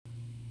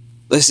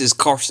This is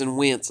Carson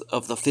Wentz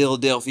of the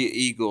Philadelphia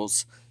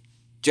Eagles.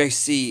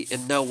 JC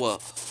and Noah,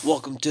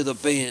 welcome to the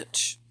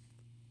bench.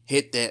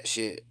 Hit that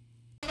shit.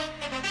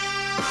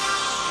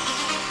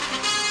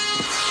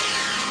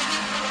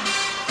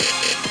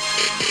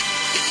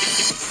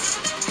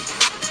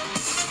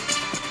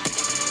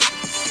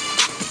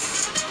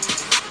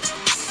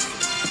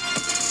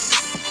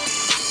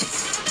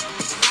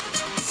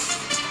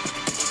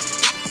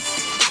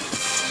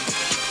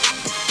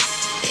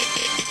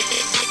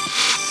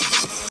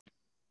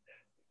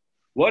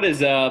 What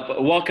is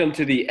up? Welcome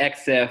to the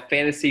XF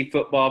Fantasy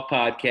Football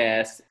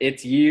Podcast.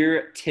 It's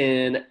year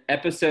 10,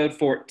 episode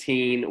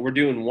 14. We're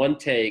doing one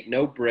take,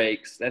 no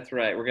breaks. That's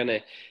right. We're going to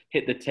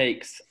hit the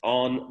takes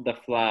on the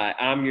fly.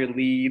 I'm your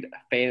lead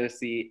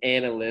fantasy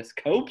analyst,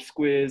 Cope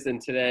Squiz, and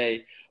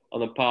today on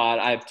the pod,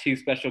 I have two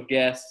special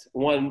guests,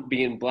 one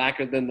being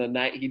blacker than the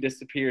night he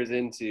disappears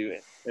into,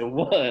 and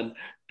one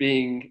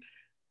being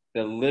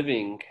the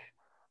living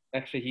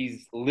Actually,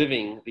 he's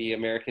living the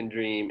American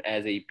dream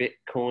as a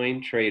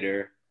Bitcoin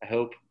trader. I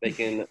hope they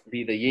can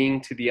be the yin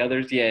to the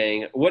other's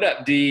yang. What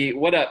up, D?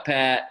 What up,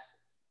 Pat?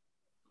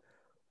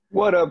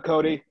 What up,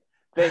 Cody?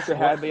 Thanks for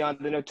having me on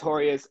the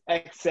notorious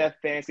XF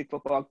Fantasy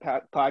Football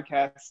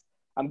Podcast.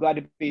 I'm glad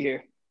to be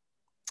here.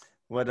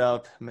 What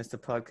up, Mr.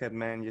 Podcast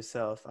Man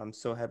yourself? I'm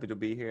so happy to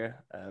be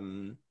here.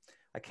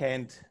 I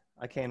can't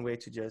wait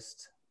to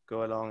just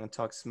go along and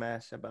talk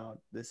smash about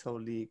this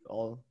whole league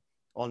all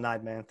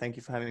night, man. Thank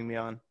you for having me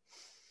on.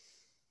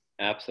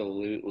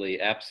 Absolutely.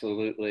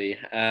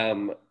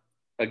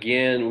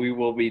 Again, we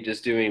will be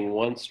just doing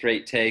one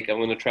straight take. I'm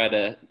going to try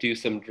to do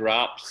some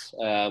drops.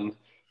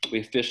 We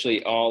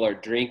officially all are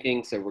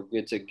drinking, so we're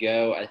good to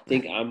go. I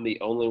think I'm the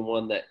only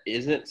one that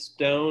isn't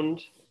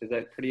stoned. Is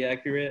that pretty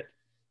accurate?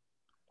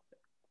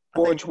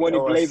 420,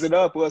 blaze it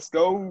up. Let's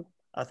go.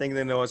 I think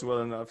they know us well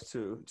enough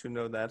to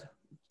know that.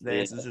 The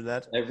answer to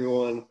that.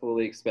 Everyone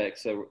fully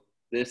expects. So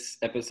this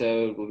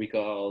episode will be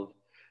called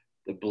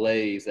the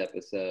Blaze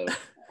episode.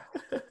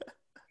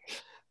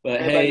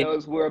 But everybody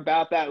knows we're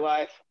about that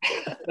life.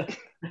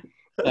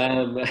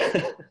 All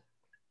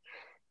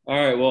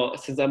right. Well,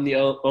 since I'm the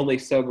only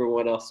sober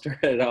one, I'll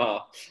start it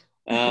off.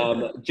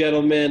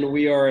 Gentlemen,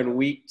 we are in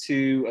week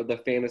 2 of the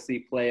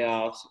fantasy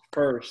playoffs.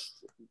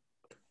 First,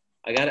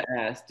 I got to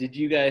ask, did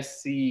you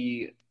guys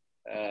see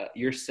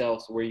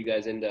yourselves where you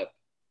guys end up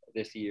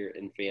this year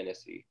in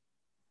fantasy?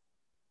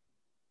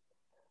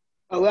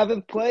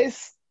 11th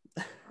place?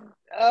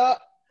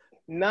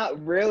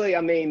 Not really.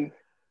 I mean,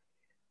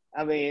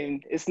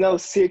 it's no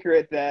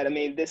secret that,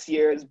 this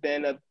year has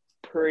been a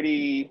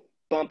pretty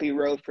bumpy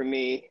road for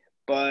me.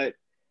 But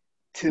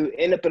to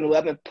end up in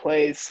 11th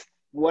place,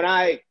 when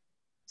I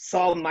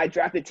saw my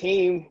drafted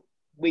team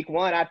week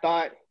 1, I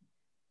thought,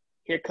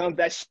 here comes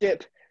that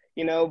ship,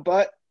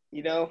 But,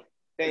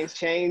 things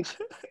change,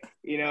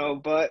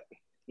 But,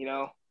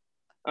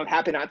 I'm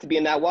happy not to be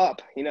in that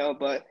WAP,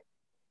 But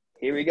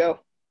here we go.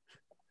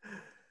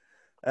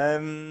 I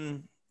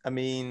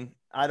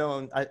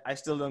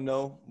still don't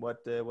know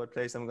what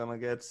place I'm gonna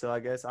get. So I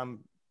guess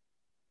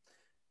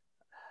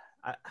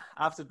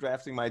after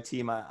drafting my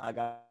team, I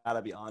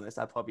gotta be honest.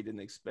 I probably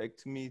didn't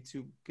expect me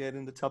to get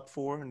in the top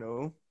 4.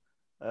 No.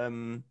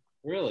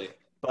 Really?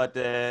 But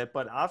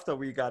after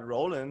we got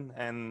rolling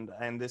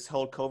and this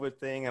whole COVID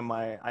thing, and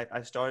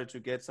I started to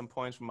get some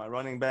points from my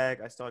running back.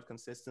 I started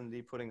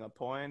consistently putting up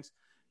points.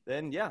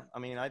 Then yeah, I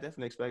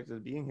definitely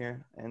expected being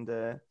here, and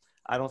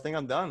I don't think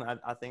I'm done.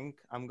 I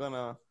think I'm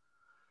gonna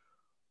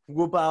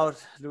whoop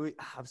out Luis.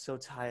 I'm so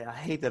tired. I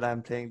hate that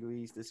I'm playing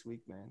Luis this week,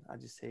 man. I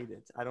just hate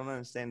it. I don't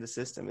understand the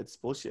system. It's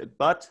bullshit.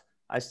 But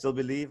I still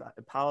believe.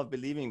 The power of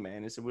believing,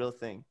 man, is a real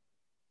thing.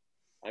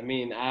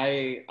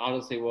 I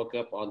honestly woke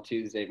up on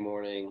Tuesday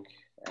morning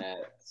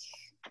at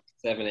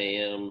 7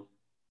 a.m.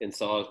 and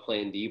saw us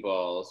playing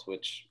D-balls,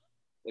 which,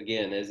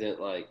 again, isn't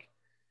like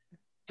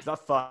 – it's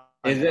not fun.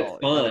 Is it fun?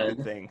 It's not a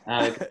good thing.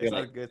 It's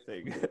not a good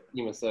thing. The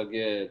team was so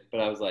good. But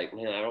I was like,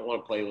 man, I don't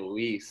want to play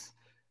Luis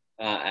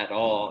at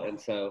all. And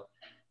so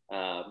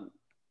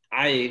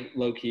I,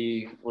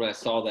 low-key, when I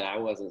saw that, I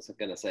wasn't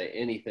going to say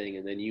anything.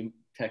 And then you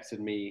texted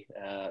me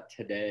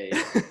today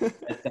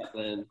at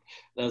something. And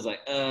I was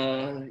like,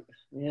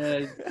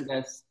 yeah,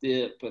 that's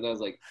it. But I was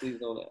like, please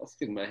don't ask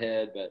in my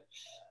head. But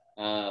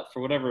for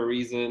whatever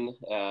reason,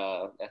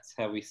 that's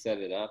how we set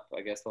it up,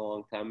 I guess, a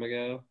long time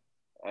ago.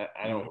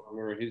 I don't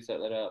remember who set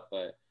that up,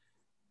 but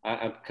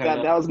I'm kind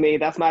of – That was me.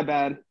 That's my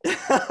bad.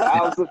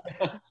 I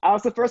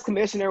was the first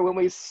commissioner when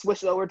we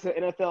switched over to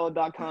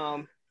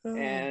NFL.com,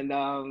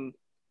 and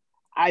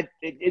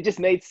it just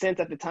made sense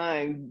at the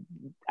time.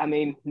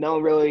 No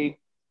one really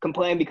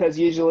complained because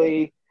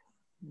usually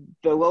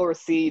the lower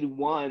seed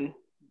won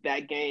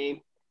that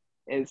game,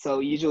 and so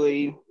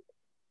usually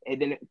it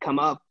didn't come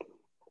up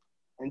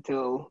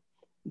until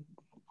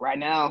right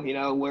now,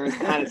 where it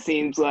kind of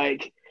seems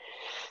like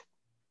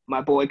my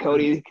boy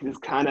Cody is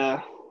kind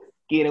of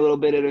getting a little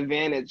bit of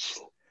advantage.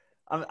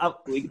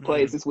 who he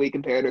plays this week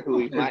compared to who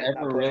he There's might not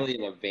ever play. really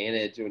an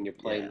advantage when you're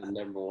playing Yeah. the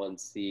number 1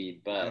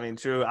 seed, but I mean,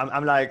 true.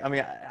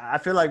 I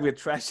feel like we're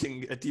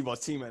trashing a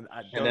D-ball's team, and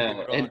don't get me know.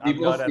 wrong, And I'm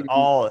D-ball's not at team-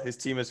 all. His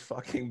team is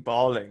fucking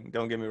balling.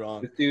 Don't get me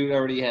wrong. this dude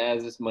already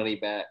has his money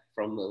back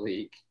from the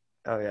league.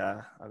 Oh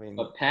yeah, I mean,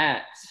 But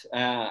Pat,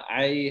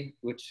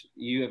 which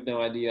you have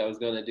no idea I was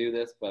going to do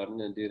this, but I'm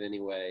going to do it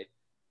anyway.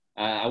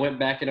 I went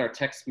back in our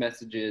text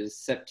messages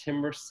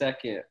September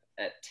 2nd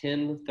at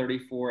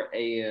 10:34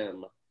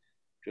 a.m.,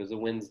 which was a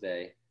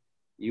Wednesday.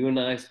 You and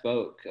I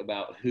spoke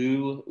about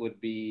who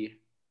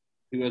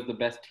has the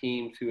best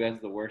teams, who has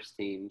the worst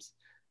teams.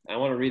 I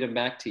want to read them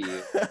back to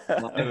you.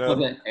 Live on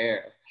the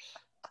air.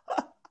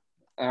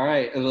 All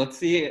right, let's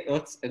see.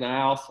 And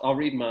I'll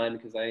read mine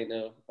because I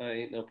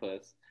ain't no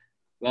puss.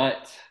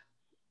 But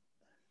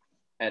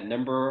at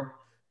number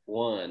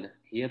 1,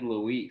 he had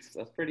Luis.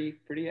 That's pretty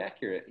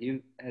accurate.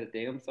 He had a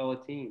damn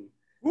solid team.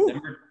 Woo.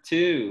 Number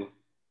 2,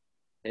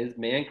 his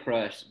man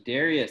crush,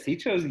 Darius. He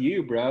chose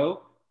you,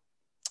 bro.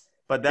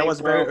 But that Hey,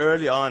 was bro. very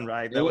early on,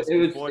 right? That was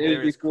before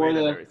Darius before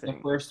created the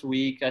everything. first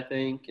week, I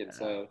think. And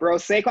so, Bro,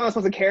 Saquon's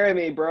supposed to carry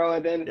me, bro,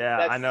 and then Yeah,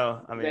 I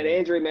know. I that mean,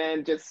 injury,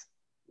 man, just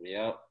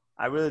yeah.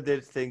 I really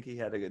did think he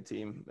had a good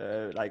team.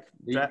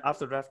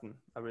 After drafting,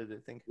 I really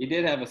did think. He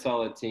did have a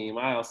solid team.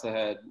 I also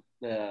had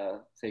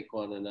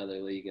Saquon in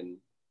another league, and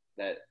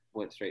that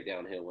went straight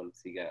downhill once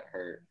he got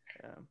hurt.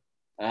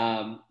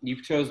 Yeah. You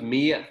chose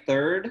me at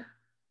 3rd,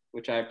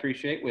 which I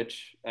appreciate,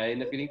 which I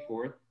ended up getting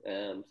 4th.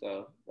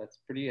 So that's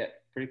pretty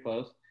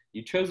close.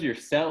 You chose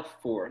yourself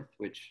 4th,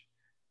 which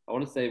I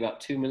want to say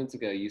about 2 minutes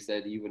ago you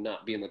said you would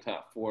not be in the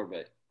top 4,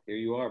 but here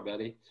you are,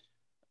 buddy.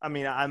 I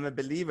mean, I'm a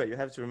believer. You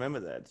have to remember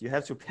that. You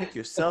have to pick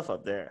yourself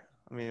up there.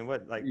 I mean,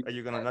 what? Like, are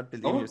you gonna not I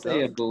believe won't say a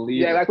yourself?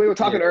 believer. yeah, like we were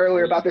talking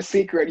earlier about the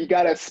secret. You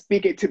gotta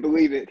speak it to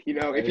believe it. You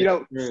know, if you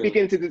don't True. speak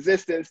into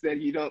existence, then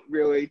you don't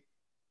really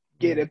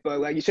get it. But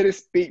like, you should have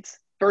speak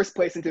first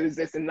place into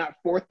existence, not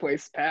 4th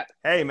place, Pat.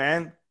 Hey,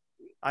 man,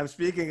 I'm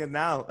speaking it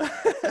now.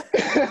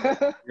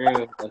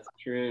 True, that's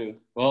true.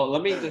 Well,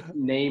 let me just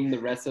name the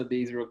rest of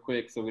these real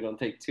quick so we don't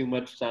take too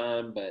much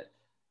time. But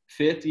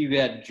 5th, you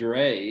had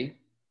Dre.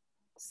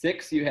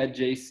 6th, you had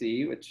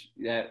JC, which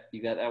you got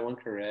that one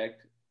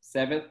correct.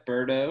 7th,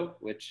 Berto,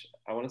 which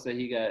I want to say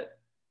he got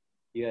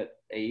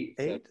 8,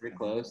 so pretty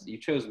close. You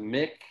chose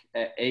Mick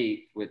at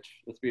 8, which,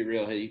 let's be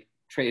real, he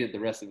traded the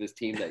rest of his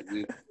team that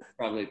we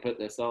probably put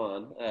this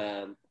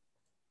on.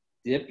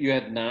 Dip, you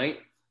had 9th.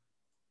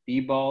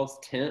 D-Ball's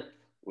 10th,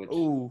 which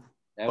Ooh,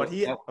 but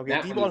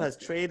that D-Ball one- has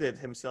traded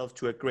himself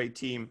to a great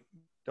team.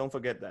 Don't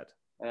forget that.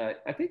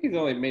 I think he's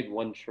only made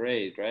one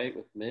trade, right,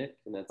 with Mick,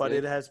 and that's But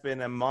it. it has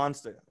been a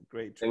monster,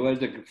 great It trade.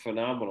 was a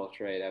phenomenal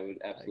trade. I would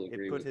absolutely It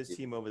agree put with his you.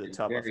 team over the It's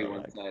top, I very felt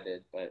like.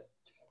 one-sided, but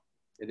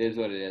it is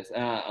what it is.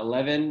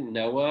 11,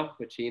 Noah,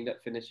 which he ended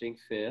up finishing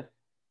 5th.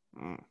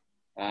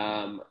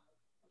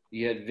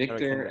 You had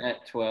Victor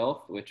at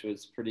 12th, which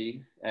was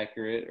pretty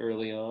accurate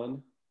early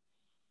on.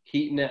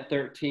 Keaton at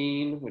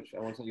 13, which I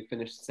want to say he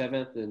finished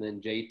 7th, and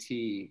then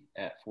JT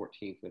at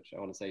 14th, which I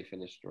want to say he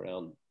finished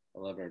around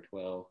 11 or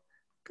 12.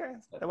 Okay,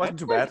 that wasn't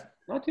too bad.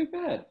 Not too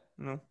bad.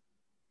 No.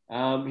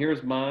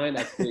 Here's mine.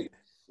 I picked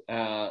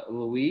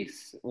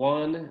Luis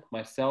 1,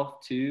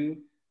 myself 2,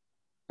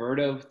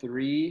 Berto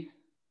 3,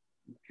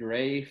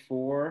 Dre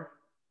 4.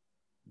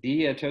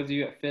 D, I chose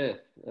you at 5th.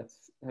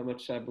 That's how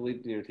much I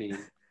believed in your team.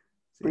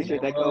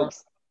 Appreciate that, Noah,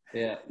 Copes.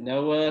 Yeah,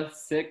 Noah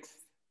 6th,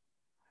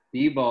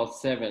 D-Ball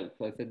 7th.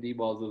 I said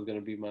D-Balls was going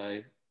to be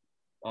my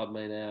odd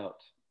man out.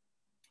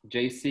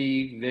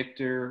 JC,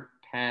 Victor,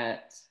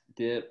 Pat,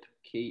 Dip,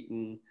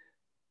 Keaton,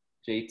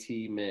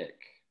 JT, Mick.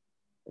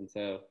 And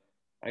so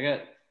I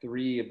got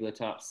 3 of the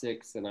top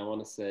 6, and I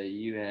want to say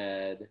you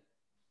had,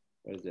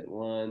 what is it,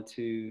 1,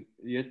 2,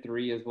 you had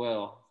 3 as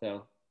well.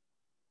 So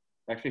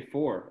actually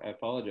 4. I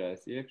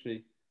apologize. You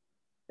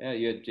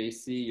had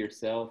JC,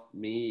 yourself,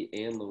 me,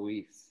 and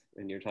Luis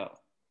in your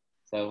top.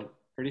 So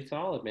pretty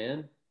solid,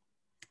 man.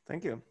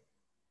 Thank you.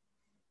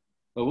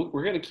 But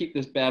we're going to keep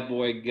this bad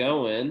boy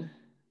going.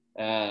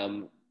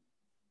 I'm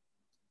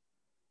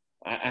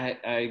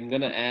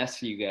going to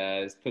ask you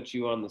guys, put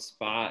you on the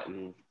spot.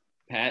 And,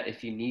 Pat,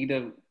 if you need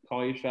to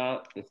call your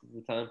shot, this is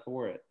the time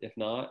for it. If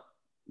not,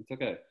 it's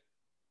okay.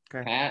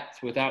 Pat,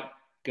 without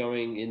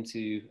going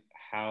into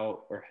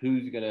how or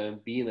who's going to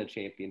be in the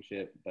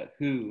championship, but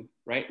who,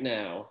 right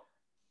now,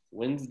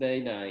 Wednesday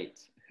night,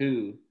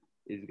 who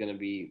is going to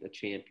be the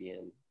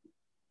champion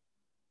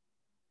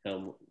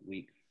come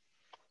week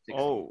 16?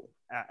 Oh,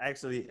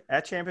 actually,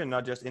 at champion,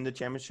 not just in the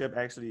championship.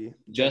 Actually,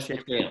 just the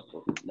champ.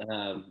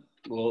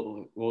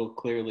 We'll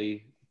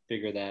clearly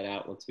figure that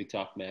out once we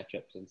talk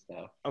matchups and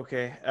stuff.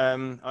 Okay. All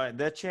right.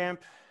 That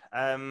champ.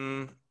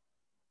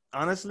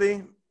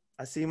 Honestly,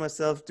 I see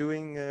myself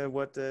doing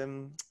what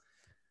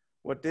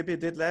Dippy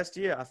did last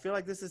year. I feel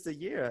like this is the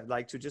year,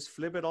 like, to just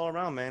flip it all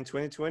around, man.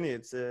 2020,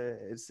 it's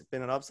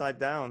been an upside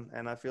down,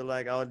 and I feel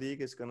like our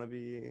league is gonna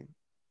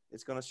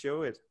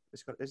show it.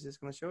 It's just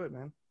gonna show it,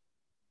 man.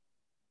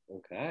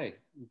 Okay,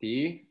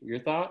 D, your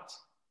thoughts?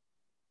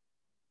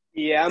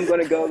 Yeah, I'm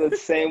gonna go the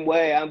same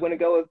way. I'm gonna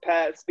go with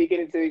Pat speaking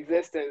into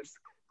existence,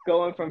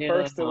 going from Yeah.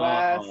 first to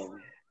last,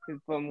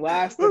 from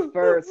last to Woo, woo,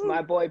 first. My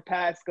woo. boy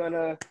Pat's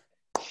gonna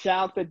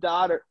shout the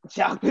doubters,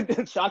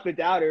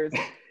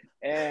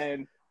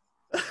 and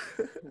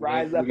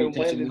rise We up ain't and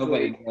win touching this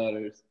nobody's league.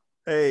 daughters.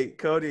 Hey,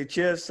 Cody,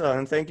 cheers,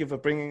 and thank you for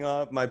bringing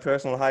up my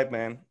personal hype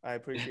man. I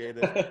appreciate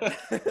it.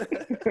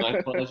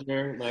 My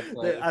pleasure. My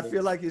pleasure. I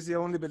feel like he's the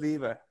only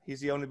believer. He's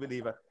the only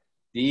believer.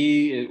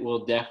 It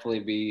will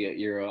definitely be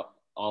your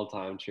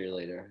all-time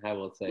cheerleader. I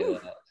will say Woo.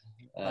 that.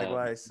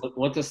 Likewise.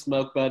 Once a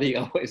smoke buddy,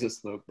 always a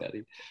smoke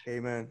buddy.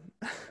 Amen.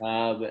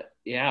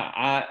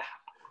 Yeah,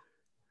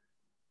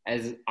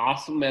 as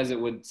awesome as it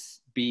would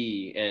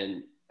be,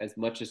 and as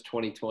much as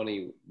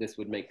 2020, this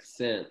would make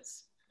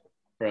sense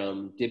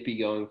from Dippy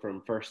going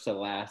from first to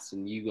last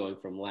and you going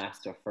from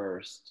last to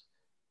first.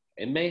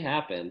 It may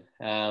happen.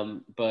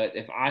 But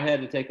if I had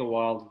to take a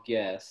wild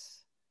guess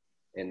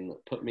and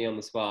put me on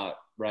the spot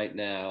right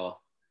now,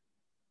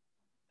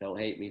 don't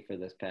hate me for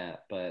this,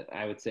 Pat, but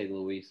I would say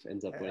Luis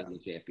ends up winning the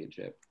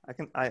championship.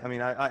 I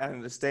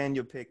understand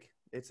your pick.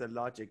 It's a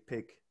logic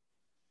pick.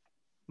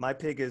 My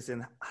pick is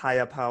in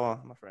higher power,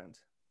 my friend.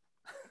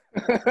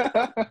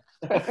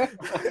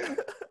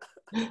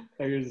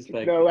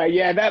 No, like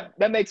yeah,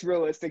 that makes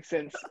realistic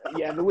sense.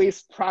 Yeah,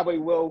 Luis probably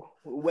will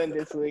win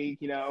this league,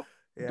 Yeah.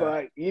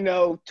 But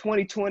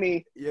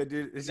 2020. Yeah,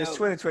 dude, it's just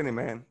 2020,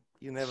 man.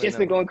 You never Shit's know.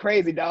 been going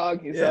crazy,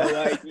 dog. And Yeah. so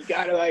like you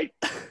gotta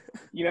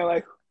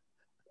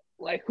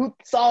like who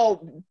saw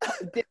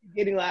Dippy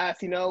getting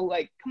last?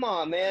 Like come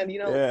on, man.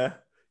 Yeah,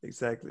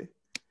 exactly.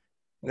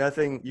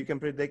 Nothing. You can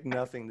predict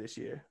nothing this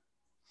year.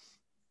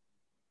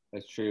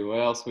 That's true. What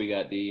else we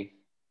got, D?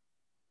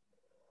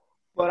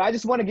 But I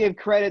just want to give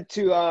credit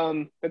to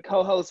the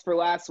co-hosts for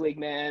last week,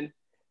 man.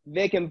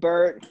 Vic and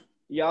Bert,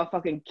 y'all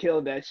fucking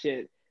killed that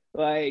shit.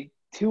 Like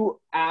 2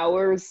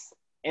 hours,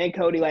 and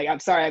Cody, like I'm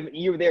sorry,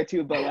 you were there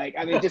too, but like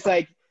I mean, just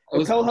like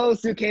the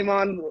co-hosts who came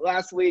on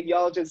last week,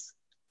 y'all just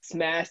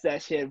smashed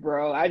that shit,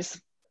 bro. I was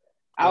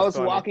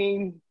funny.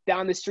 walking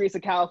down the streets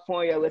of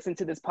California, listening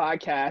to this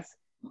podcast,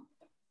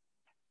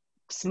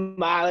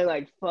 smiling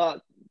like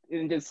fuck.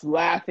 And just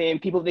laughing,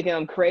 people thinking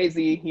I'm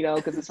crazy,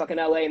 because it's fucking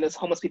LA and there's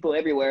homeless people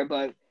everywhere.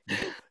 But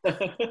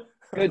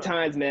good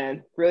times,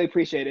 man. Really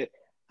appreciate it.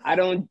 I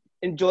don't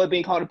enjoy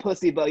being called a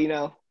pussy, but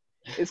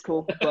it's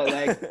cool. But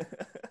like,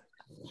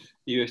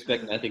 you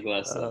expect nothing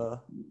less.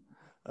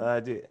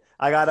 Dude,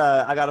 I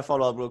gotta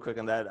follow up real quick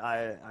on that.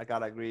 I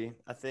gotta agree.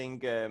 I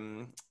think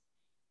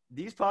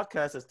these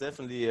podcasts has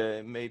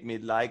definitely made me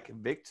like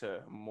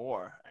Victor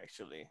more,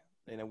 actually,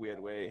 in a weird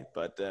way.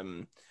 But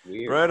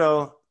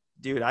Berto.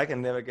 Dude, I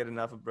can never get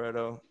enough of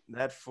Berto.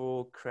 That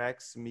fool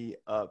cracks me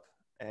up,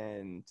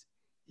 and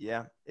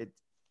yeah, it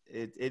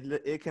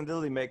can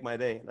literally make my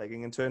day. Like it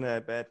can turn a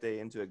bad day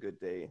into a good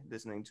day.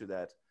 Listening to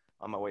that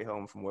on my way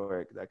home from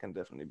work, that can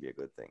definitely be a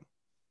good thing,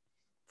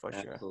 for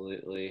sure.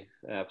 Absolutely.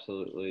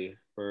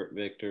 Bert,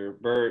 Victor,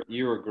 Bert,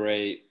 you were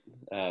great.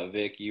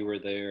 Vic, you were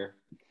there.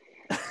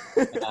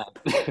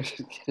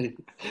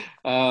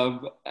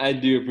 I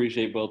do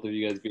appreciate both of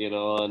you guys being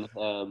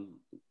on.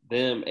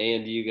 Them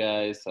and you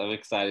guys. I'm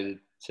excited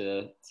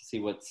to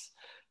see what's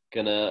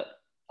gonna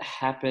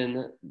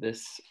happen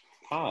this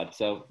pod.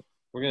 So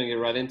we're gonna get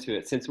right into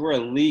it. Since we're a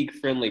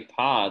league-friendly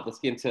pod, let's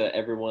get into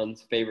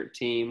everyone's favorite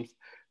teams.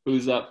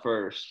 Who's up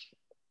first?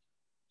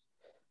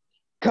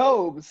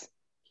 Cobes.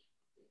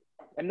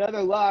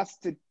 Another loss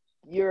to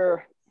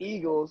your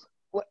Eagles.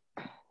 What?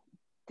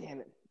 Damn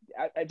it.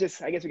 I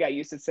guess we got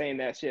used to saying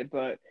that shit,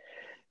 but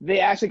they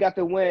actually got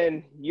the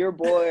win. Your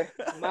boy,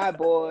 my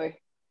boy,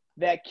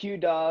 that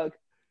Q-Dog,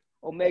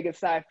 Omega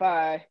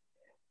Sci-Fi,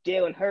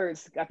 Jalen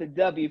Hurts got the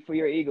W for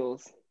your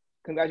Eagles.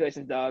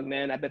 Congratulations, dog,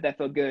 man. I bet that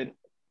felt good.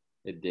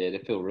 It did.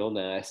 It felt real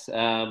nice.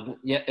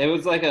 Yeah, it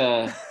was like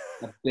a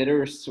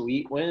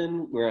bittersweet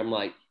win where I'm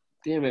like,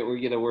 damn it, we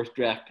get a worse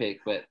draft pick,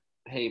 but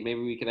hey,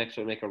 maybe we can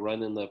actually make a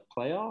run in the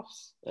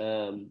playoffs.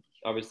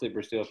 Obviously,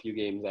 we're still a few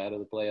games out of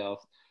the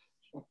playoffs.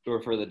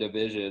 Or for the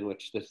division,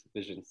 which this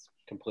division's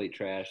complete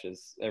trash,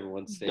 as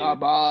everyone's saying.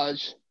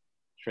 Garbage.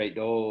 Straight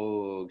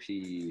dog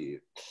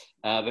shit.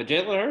 But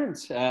Jalen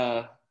Hurts,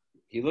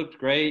 he looked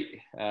great.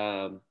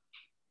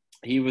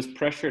 He was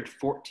pressured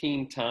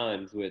 14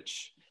 times,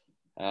 which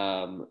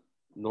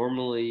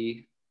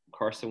normally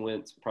Carson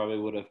Wentz probably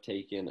would have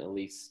taken at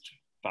least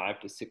 5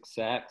 to 6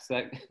 sacks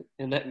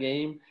in that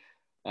game.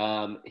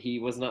 He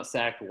was not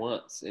sacked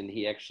once, and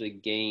he actually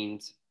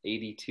gained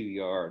 82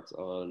 yards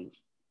on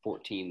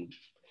 14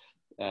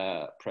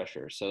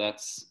 pressure. So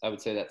I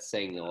would say that's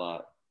saying a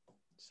lot.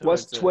 So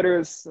what's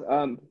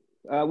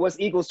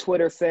Eagles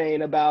Twitter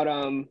saying about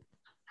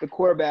the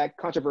quarterback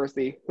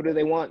controversy? Who do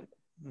they want?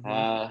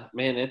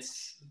 Man,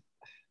 it's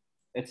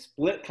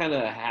split kind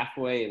of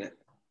halfway,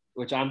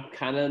 which I'm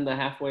kind of in the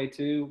halfway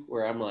too,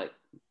 where I'm like,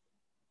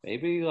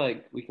 maybe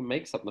like we can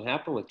make something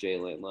happen with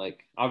Jalen.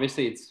 Like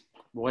obviously it's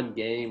one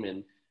game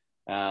and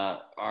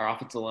our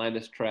offensive line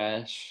is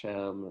trash.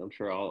 I'm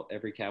sure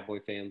every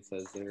Cowboy fan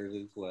says theirs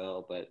as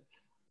well, but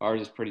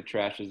ours is pretty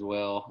trash as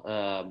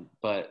well.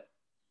 But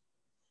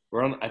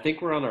I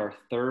think we're on our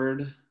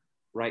third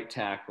right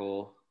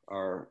tackle,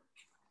 our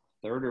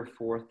third or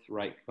fourth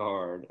right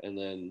guard, and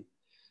then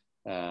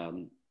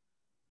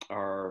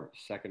our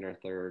second or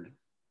third,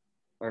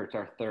 or it's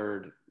our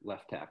third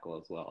left tackle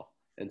as well.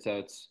 And so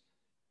it's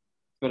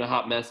been a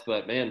hot mess,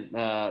 but man,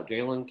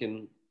 Jalen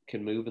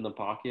can move in the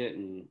pocket,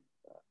 and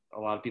a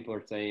lot of people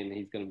are saying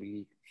he's going to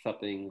be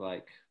something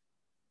like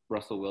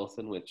Russell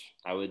Wilson, which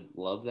I would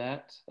love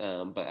that.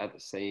 But at the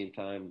same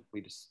time,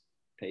 we just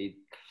paid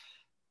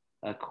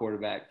a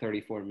quarterback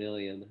 $34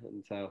 million,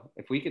 and so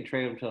if we could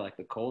trade him to like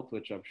the Colts,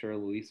 which I'm sure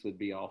Luis would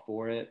be all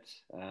for it,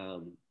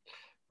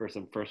 for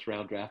some first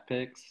round draft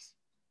picks,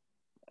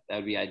 that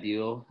would be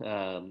ideal.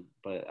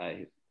 But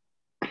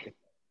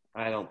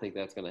I don't think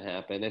that's going to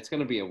happen. It's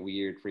going to be a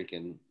weird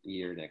freaking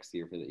year next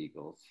year for the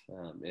Eagles,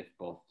 if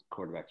both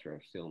quarterbacks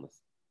are still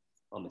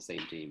on the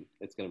same team.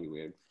 It's going to be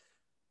weird.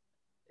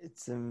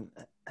 It's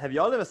have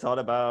y'all ever thought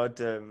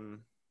about?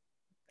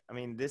 I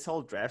mean, this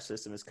whole draft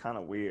system is kind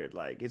of weird.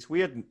 Like, it's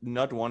weird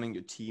not wanting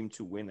your team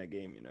to win a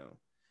game. You know,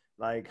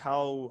 like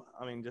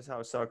just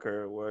how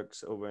soccer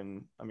works over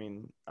in. I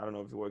mean, I don't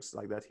know if it works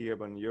like that here,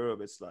 but in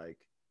Europe, it's like,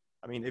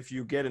 I mean, if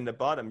you get in the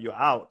bottom, you're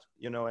out.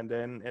 You know, and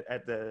then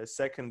at the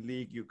second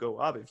league, you go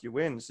up if you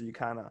win. So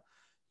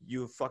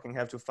you fucking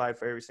have to fight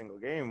for every single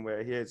game.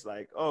 Where here it's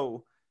like,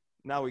 oh,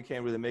 now we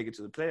can't really make it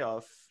to the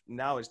playoff.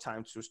 Now it's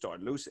time to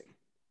start losing.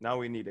 Now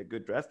we need a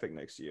good draft pick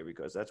next year,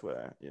 because that's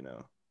where, you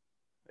know,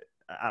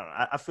 I don't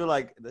know. I feel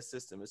like the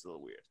system is a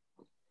little weird.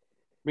 I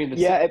mean,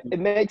 it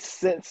makes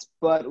sense,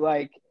 but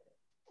like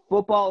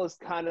football is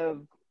kind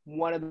of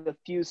one of the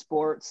few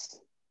sports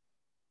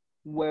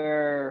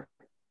where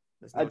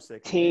a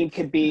team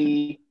could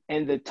be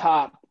in the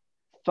top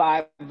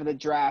 5 of the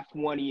draft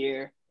one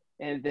year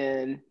and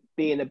then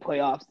be in the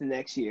playoffs the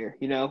next year,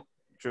 you know?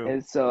 True.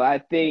 And so I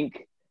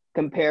think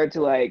compared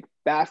to like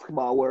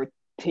basketball, where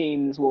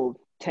teams will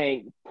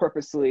tank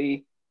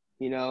purposely,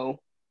 you know,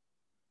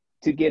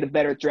 to get a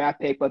better draft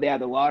pick, but they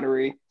have the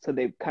lottery, so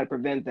they kind of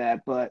prevent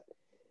that. But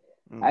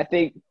I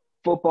think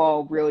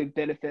football really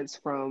benefits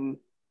from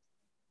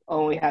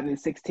only having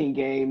 16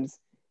 games,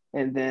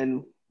 and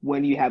then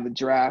when you have a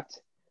draft,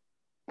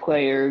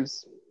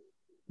 players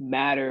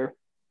matter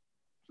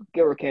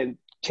or can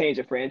change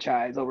a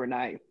franchise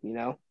overnight, you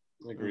know?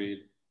 Agreed.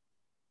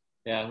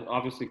 Yeah,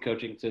 obviously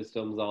coaching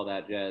systems, all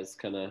that jazz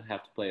kind of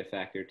have to play a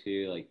factor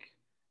too. Like,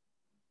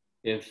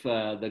 if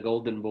the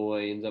golden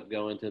boy ends up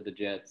going to the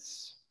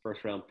Jets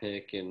first round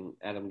pick and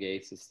Adam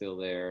Gase is still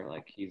there,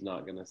 like, he's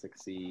not going to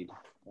succeed.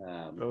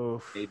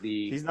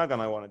 Maybe he's not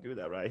going to want to do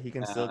that, right? He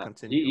can still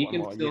continue. He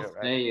can still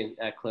stay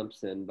at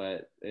Clemson,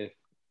 but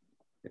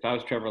if I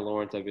was Trevor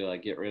Lawrence, I'd be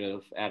like, get rid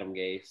of Adam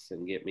Gase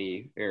and get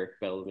me Eric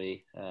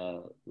Bellamy,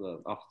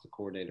 the offensive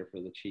coordinator for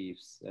the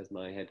Chiefs, as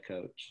my head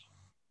coach,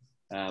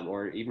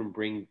 or even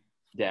bring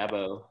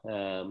Dabo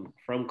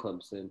from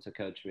Clemson to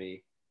coach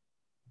me.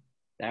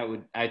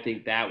 I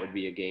think that would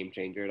be a game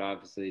changer. It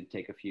obviously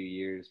take a few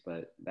years,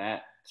 but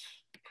that,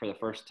 for the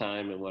first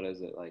time in, what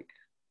is it, like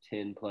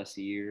 10 plus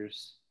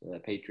years, the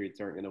Patriots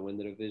aren't going to win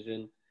the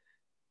division.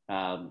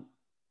 And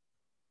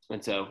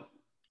so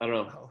I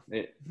don't know.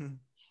 It's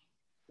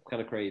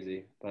kind of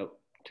crazy, but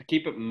to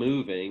keep it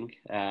moving,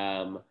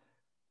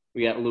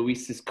 we got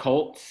Luis's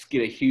Colts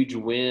get a huge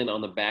win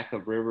on the back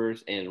of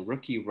Rivers and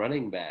rookie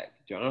running back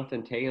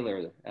Jonathan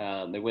Taylor.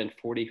 They win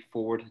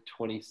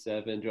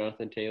 44-27.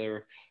 Jonathan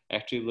Taylor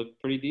actually looked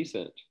pretty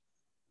decent.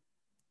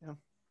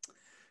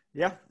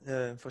 Yeah,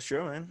 for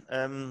sure,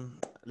 man.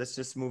 Let's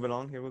just move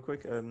along here real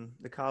quick.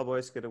 The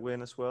Cowboys get a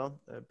win as well,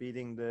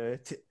 beating the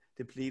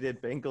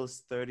depleted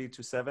Bengals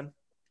 30-7.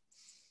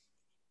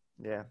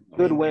 Yeah,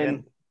 good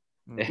win.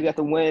 We got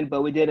the win,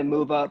 but we didn't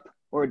move up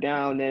or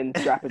down in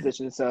draft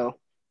position, so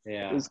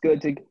yeah, it was good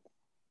to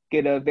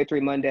get a victory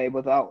Monday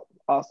without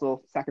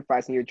also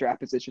sacrificing your draft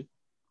position.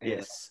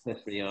 Yes,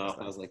 pissed me off.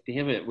 I was like,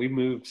 damn it, we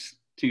moved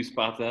 2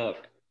 spots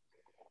up.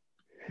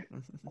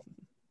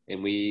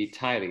 And we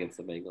tied against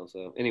the Bengals.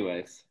 So,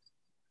 anyways.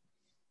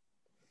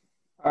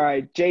 All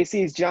right,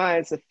 JC's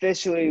Giants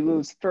officially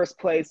lose first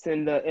place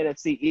in the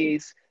NFC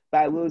East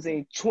by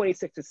losing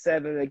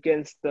 26-7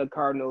 against the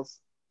Cardinals.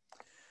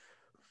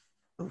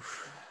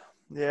 Oof.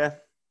 Yeah.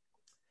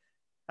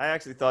 I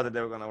actually thought that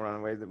they were going to run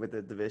away with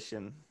the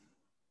division.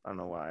 I don't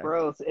know why.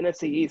 Bro, it's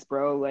NFC East,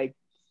 bro. Like,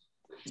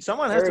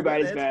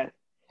 everybody's bad.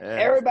 Yeah.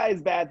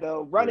 Everybody's bad,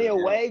 though. Running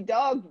away,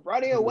 dog.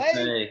 Running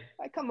away.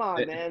 Like, come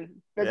on, man.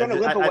 They're going to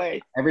limp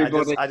away.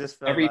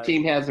 Every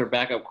team has their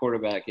backup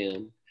quarterback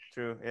in.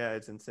 True. Yeah,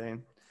 it's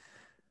insane.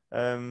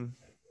 Bert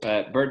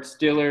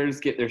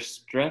Steelers get their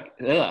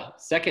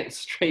second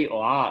straight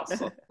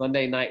loss on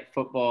Sunday Night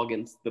Football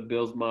against the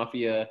Bills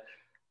Mafia.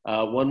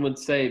 One would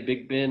say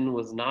Big Ben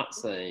was not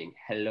saying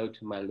hello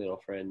to my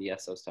little friend.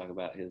 Yes, I was talking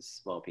about his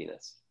small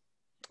penis.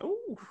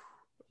 Oh,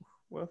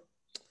 well.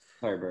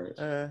 Sorry, Bert.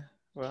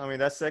 Well, I mean,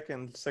 that's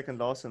second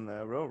loss in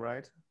a row,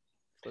 right?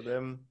 For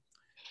them.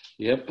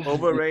 Yep.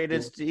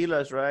 Overrated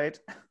Steelers, right?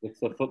 It's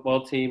the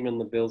football team and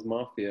the Bills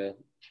Mafia.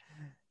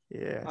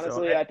 Yeah.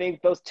 Honestly, I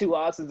think those 2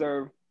 losses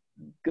are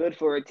good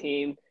for a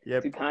team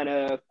to kind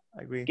of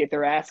I agree. get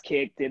their ass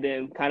kicked and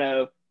then kind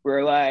of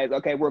realize,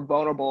 okay, we're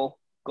vulnerable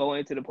going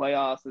into the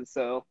playoffs. And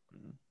so,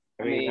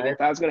 I mean,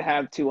 if I was going to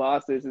have 2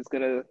 losses, it's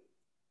going to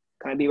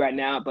kind of be right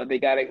now, but they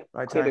got to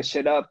clear the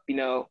shit up, you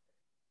know,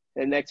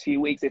 the next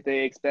few weeks if they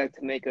expect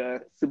to make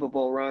a Super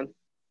Bowl run.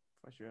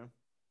 For sure.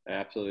 I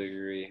absolutely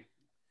agree.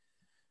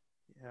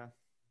 Yeah,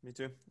 me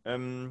too.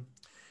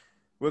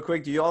 Real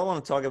quick, do you all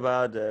want to talk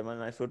about Monday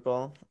Night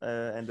Football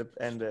and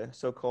the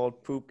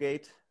so-called poop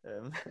gate?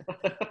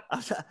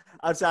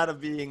 Outside of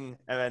being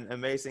an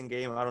amazing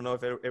game, I don't know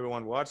if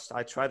everyone watched.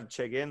 I tried to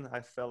check in.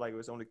 I felt like it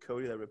was only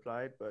Cody that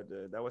replied, but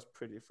that was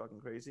pretty fucking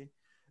crazy.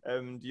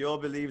 Do you all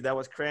believe that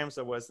was cramps,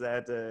 or was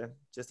that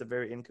just a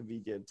very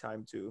inconvenient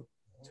time to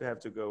have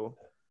to go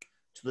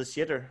to the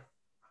shitter?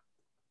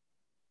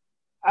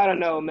 I don't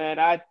know, man.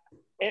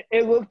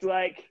 It looked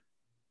like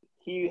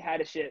he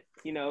had a shit.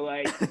 You know,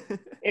 like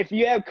if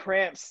you have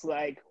cramps,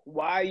 like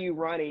why are you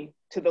running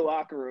to the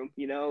locker room?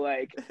 You know,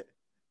 like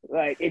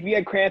if you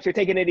had cramps, you're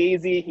taking it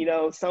easy. You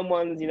know,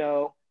 someone's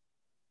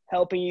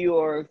helping you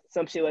or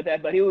some shit like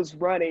that. But he was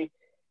running,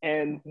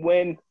 and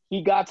when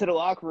he got to the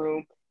locker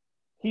room,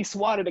 he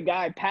swatted a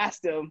guy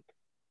past him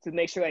to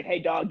make sure, like, hey,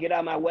 dog, get out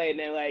of my way. And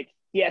then, like,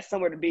 he has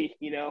somewhere to be,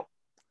 you know?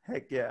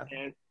 Heck yeah.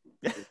 And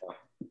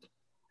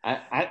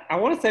I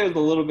want to say it was a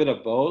little bit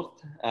of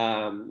both.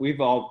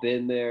 We've all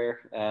been there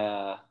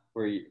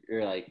where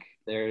you're like,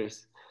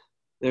 there's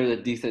a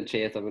decent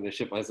chance I'm going to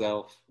shit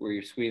myself, where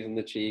you're squeezing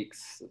the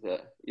cheeks,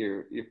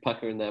 you're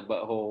puckering that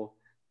butthole,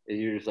 and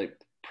you're just like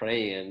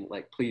praying,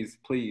 like, please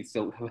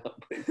don't come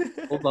out. Please.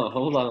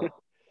 Hold on.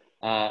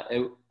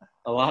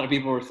 A lot of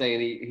people were saying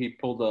he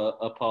pulled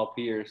a Paul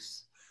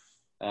Pierce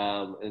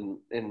and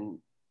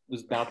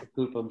was about to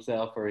poop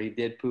himself, or he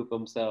did poop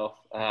himself.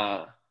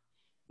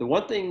 The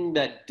one thing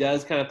that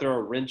does kind of throw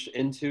a wrench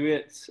into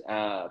it,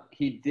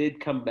 he did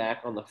come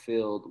back on the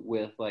field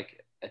with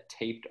like a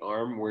taped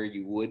arm where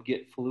you would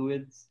get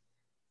fluids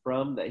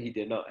from that he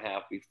did not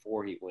have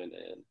before he went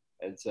in.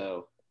 And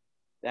so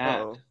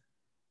that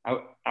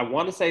I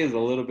want to say is a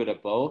little bit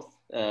of both.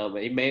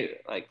 He made,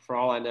 like, for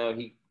all I know,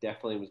 he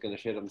definitely was going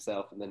to shit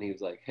himself. And then he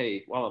was like,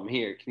 hey, while I'm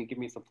here, can you give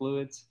me some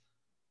fluids?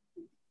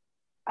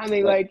 I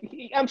mean,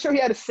 I'm sure he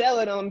had to sell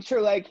it. I'm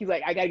sure, like, he's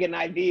like, I got to get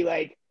an IV.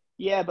 Like,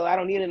 yeah, but I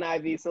don't need an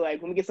IV. So,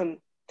 like, let me get some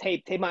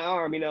tape my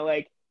arm, you know?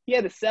 Like, he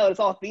had to sell it. It's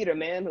all theater,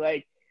 man.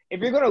 Like,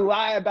 if you're going to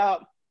lie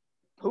about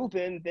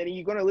pooping, then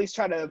you're going to at least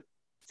try to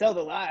sell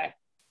the lie.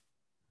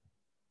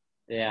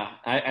 Yeah,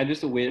 I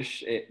just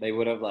wish they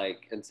would have,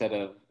 like, instead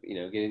of,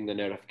 getting the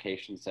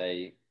notification,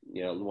 say,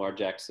 Lamar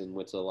Jackson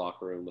went to the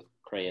locker room with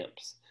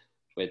cramps,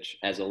 which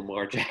as a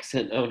Lamar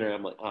Jackson owner,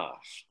 I'm like,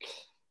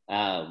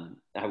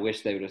 I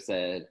wish they would have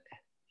said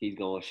he's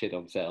going to shit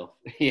himself.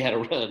 He had to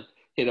run,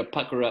 he had to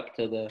pucker up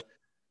to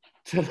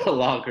the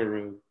locker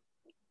room.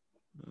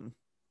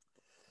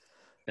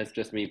 That's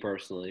just me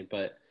personally,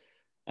 but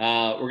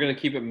we're going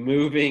to keep it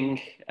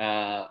moving.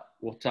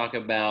 We'll talk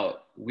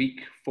about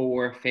Week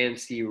 4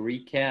 fantasy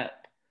recap.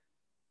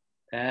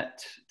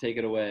 Pat, take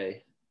it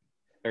away.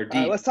 Or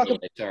D. Let's talk.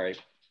 Sorry.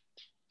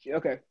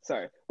 Okay,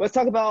 sorry. Let's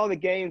talk about all the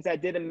games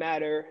that didn't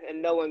matter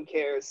and no one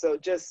cares. So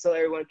just so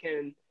everyone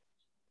can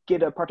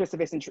get a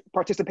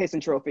participation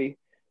trophy.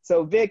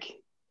 So Vic,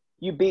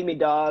 you beat me,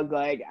 dog.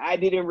 Like, I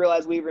didn't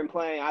realize we were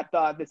playing. I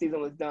thought the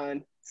season was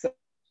done. So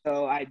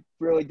I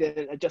really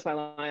didn't adjust my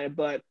line.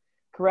 But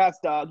congrats,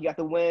 dog. You got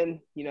the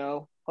win.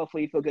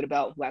 Hopefully you feel good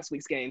about last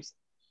week's games.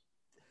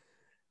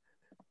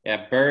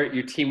 Yeah, Bert,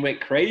 your team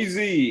went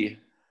crazy.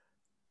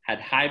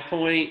 Had High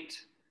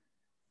Point,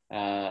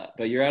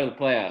 but you're out of the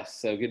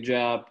playoffs. So good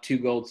job. 2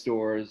 gold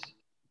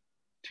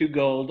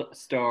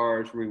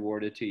stars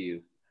rewarded to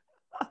you.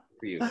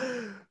 For you.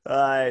 All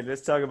right,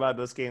 let's talk about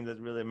those games that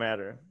really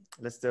matter.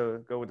 Let's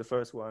go with the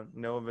first one,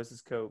 Noah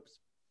versus Copes.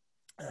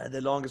 The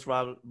longest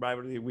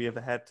rivalry we have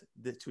had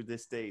to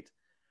this date.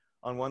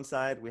 On one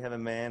side, we have a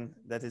man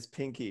that his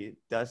pinky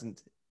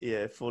doesn't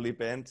fully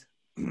bend.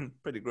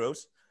 Pretty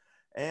gross.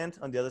 And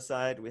on the other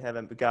side, we have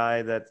a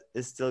guy that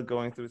is still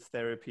going through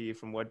therapy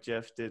from what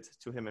Jeff did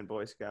to him in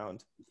Boy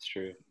Scout. It's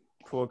true.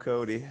 Poor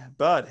Cody.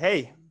 But,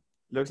 hey,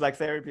 looks like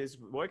therapy is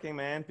working,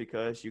 man,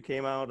 because you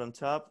came out on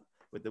top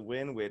with the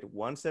win with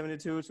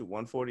 172 to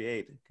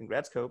 148.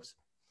 Congrats, Copes.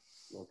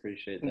 I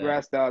appreciate that.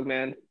 Congrats, dog,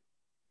 man.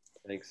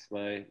 Thanks.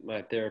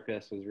 My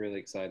therapist was really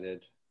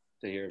excited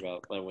to hear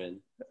about my win.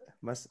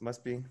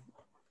 Must be.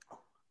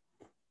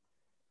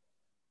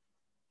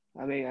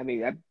 I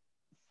mean,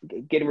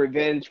 getting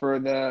revenge for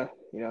the,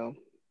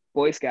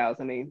 Boy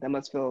Scouts. I mean, that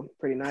must feel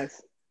pretty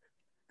nice.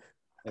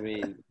 I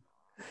mean,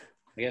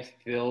 I guess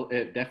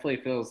it definitely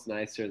feels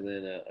nicer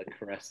than a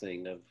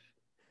caressing of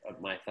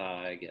my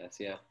thigh, I guess.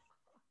 Yeah.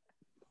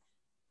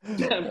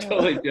 I'm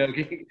totally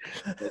joking.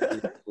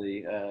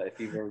 Seriously, if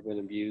you've ever been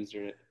abused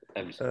or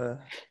I'm just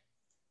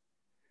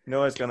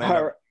Noah's gonna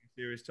have a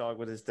serious talk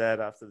with his dad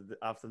after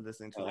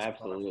listening to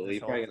absolutely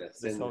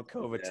this whole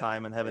COVID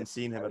time and haven't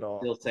seen him at all.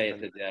 He'll say it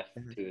to death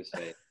to his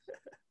face.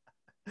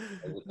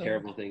 It was a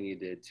terrible thing you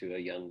did to a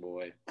young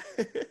boy.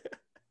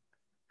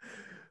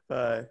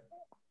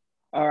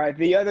 All right,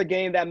 the other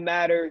game that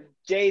mattered,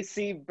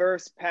 JC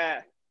versus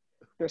Pat,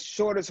 the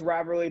shortest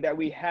rivalry that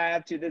we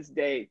have to this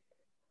day,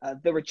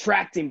 the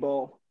retracting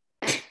bowl.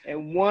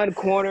 In one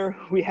corner,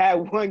 we had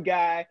one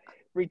guy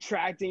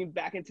retracting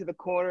back into the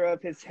corner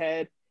of his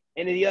head.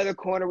 And in the other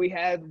corner, we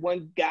had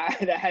one guy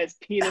that had his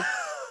penis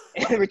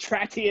and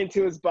retracting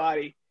into his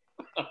body.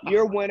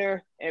 Your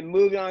winner, and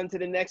moving on to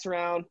the next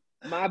round,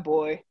 my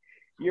boy,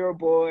 your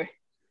boy,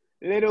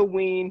 Little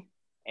Ween,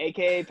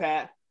 a.k.a.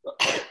 Pat.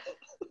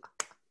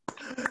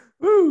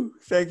 Woo!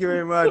 Thank you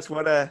very much.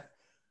 What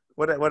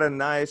a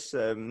nice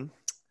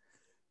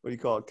what do you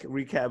call it?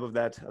 Recap of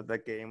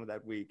that game of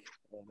that week.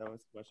 That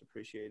was much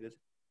appreciated.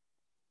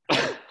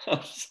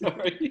 I'm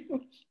sorry.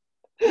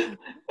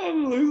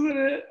 I'm losing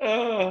it.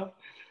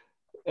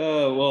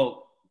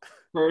 Well,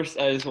 first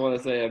I just want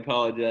to say I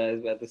apologize,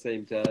 but at the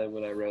same time,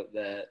 when I wrote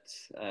that,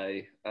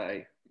 I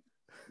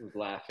was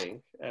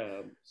laughing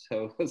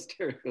so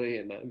hysterically,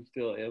 and I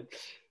still am.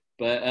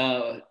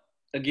 But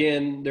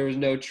again, there was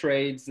no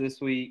trades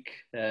this week,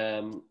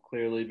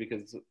 clearly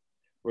because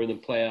we're in the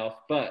playoff.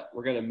 But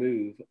we're going to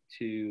move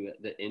to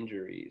the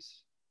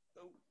injuries.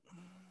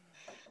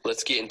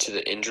 Let's get into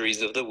the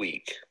injuries of the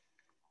week.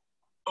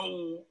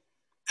 Oh,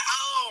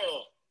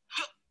 ow!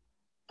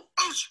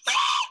 Oh,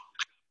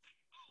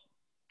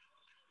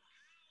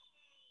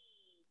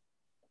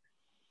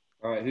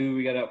 All right, who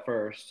we got up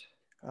first?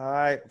 All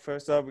right,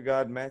 first up, we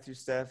got Matthew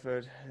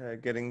Stafford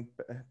getting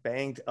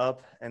banged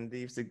up and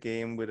leaves the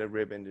game with a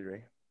rib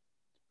injury.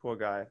 Poor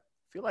guy. I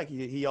feel like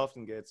he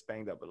often gets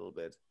banged up a little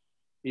bit.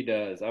 He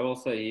does. I will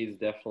say he's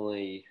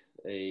definitely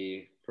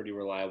a pretty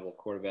reliable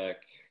quarterback.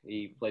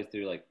 He plays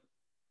through like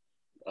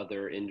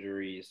other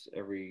injuries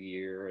every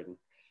year, and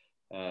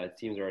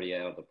team's already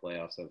out of the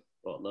playoffs. So,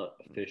 well, not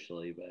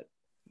officially, but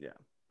yeah.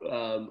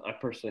 I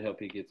personally hope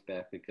he gets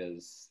back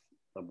because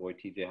my boy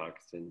TJ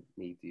Hawkinson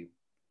needs you.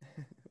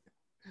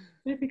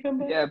 If he come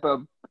back. Yeah, but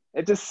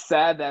it's just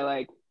sad that,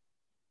 like,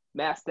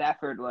 Matt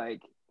Stafford,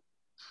 like,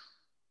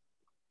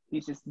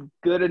 he's just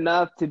good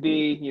enough to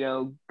be,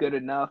 good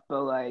enough,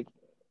 but, like,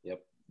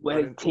 yep. when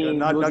his team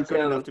not loses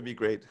good him, enough to be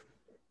great.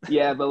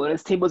 Yeah, but when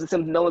his team loses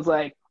him, no one's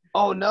like,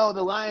 oh, no,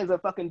 the Lions are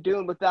fucking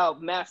doomed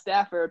without Matt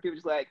Stafford. People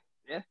just like,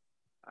 yeah,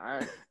 all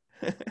right.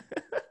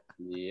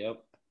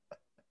 Yep. I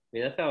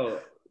mean, that's how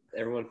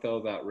everyone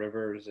felt about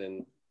Rivers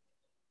and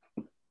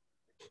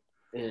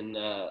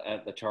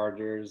at the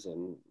Chargers,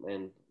 and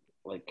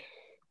like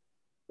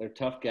they're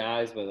tough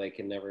guys, but they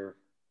can never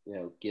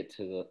get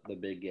to the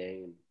big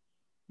game.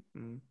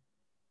 Mm-hmm.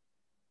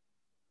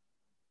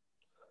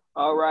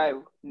 All right,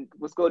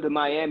 let's go to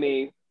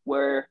Miami,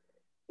 where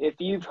if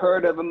you've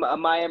heard of a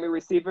Miami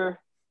receiver,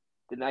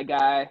 then that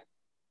guy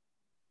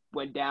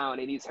went down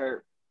and he's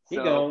hurt.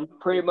 So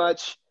pretty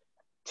much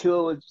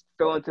Tua was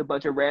throwing to a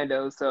bunch of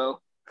randos. So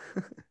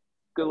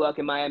good luck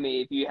in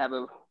Miami if you have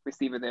a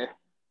receiver there.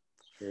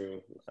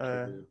 True.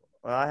 Well,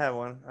 I have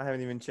one. I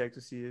haven't even checked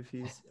to see if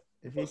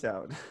he's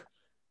out.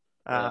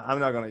 I'm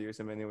not gonna use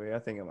him anyway. I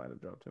think I might have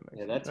dropped him.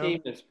 Yeah, that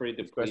team is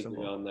pretty depleted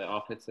on the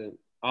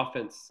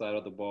offense side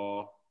of the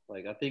ball.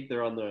 Like, I think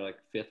they're on their like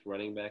fifth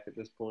running back at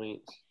this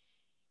point,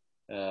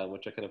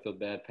 which I kind of feel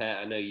bad. Pat,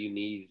 I know you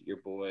need your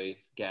boy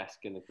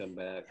Gaskin to come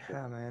back.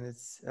 Yeah, man,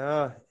 it's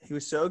he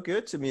was so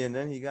good to me, and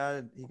then he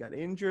got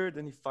injured,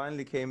 and he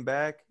finally came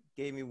back,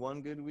 gave me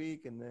one good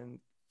week, and then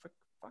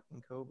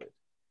fucking COVID.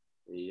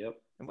 Yep.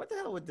 And what the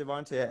hell with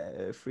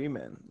Devontae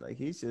Freeman? Like,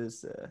 he's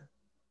just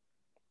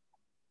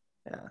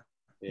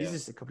he's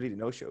just a completely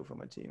no-show for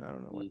my team. I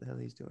don't know what the hell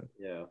he's doing.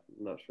 Yeah,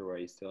 I'm not sure why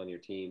he's still on your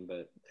team,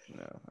 but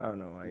no, I don't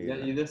know why. He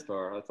got you this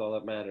far. That's all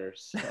that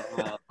matters.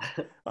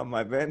 On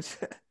my bench.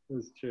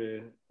 That's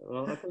true.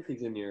 Well, I think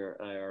he's in your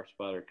IR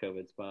spot or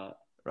COVID spot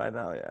right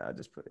now. Yeah, I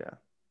just put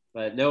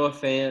But Noah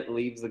Fant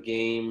leaves the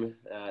game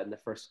in the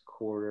first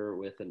quarter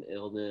with an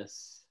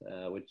illness,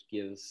 which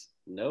gives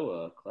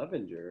Noah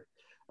Clevenger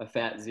a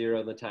fat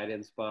zero in the tight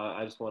end spot.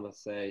 I just want to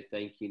say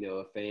thank you,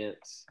 Noah Fant.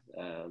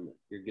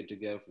 You're good to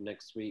go for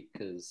next week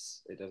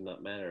because it does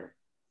not matter.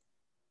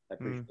 I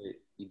appreciate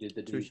you did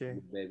the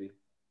dude, baby.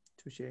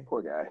 Touche.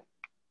 Poor guy.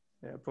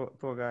 Yeah,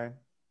 poor guy.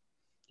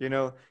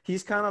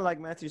 He's kind of like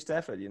Matthew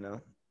Stafford,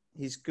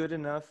 He's good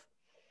enough,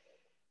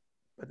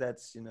 but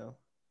that's,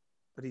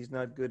 but he's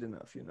not good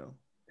enough,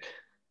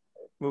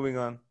 Moving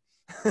on.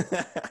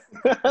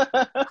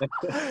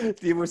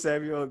 Deebo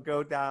Samuel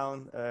go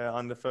down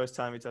on the first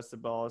time he touched the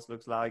balls.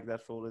 Looks like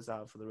that fool is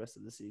out for the rest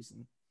of the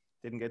season.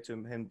 Didn't get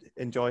to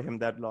enjoy him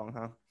that long,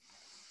 huh?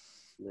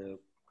 No.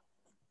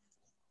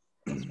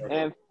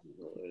 And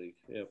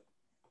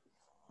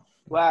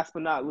last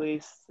but not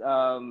least,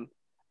 I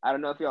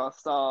don't know if y'all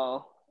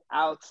saw,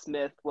 Alex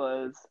Smith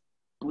was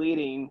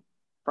bleeding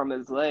from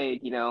his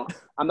leg.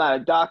 I'm not a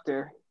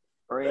doctor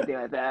or anything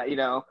like that.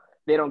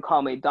 They don't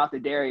call me Dr.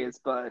 Darius,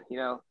 but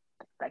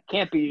that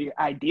can't be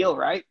ideal,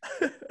 right?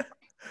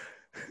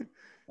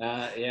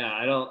 Yeah,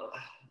 I don't.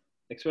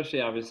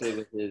 Especially obviously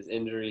with his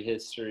injury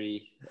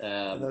history,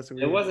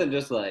 it wasn't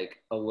just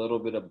like a little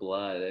bit of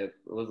blood. It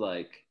was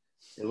like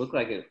it looked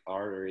like an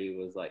artery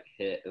was like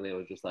hit, and it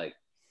was just like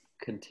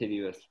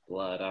continuous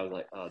blood. I was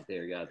like, oh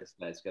dear God, this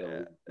guy's gonna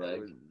lose his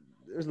leg.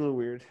 It was a little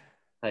weird.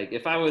 Like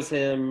if I was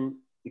him,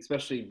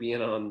 especially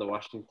being on the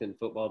Washington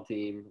football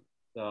team,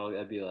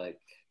 I'd be like,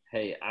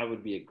 hey, I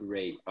would be a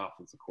great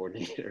offensive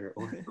coordinator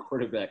or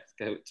quarterback's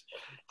coach.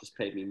 Just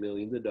pay me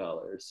millions of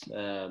dollars.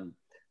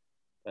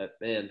 But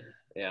man,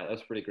 yeah,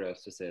 that's pretty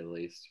gross to say the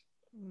least.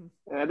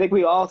 And I think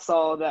we all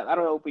saw that. I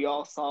don't know if we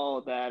all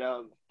saw that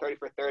 30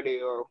 for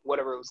 30 or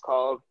whatever it was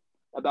called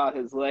about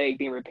his leg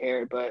being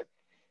repaired, but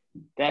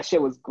that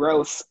shit was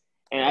gross.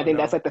 And I think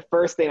that's like the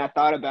first thing I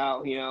thought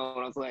about, when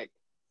I was like,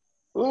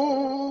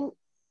 ooh.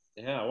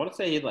 Yeah, I want to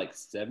say he had like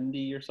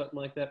 70 or something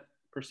like that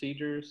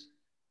procedures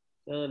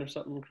done or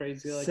something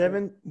crazy like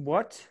Seven that.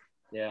 what?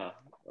 Yeah,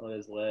 on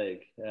his leg.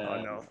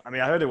 Oh no! I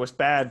mean, I heard it was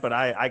bad, but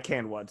I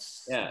can't watch.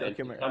 Yeah, I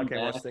can't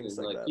watch things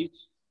like that.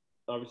 He's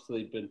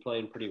obviously been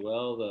playing pretty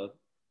well. The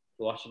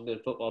Washington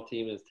football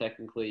team is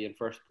technically in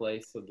first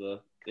place of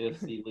the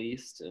NFC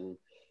least, and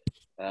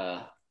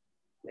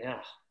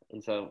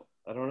and so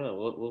I don't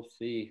know. We'll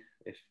see.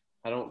 If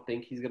I don't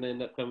think he's going to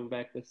end up coming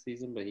back this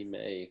season, but he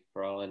may,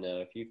 for all I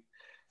know.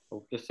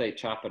 I'll just say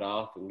chop it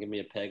off and give me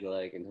a peg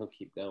leg, and he'll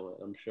keep going,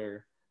 I'm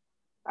sure.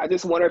 I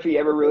just wonder if he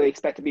ever really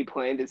expect to be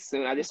playing this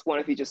soon. I just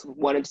wonder if he just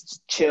wanted to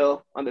just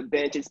chill on the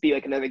bench and just be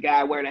like another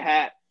guy wearing a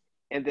hat,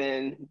 and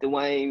then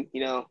Dwayne,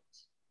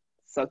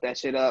 suck that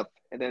shit up,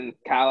 and then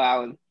Kyle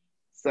Allen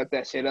suck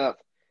that shit up,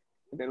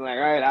 and then like,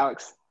 all right,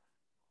 Alex,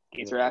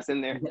 get your ass in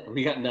there.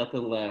 We got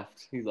nothing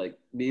left. He's like,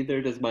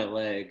 neither does my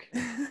leg.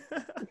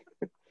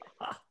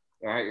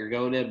 All right, you're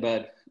going in,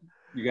 bud.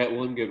 You got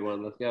one good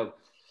one. Let's go.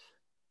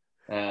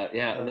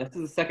 And this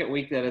is the second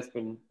week that it's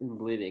been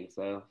bleeding,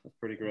 so it's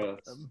pretty gross.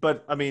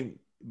 But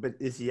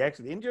is he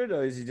actually injured,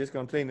 or is he just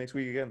gonna play next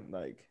week again?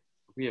 Like,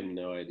 we have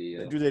no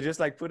idea. Do they just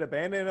like put a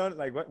Band-Aid on it?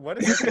 Like, what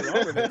is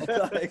wrong with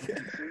it? Like,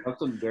 have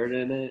some dirt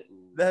in it.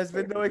 There's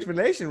been no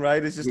explanation,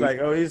 right? It's just like,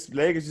 oh, his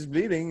leg is just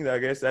bleeding. I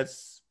guess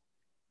that's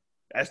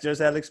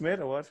just Alex Smith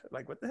or what?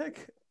 Like, what the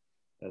heck?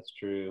 That's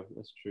true.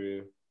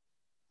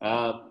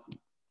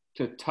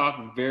 To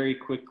talk very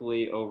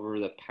quickly over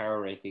the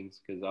power rankings,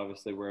 because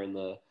obviously we're in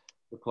the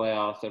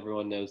playoffs.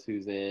 Everyone knows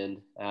who's in.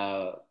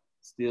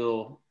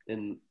 Still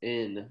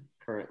in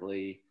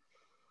currently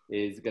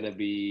is going to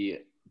be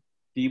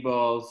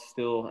D-Balls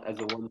still as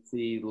a 1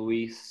 seed,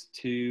 Luis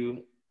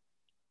 2,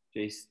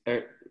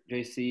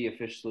 JC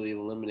officially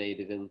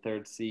eliminated in the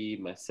 3rd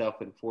seed,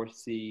 myself in 4th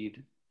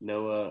seed,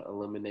 Noah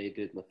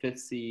eliminated in the 5th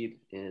seed,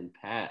 and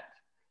Pat,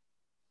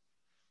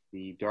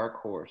 the dark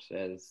horse,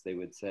 as they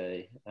would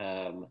say,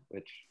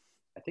 which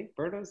I think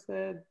Berto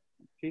said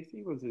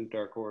JC was his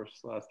dark horse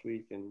last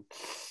week, and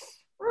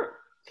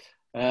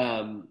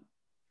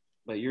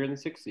but you're in the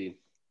 6th seed.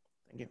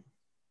 Thank you.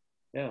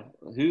 Yeah,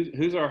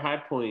 who's our high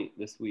point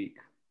this week?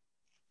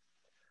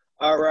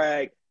 All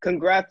right,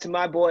 congrats to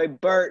my boy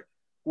Bert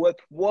with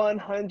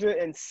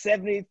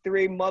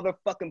 173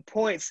 motherfucking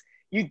points.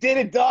 You did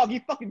it, dog.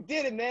 You fucking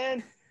did it,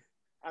 man.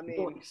 I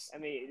mean,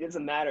 it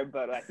doesn't matter,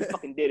 but like, you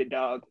fucking did it,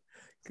 dog.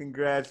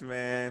 Congrats,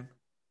 man.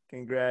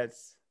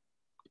 Congrats.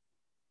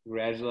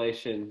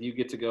 Congratulations. You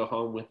get to go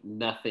home with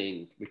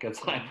nothing because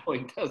high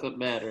point doesn't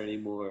matter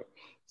anymore.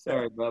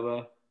 Sorry,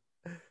 Bubba.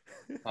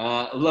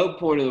 Low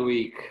point of the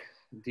week.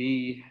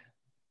 D.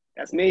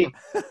 That's me.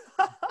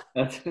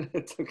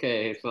 It's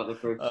okay. It's not the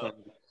first time.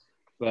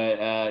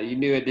 But you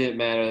knew it didn't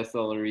matter. That's the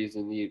only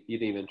reason you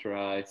didn't even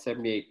try.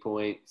 78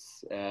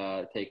 points,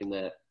 taking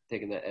that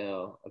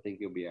L. I think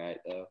you'll be all right,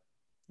 though.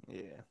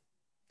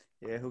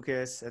 Yeah, who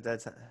cares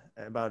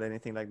about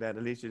anything like that?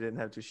 At least you didn't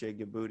have to shake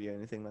your booty or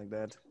anything like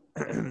that.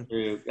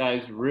 True.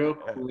 Guys, real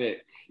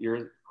quick,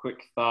 your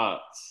quick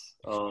thoughts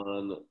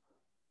on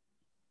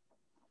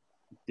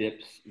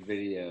Dip's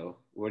video.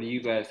 What are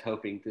you guys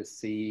hoping to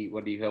see?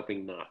 What are you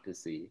hoping not to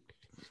see?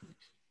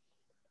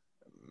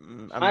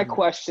 My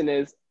question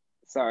is,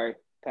 sorry,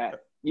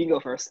 Pat, you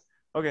go first.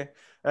 Okay.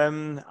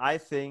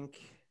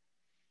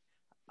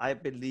 I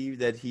believe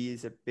that he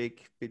is a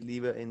big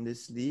believer in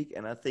this league,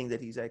 and I think that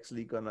he's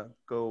actually gonna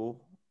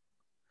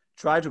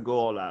try to go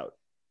all out.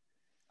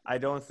 I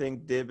don't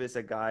think Dib is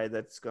a guy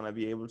that's gonna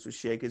be able to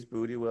shake his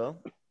booty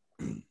well,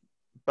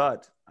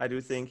 but I do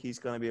think he's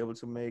gonna be able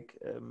to make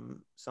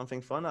something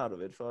fun out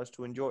of it for us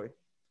to enjoy.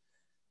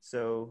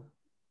 So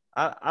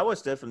I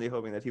was definitely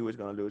hoping that he was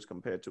gonna lose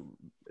compared to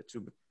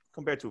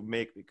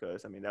Mick,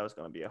 because I mean that was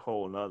gonna be a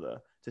whole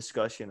nother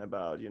discussion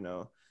about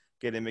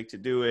getting Mick to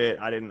do it.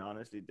 I didn't want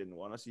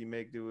to see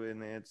Mick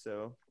doing it,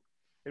 so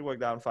it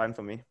worked out fine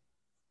for me.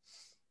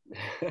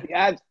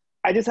 Yeah,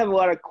 I just have a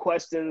lot of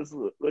questions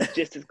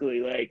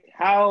logistically. Like,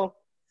 how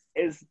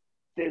is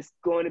this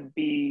going to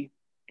be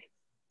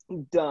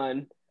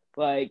done?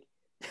 Like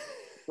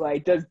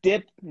does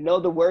Dip know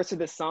the words of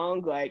the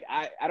song? Like,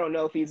 I don't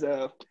know if he's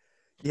a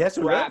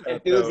rap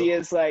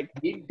enthusiast. Like,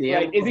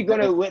 is he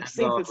going to lip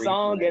sync the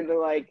song and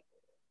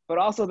but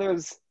also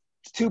there's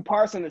 2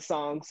 parts in the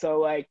song, so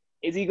like,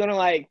 is he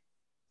gonna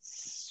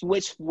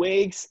switch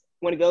wigs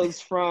when it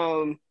goes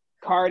from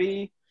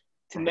Cardi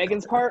to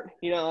Megan's part?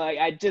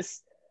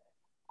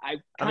 I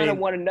I kind of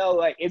mean, want to know,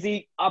 like, is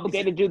he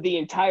obligated to do the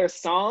entire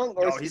song,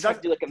 or no, is he he's trying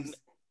not. to do like a?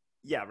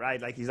 Yeah,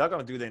 right. Like he's not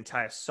gonna do the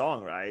entire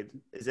song, right?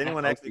 Is I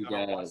anyone hope actually he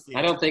gonna watch does. the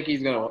I don't entire think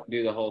he's gonna song?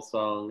 do the whole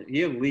song.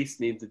 He at least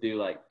needs to do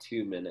like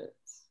 2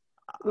 minutes.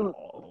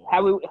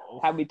 Have we Oh.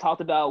 have we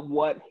talked about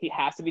what he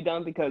has to be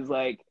done? Because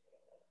like,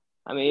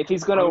 I mean, if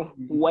he's gonna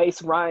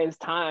waste Ryan's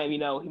time, he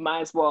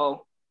might as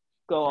well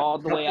go all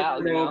the way Something I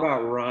out. know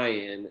about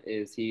Ryan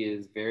is he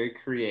is very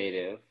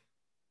creative.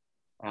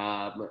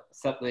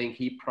 Something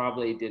he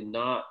probably did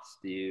not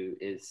do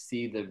is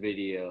see the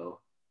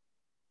video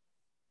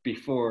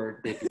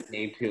before Dippy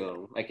came to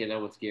him. I can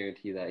almost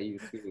guarantee that he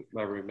was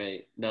my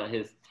roommate, not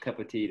his cup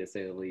of tea to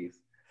say the least.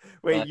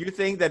 Wait, But you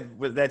think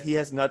that he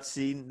has not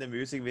seen the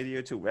music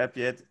video to Rap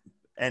yet,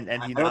 and he I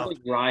don't now? think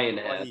Ryan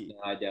has. Funny. No,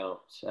 I don't.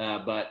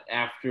 But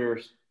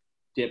after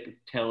Dip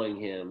telling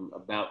him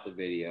about the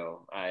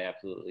video, I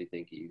absolutely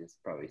think he's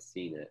probably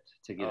seen it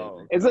to get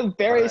Oh. it. It's a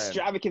very Alright.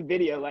 extravagant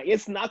video. Like,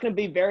 it's not gonna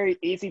be very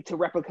easy to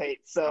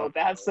replicate. So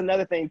that's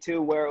another thing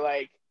too, where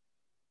like,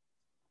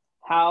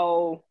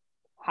 how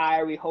high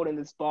are we holding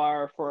this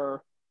bar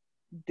for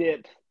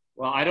Dip?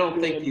 Well, I don't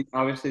think Good.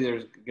 obviously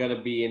there's going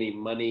to be any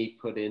money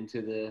put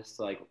into this.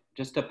 Like,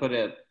 just to put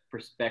a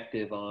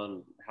perspective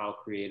on how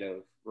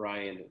creative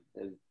Ryan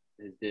has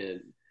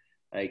did.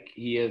 Like,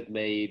 he has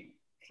made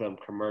some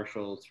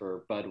commercials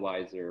for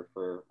Budweiser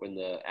for when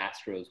the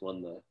Astros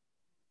won the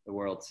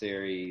World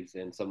Series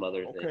and some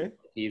other Okay. things.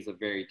 He's a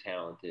very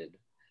talented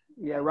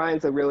Yeah,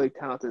 Ryan's a really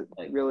talented,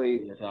 really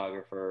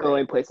cinematographer.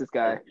 going places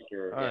guy. Yeah,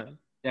 Alright.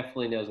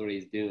 definitely knows what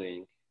he's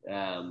doing.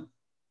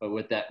 But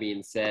with that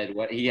being said,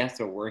 what he has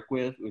to work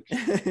with, which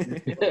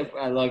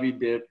I love you,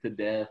 Dip, to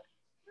death.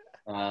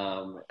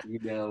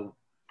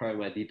 Probably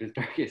my deepest,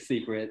 darkest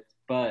secrets.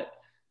 But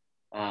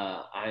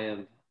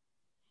I'm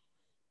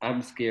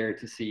scared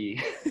to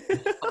see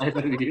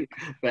you,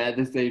 but at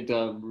the same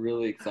time,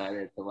 really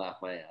excited to laugh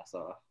my ass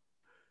off.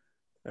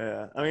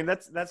 Yeah, I mean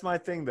that's my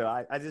thing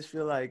though. I just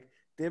feel like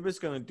Dib is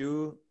gonna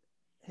do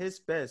his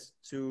best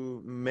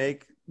to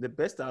make the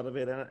best out of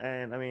it,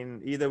 and I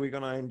mean either we're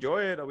gonna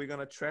enjoy it or we're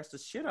gonna trash the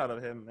shit out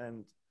of him.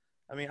 And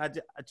I mean,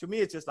 to me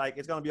it's just like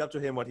it's gonna be up to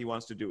him what he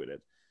wants to do with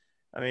it.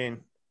 I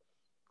mean,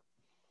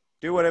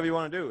 do whatever you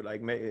want to do.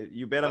 Like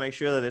you better make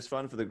sure that it's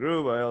fun for the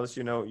group, or else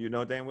you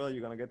know damn well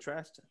you're gonna get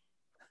trashed.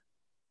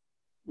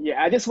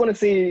 Yeah, I just want to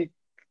see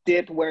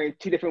Dip wearing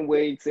two different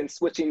wigs and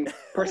switching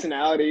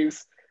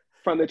personalities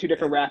from the two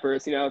different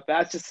rappers.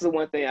 That's just the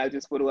one thing I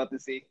just would love to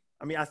see.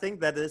 I mean, I think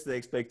that is the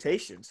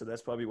expectation, so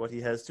that's probably what he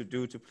has to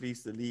do to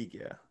please the league.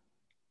 Yeah.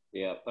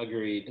 Yeah,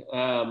 agreed.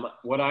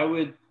 What I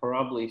would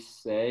probably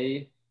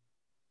say,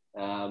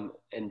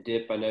 and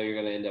Dip, I know you're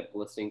going to end up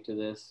listening to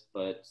this,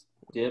 but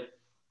Dip,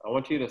 I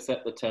want you to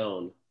set the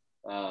tone.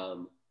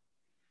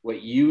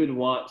 What you would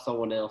want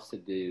someone else to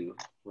do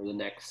for the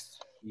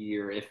next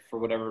year, if for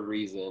whatever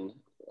reason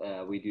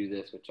we do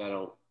this, which I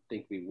don't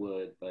think we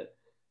would, but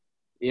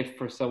if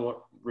for some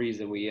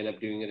reason we end up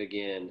doing it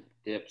again,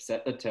 Dip,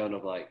 set the tone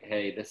of like,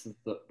 hey, this is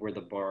where the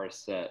bar is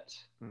set.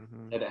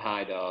 Mm-hmm. Set it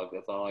high, dog.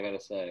 That's all I got to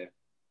say.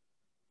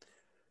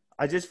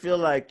 I just feel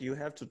like you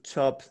have to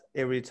top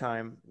every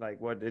time, like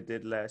what it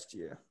did last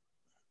year,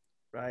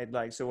 right?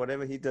 Like, so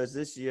whatever he does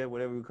this year,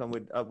 whatever we come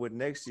up with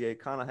next year, it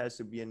kind of has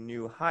to be a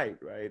new height,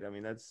 right? I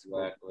mean, that's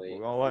exactly what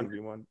we all want.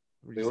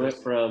 We went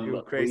from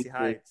new crazy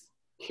heights.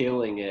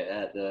 Killing it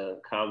at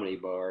the comedy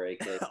bar,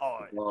 aka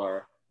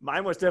bar.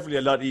 Mine was definitely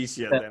a lot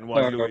easier than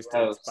what Luis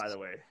did, by the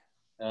way.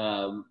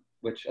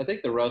 Which I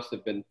think the roasts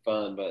have been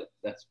fun, but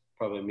that's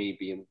probably me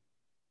being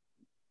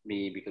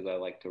me because I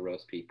like to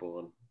roast people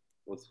and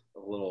was a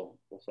little,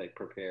 we'll say,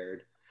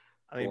 prepared.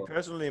 I mean,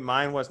 personally,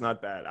 mine was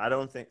not bad. I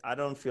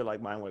don't feel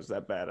like mine was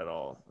that bad at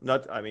all.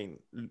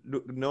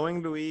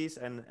 Knowing Luis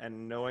and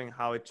knowing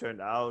how it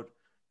turned out,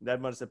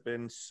 that must have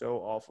been so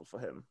awful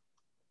for him.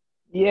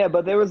 Yeah,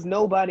 but there was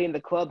nobody in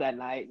the club that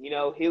night.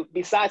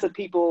 Besides the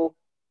people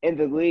in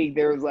the league,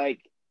 there was like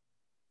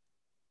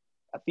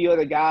a few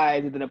other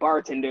guys and then a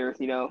bartender,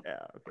 Yeah, okay.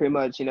 Pretty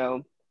much, they're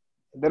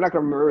not going to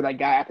remember that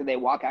guy after they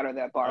walk out of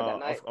that bar that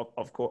night.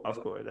 Of course,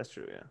 that's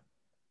true, yeah.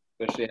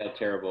 Especially how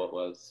terrible it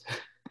was.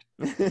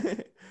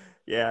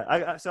 Yeah,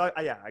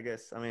 I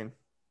guess, I mean,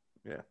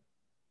 yeah.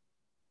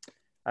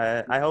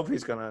 I hope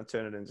he's going to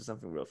turn it into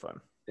something real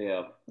fun.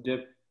 Yeah,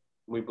 Dip,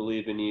 we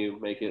believe in you.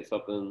 Make it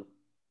something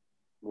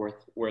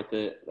worth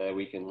it that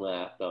we can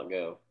laugh, not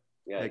go.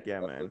 Yeah, heck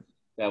yeah, man.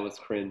 That was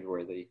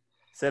cringeworthy.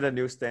 Set a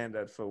new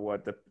standard for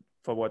what the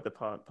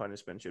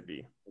punishment should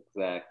be.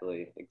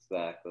 Exactly.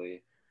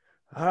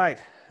 All right,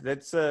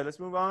 let's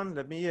move on.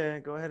 Let me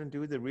go ahead and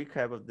do the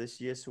recap of this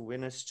year's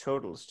winners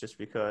totals, just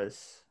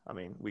because I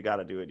mean we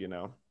gotta do it,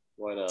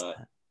 Why not? All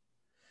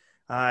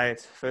right,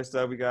 first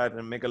up we got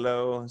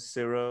Megalo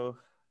 0,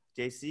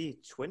 JC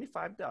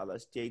 $25,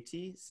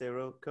 JT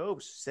 0,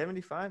 Copes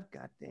 75.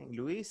 God dang,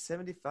 Luis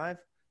 75.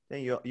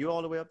 Dang, you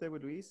all the way up there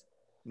with Luis.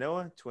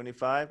 Noah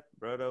 25,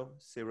 Brodo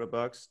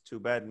 $0. Too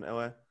bad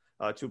Noah.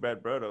 Too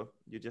bad Brodo.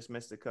 You just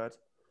missed the cut.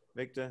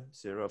 Victor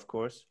 0, of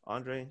course.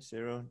 Andre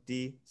 0,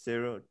 D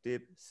 0,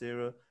 Dip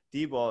 0,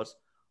 D-Balls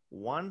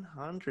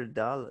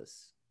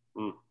 $100.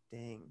 Mm.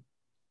 Dang.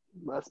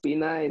 Must be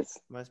nice.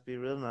 Must be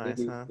real He'd nice,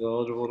 be huh?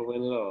 eligible to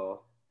win it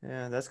all.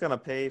 Yeah, that's gonna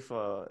pay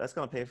for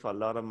a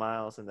lot of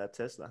miles in that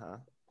Tesla, huh?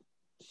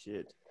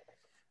 Shit.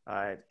 All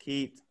right,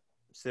 Keith,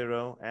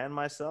 Zero, and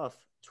myself,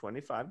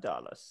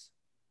 $25.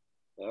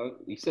 Oh,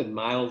 you said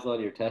miles on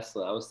your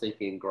Tesla. I was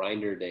thinking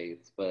grinder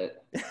days,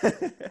 but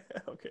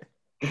Okay.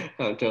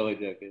 I'm totally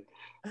joking.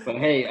 But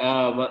hey,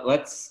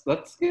 let's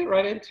get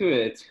right into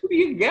it. Who do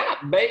you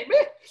got, baby?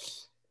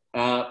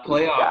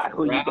 Playoff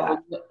Who you got?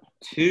 round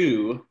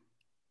 2.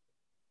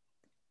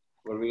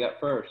 What do we got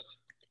first?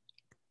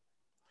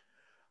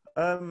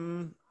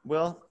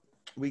 Well,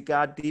 we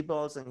got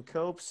D-balls and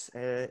Copes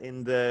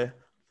in the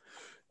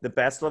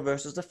Bachelor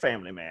versus the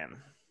Family Man.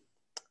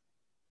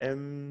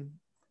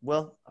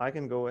 Well, I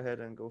can go ahead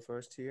and go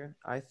first here.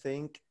 I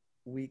think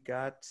we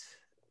got.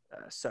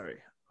 Sorry,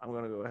 I'm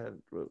gonna go ahead.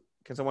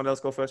 Can someone else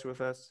go first real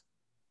fast?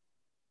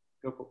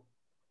 Go for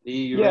it.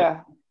 You ready?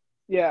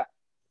 Yeah.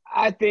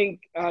 I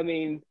think,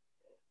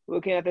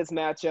 looking at this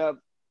matchup,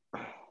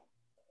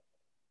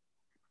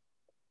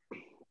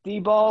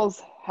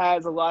 D-Balls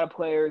has a lot of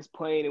players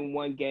playing in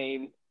one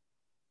game.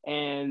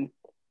 And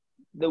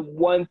the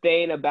one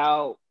thing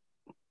about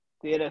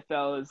the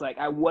NFL is, like,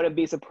 I wouldn't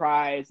be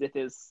surprised if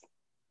it's,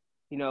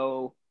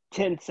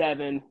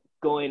 10-7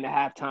 going to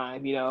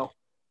halftime,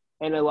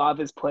 and a lot of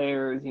his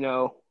players,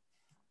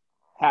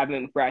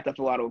 haven't racked up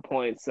a lot of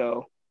points.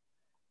 So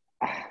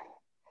I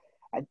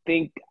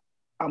think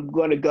I'm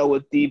going to go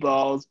with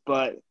D-Balls,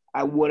 but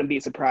I wouldn't be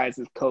surprised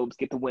if Cobes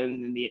get the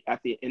win in the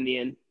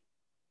end.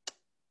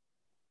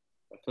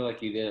 I feel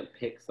like you didn't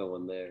pick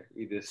someone there.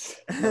 You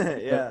just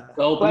Yeah.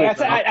 Like I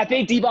said, I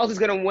think D-Balls is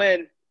going to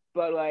win,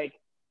 but like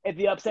if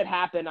the upset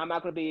happened, I'm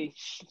not going to be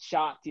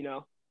shocked.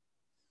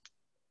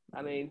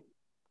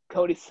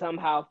 Cody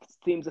somehow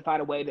seems to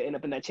find a way to end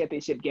up in that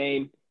championship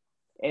game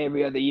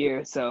every other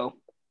year, so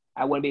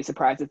I wouldn't be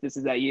surprised if this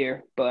is that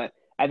year. But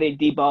I think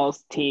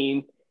D-Ball's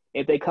team,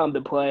 if they come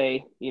to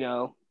play,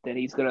 then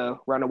he's going to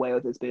run away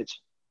with this bitch.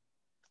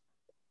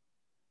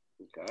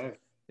 Okay.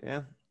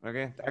 Yeah.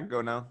 Okay. I can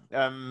go now.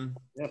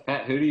 Yeah,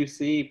 Pat, who do you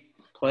see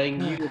playing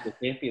you in the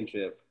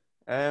championship?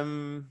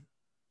 Dang,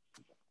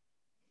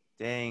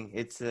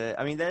 it's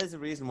there's a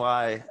reason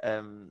why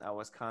I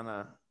was kind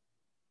of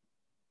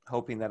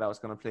hoping that I was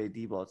going to play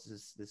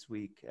D-Balls this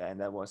week, and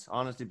that was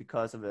honestly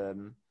because of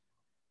the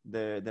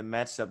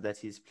matchup that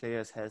his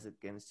players has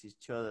against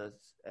each other,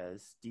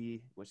 as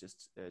D was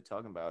just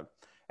talking about.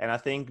 And I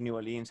think New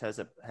Orleans has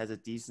a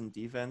decent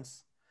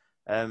defense.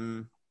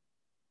 And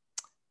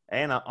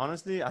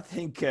honestly, I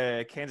think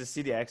Kansas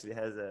City actually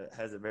has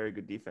a very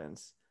good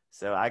defense.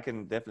 So I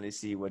can definitely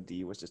see what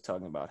D was just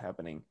talking about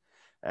happening.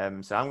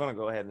 So I'm gonna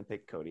go ahead and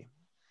pick Cody.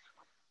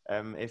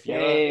 If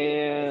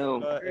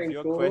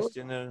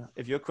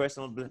your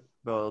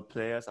questionable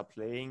players are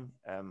playing,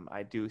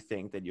 I do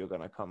think that you're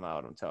gonna come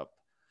out on top.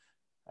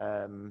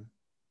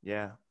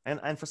 Yeah,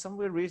 and for some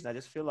weird reason, I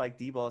just feel like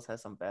D-Balls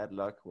has some bad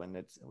luck when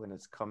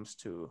it comes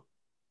to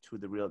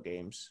the real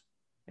games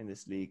in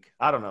this league.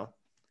 I don't know.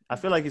 I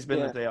feel like he's been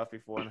in the playoff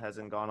before and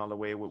hasn't gone all the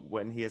way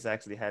when he has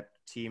actually had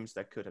teams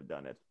that could have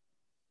done it.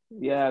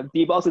 Yeah,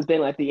 D-Balls has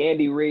been like the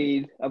Andy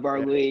Reid of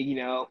our league.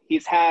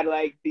 He's had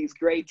like these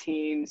great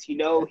teams. He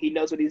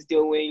knows what he's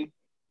doing.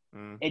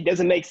 It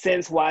doesn't make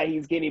sense why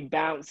he's getting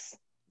bounced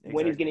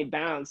when he's getting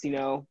bounced.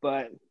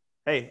 But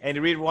hey,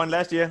 Andy Reid won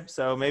last year,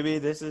 so maybe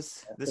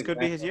this could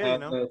be his year. I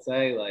was gonna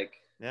say,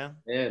 man,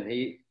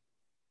 he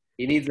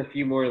needs a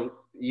few more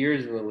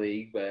years in the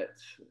league, but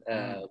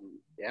I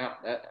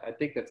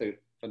think that's a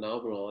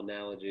phenomenal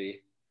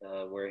analogy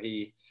where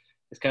he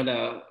has kind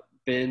of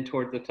been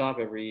towards the top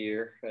every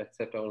year,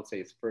 except I won't say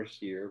his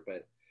first year,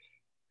 but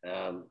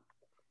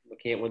we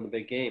can't win the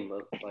big game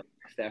like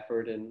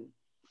Stafford and.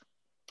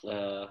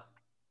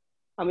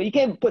 You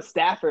can't put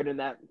Stafford in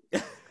that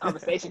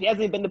conversation. He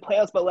hasn't even been to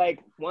playoffs, but like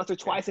once or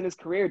twice in his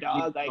career,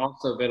 dog. He's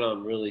also been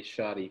on really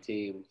shoddy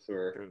teams,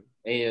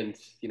 and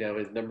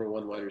his number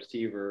one wide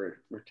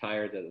receiver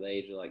retired at the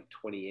age of like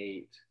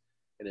 28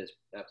 in his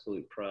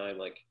absolute prime.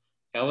 Like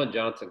Calvin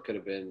Johnson could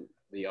have been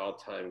the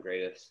all-time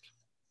greatest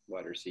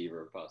wide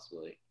receiver,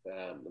 possibly.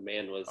 The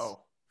man was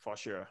for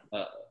sure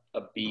a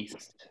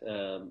beast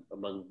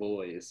among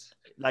boys.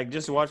 Like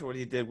just watch what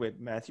he did with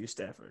Matthew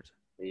Stafford.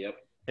 Yep.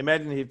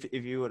 Imagine if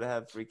you would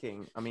have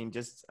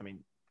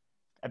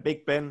a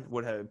Big Ben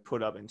would have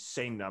put up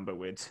insane number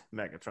with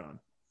Megatron.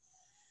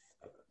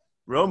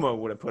 Romo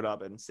would have put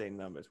up insane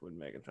numbers with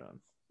Megatron.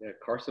 Yeah,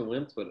 Carson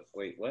Wentz would.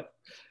 Wait, what?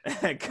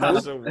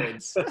 Carson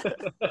Wentz.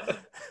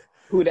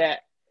 Who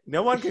that?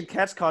 No one can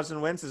catch Carson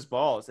Wentz's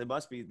balls. That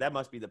must be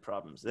the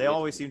problems. They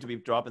always seem to be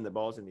dropping the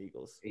balls in the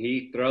Eagles.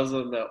 He throws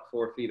them about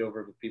 4 feet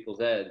over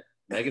people's head.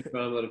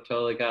 Megatron would have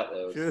totally got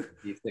those. True.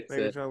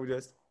 Megatron would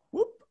just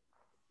whoop.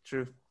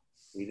 True.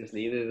 We just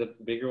needed a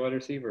bigger wide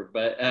receiver,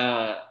 but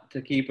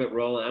to keep it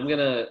rolling,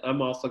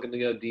 I'm also gonna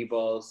go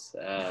D-Balls.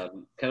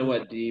 Kind of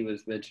what D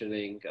was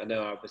mentioning. I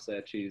know obviously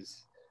I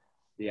choose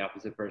the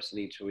opposite person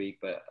each week,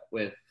 but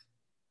with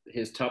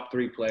his top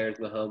 3 players,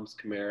 Mahomes,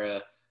 Kamara,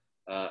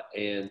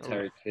 and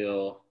Tyreek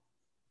Hill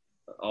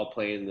all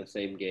playing in the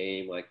same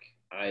game. Like,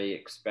 I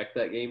expect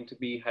that game to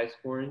be high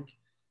scoring.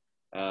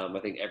 I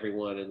think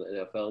everyone in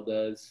the NFL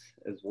does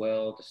as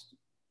well. Just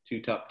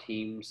two top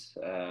teams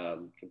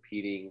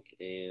competing,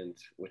 and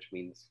which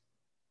means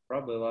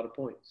probably a lot of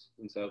points.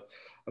 And so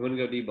I'm going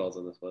to go D-balls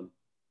on this one.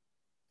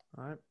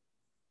 All right.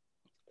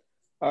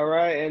 All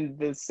right, and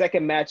the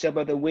second matchup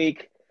of the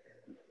week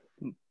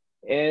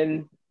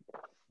in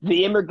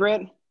the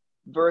immigrant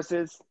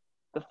versus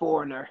the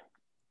foreigner.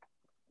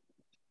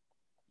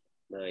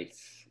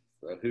 Nice.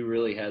 So who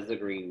really has the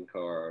green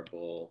card?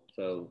 Well,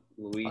 so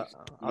Luis.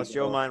 I'll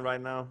show mine right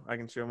now. I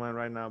can show mine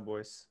right now,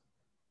 boys.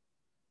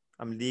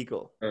 I'm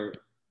legal.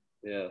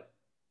 Yeah.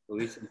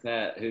 Luis and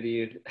Pat, who do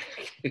you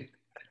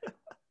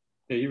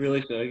are you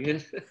really showing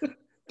it?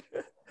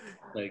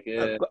 Like,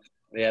 yeah,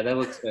 that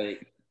looks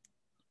fake.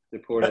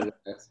 Reported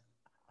this.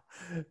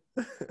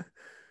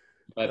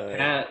 But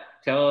Pat,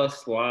 tell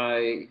us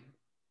why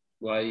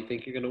you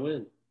think you're gonna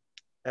win.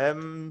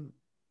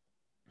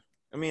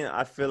 I mean,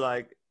 I feel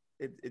like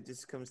it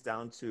just comes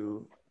down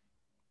to,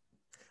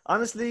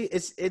 honestly,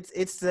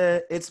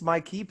 it's my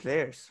key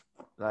players.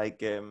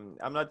 Like,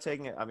 I'm not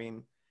taking it. I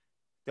mean,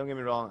 don't get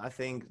me wrong. I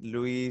think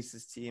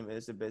Luis's team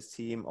is the best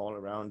team all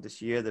around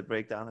this year. The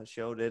breakdown has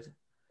showed it.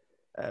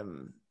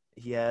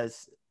 He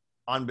has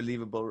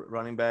unbelievable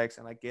running backs,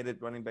 and I get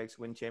it. Running backs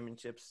win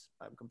championships.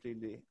 I'm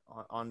completely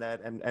on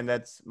that, and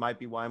that's might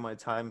be why my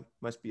time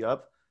must be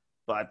up.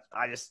 But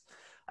I just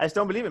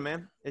don't believe it,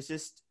 man. It's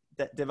just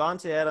that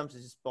Devontae Adams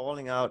is just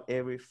balling out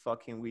every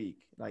fucking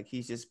week. Like,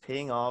 he's just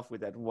paying off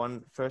with that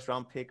one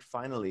first-round pick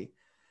finally.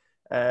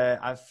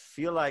 I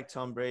feel like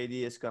Tom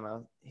Brady he's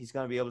gonna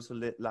be able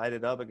to light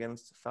it up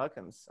against the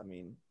Falcons. I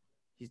mean,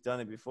 he's done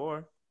it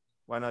before.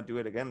 Why not do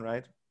it again,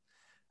 right?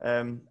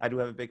 I do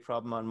have a big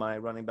problem on my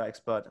running backs,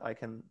 but I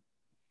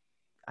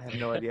have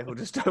no idea who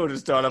to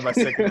start on my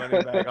second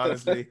running back,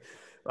 honestly.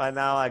 Right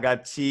now, I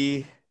got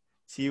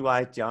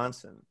T.Y.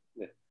 Johnson.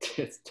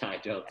 It's Ty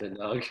Johnson,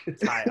 dog.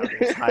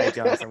 Ty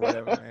Johnson,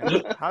 whatever,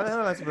 man. How the hell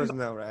am I supposed to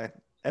know, right?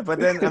 But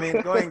then, I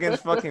mean, going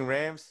against fucking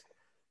Rams.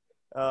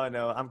 Oh,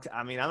 no. I'm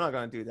not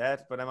going to do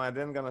that. But am I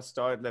then going to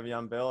start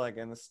Le'Veon Bell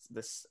against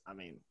this? I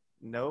mean,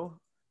 no.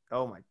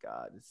 Oh, my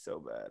God. It's so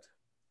bad.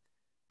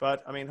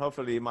 But, I mean,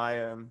 hopefully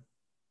my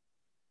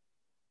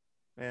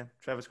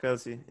Travis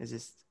Kelce is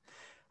just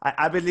 –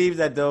 I believe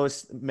that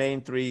those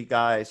main three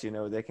guys,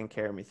 they can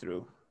carry me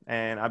through.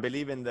 And I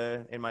believe in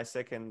my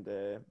second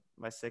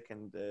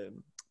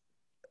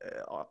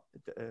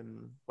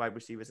wide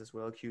receivers as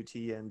well,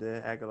 QT and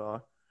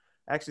Aguilar.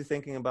 Actually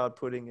thinking about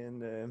putting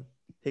in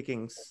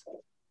Pickens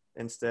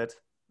instead.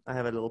 I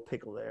have a little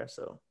pickle there,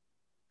 so.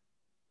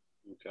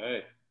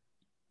 Okay.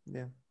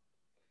 Yeah.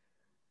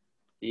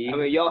 I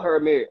mean, y'all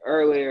heard me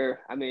earlier.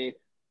 I mean,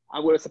 I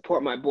would have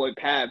support my boy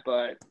Pat,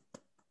 but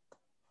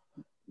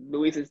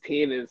Luis's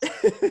team is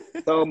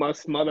so much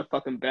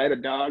motherfucking better,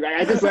 dog.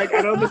 I don't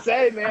know what to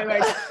say, man.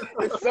 Like,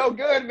 it's so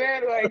good,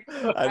 man. Like,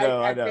 I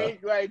know. I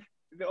think, like,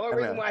 the only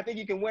reason why I think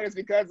you can win is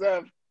because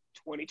of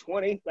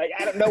 2020. Like,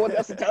 I don't know what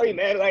else to tell you,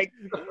 man. Like,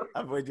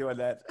 I'm with you on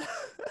that.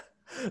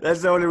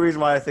 That's the only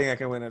reason why I think I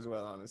can win as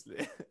well,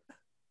 honestly.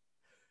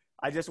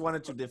 I just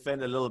wanted to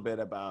defend a little bit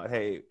about,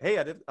 hey,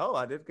 I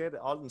did get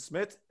Alden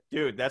Smith.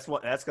 Dude, that's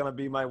gonna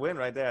be my win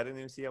right there. I didn't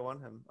even see I won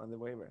him on the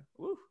waiver.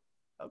 Woo.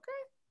 Okay.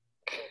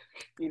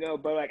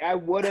 But like, I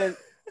wouldn't,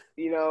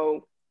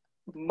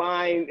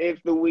 mind if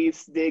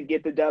Luis did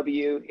get the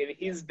W.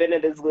 He's been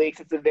in this league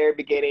since the very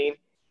beginning.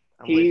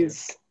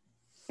 He's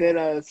been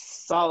a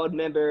solid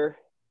member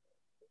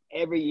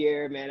every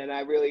year, man, and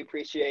I really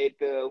appreciate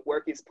the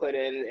work he's put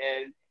in,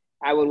 and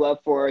I would love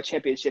for a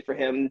championship for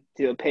him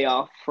to pay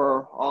off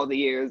for all the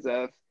years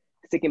of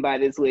sticking by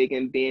this league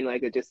and being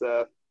like just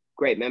a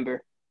great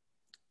member.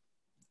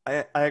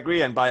 I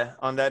agree, and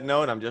on that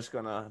note, I'm just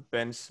gonna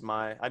bench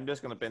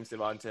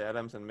Devontae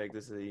Adams and make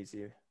this an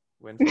easy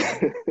win for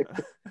me.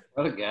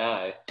 What a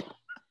guy!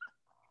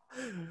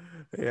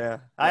 Yeah,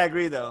 I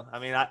agree though. I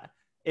mean,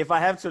 if I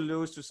have to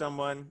lose to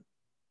someone,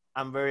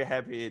 I'm very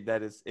happy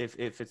that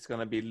if it's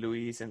gonna be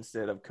Luis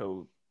instead of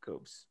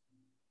Copes.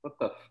 What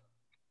the?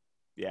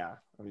 Yeah,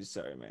 I'm just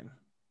sorry, man.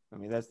 I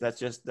mean, that's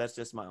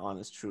just my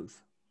honest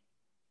truth.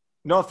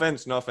 No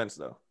offense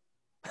though.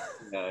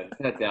 No,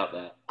 I doubt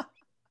that.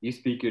 You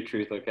speak your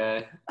truth,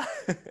 okay?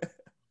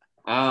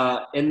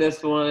 In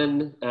this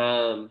one,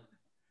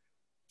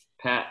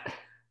 Pat,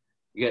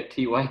 you got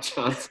T.Y.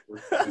 Johnson.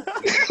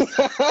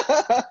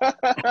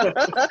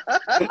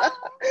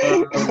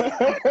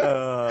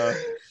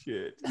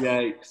 Shit.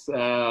 Yikes.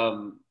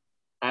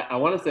 I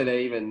want to say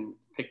they even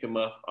picked him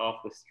up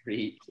off the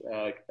street.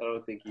 I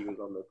don't think he was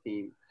on the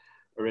team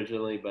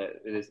originally,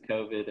 but it is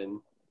COVID. And,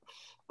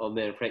 oh,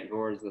 man, Frank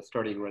Gore is the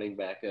starting running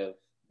back of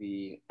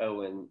the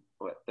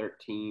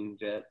 13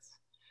 Jets.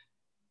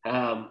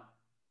 Man,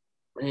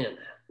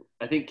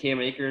 I think Cam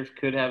Akers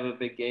could have a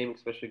big game,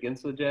 especially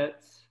against the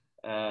Jets.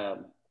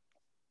 But,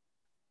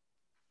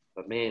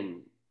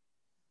 man,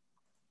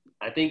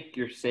 I think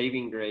your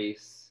saving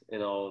grace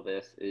in all of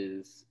this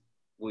is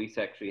Luis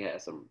actually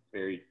has some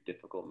very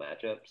difficult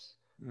matchups.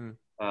 Mm.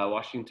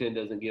 Washington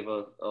doesn't give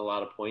a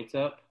lot of points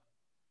up.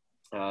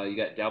 You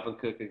got Dalvin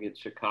Cook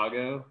against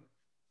Chicago,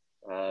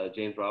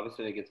 James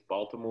Robinson against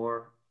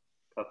Baltimore,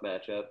 tough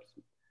matchups.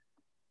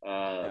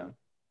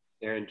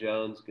 Aaron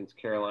Jones against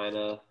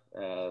Carolina,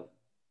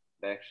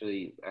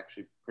 actually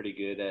pretty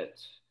good at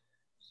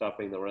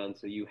stopping the run,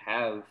 so you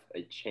have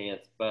a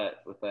chance.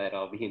 But with that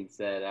all being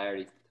said, I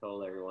already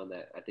told everyone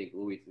that I think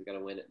Luis is going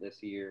to win it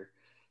this year,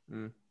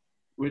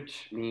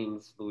 which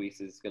means Luis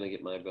is going to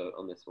get my vote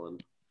on this one.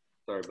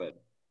 Sorry, bud.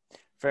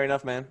 Fair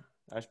enough, man.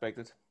 I respect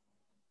it.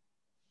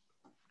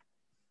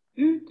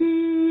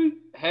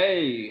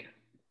 Hey,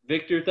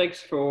 Victor,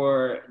 thanks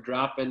for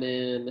dropping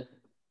in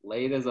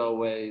late as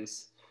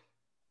always.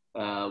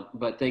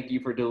 But thank you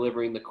for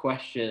delivering the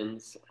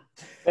questions.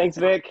 Thanks,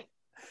 Vic.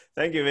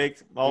 Thank you,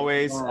 Vic.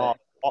 Always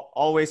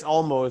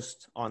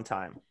almost on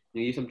time.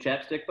 You need some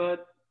chapstick, bud?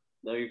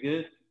 No, you're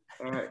good?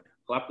 All right.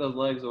 Flap those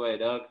legs away,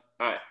 Doug.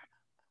 All right.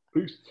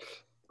 Peace.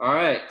 All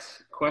right.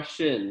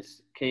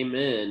 Questions came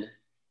in.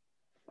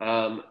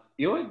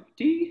 You know what,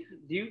 D?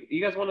 Do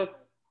you guys want to?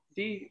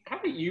 D, how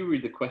about you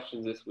read the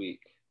questions this week?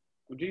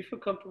 Would you feel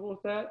comfortable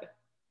with that?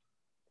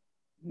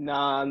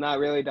 Nah, not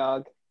really,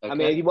 dog. Okay. I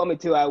mean, if you want me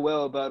to, I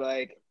will, but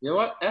like. You know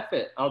what? F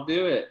it. I'll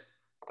do it.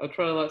 I'll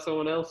try to let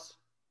someone else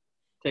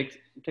take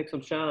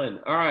some shine.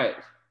 All right.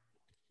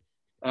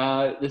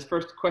 This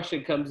first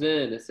question comes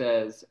in. It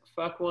says,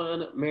 fuck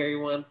one, marry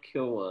one,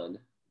 kill one.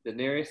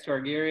 Daenerys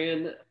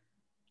Targaryen,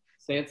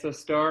 Sansa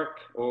Stark,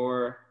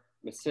 or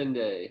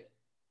Missandei?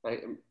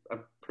 I'm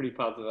pretty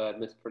positive I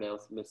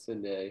mispronounced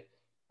Missandei,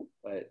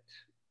 but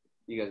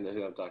you guys know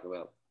who I'm talking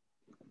about.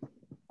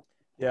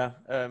 Yeah.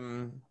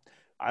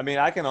 I mean,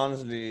 I can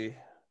honestly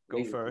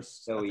go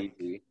first. So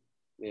easy.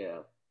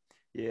 Yeah.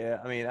 Yeah.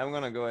 I mean, I'm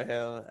gonna go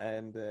ahead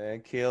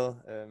and kill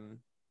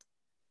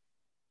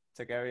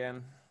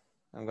Targaryen.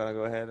 I'm gonna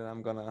go ahead and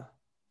I'm gonna.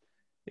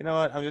 You know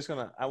what? I'm just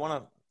gonna. I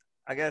wanna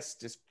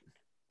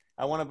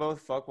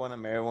both fuck one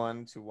and marry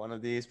one to one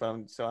of these, but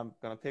I'm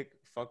gonna pick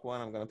fuck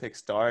one. I'm gonna pick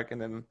Stark,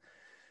 and then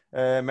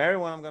marry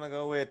one. I'm gonna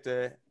go with.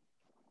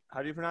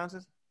 How do you pronounce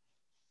it?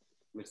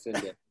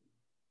 Missandei.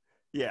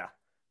 Yeah,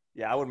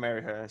 I would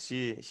marry her.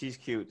 She's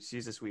cute.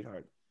 She's a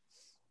sweetheart.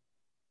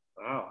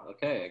 Wow.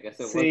 Okay. I guess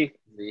it was.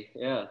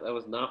 Yeah, that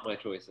was not my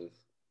choices.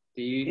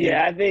 Do you?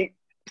 Yeah, I think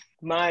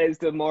mine is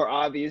the more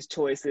obvious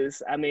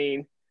choices. I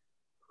mean,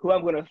 who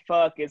I'm gonna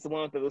fuck is the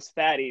one with those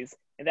fatties,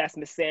 and that's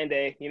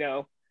Missandei. You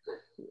know.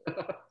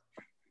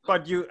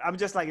 But I'm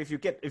just like, if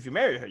you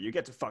marry her, you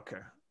get to fuck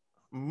her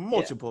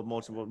multiple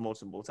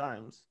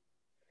times.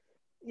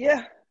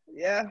 Yeah.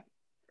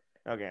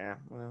 Okay.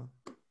 Well.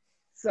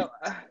 So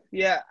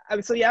yeah, I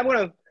mean, I'm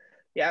gonna.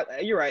 Yeah,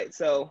 you're right.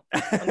 So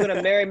I'm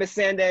gonna marry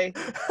Missandei,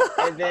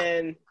 and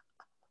then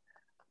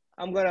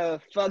I'm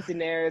gonna fuck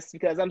Daenerys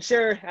because I'm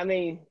sure. I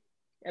mean,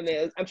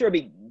 I'm sure it'd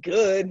be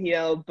good, you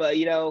know. But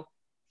you know,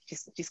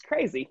 she's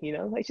crazy, you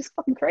know. Like she's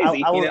fucking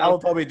crazy. I will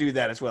probably do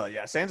that as well.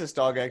 Yeah, Sansa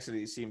Stark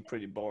actually seemed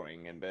pretty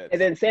boring in bed.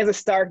 And then Sansa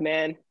Stark,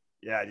 man.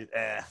 Yeah.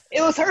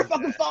 It was her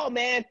fucking fault,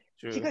 man.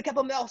 True. She could have kept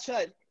her mouth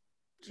shut.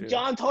 True.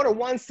 Jon told her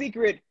one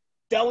secret: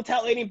 don't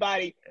tell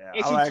anybody. Yeah,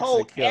 and she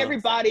told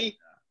everybody.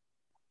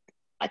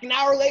 Like an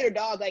hour later,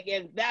 dog. Like,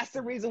 and that's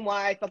the reason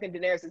why fucking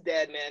Daenerys is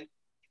dead, man.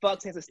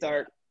 Fuck Sansa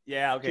Stark.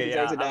 Yeah. Okay. She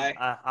deserves to die.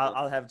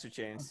 I'll have to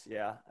change.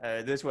 Yeah.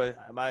 This was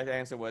my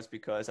answer was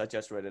because I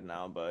just read it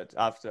now, but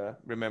after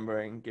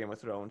remembering Game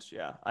of Thrones,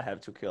 yeah, I have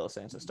to kill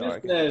Sansa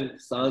Stark. Just that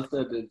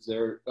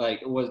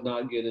Sansa was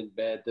not good in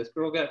bed. This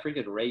girl got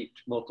freaking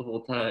raped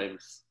multiple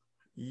times.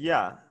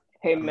 Yeah.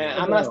 Hey man,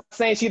 I'm not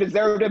saying she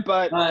deserved it,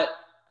 but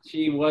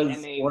she was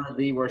one of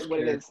the worst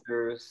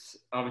characters.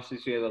 Obviously,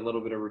 she had a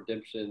little bit of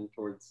redemption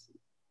towards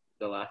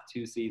the last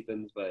two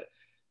seasons, but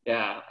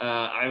yeah,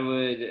 I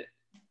would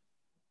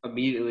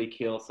immediately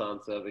kill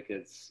Sansa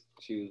because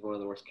she was one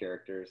of the worst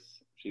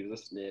characters. She was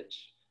a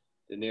snitch.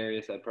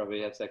 Daenerys, I'd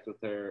probably have sex with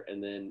her,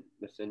 and then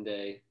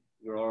Missandei,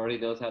 who already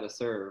knows how to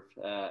serve,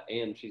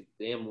 and she's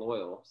damn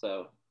loyal,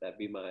 so that'd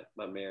be my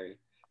Mary.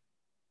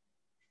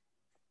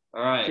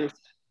 All right,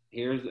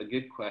 here's a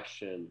good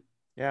question.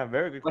 Yeah,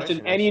 very good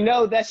question. And you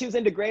know that she was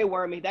into Grey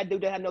Worm. That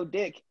dude didn't have no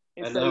dick.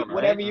 And so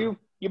whatever you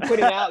put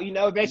it out, you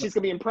know, eventually she's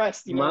gonna be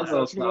impressed. You know,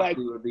 so she's gonna be like,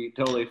 would be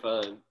totally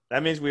fine.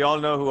 That means we all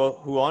know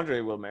who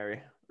Andre will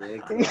marry.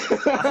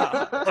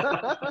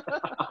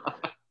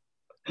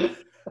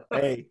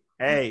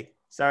 Hey,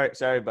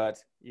 sorry, but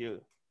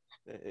you.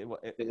 It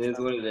is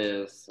what it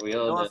is. We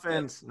all no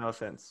know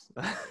offense.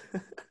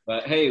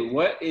 But hey,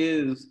 what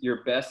is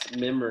your best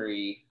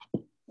memory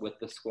with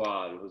the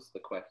squad? Was the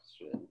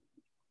question.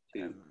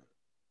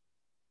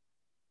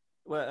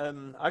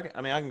 Well, I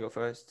can go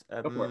first.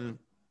 Go for it.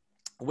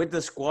 With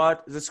the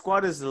squad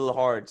is a little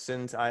hard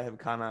since I've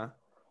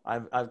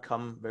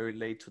come very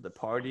late to the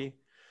party.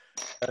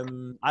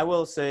 I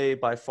will say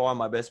by far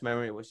my best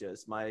memory was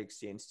just my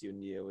exchange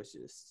student year.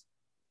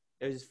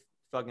 It was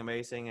fucking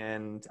amazing,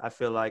 and I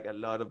feel like a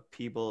lot of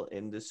people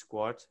in the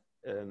squad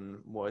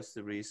was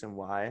the reason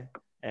why,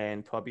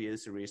 and probably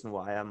is the reason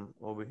why I'm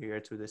over here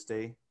to this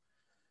day.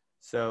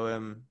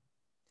 So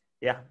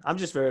yeah, I'm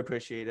just very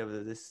appreciative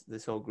of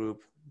this whole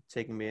group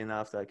taking me in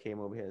after I came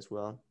over here as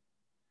well.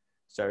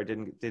 Sorry,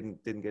 didn't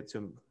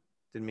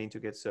mean to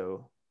get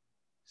so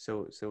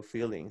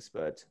feelings,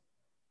 but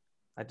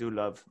I do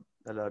love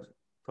a lot,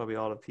 probably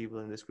all the people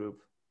in this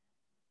group.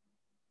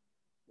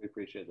 We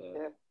appreciate that.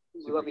 Yeah,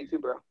 we love you too,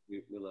 bro.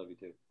 We love you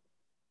too.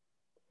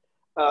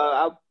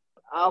 I'll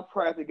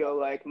probably have to go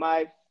like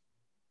my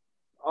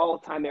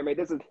all-time memory.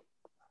 There's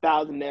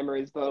 1,000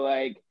 memories, but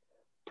like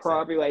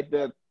probably like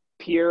the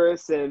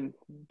purest and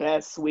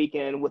best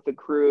weekend with the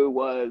crew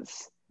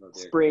was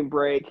spring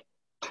break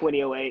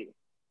 2008,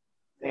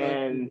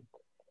 and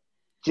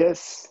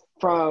just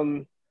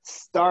from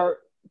start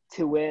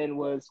to end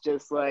was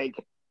just like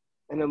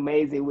an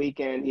amazing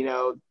weekend. You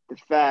know, the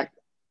fact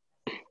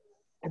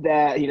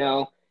that, you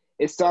know,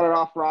 it started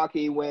off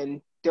rocky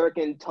when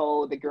Durkin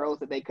told the girls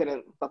that they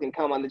couldn't fucking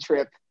come on the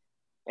trip,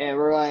 and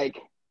we're like,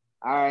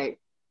 all right,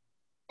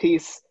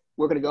 peace,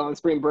 we're gonna go on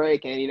spring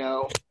break. And, you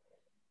know,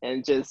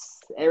 and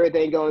just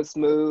everything going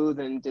smooth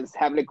and just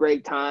having a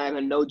great time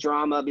and no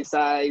drama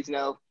besides, you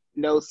know,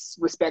 no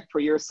respect for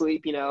your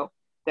sleep, you know,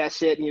 that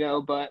shit, you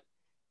know. But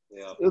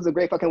yeah, it was a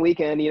great fucking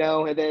weekend, you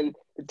know. And then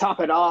to top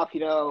it off,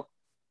 you know,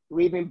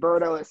 leaving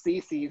Berto at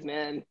CC's,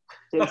 man,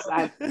 just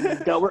I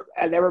never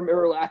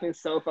remember laughing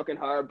so fucking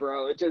hard,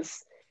 bro. It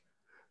just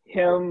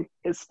him,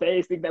 his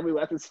face, think that we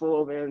left his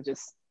full, man.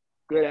 Just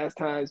good ass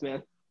times,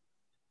 man.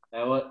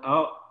 That was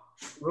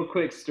real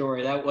quick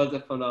story. That was a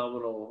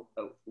phenomenal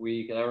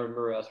week, and I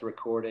remember us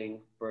recording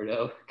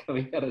Berto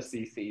coming out of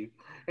CC's,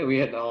 and we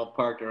had all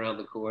parked around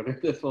the corner.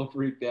 This one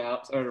freaked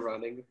out, started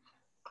running.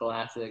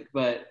 Classic.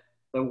 But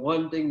the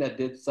one thing that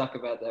did suck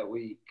about that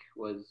week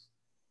was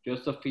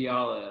Joseph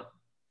Fiala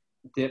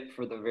dipped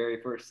for the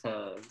very first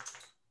time,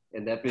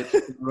 and that bitch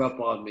threw up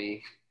on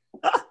me.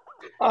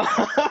 I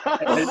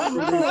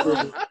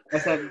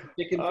had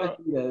chicken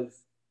fajitas,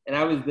 and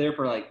I was there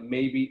for like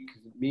maybe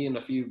me and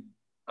a few.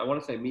 I want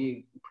to say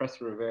me,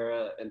 Preston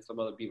Rivera, and some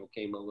other people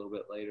came a little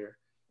bit later,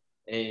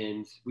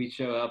 and we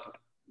show up,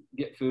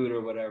 get food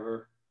or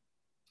whatever,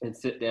 and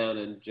sit down.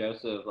 And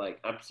Joseph, like,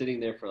 I'm sitting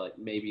there for like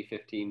maybe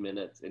 15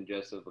 minutes, and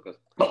Joseph goes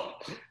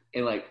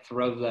and like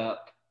throws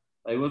up.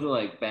 Like, it wasn't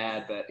like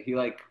bad, but he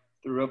like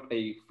threw up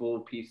a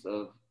full piece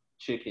of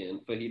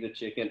fajita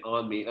chicken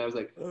on me. And I was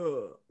like,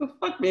 "Oh, the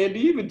fuck, man? Do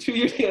you even chew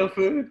your damn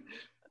food?"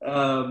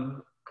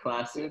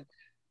 Classic.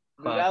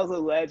 That was a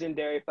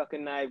legendary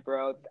fucking night,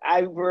 bro. I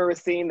remember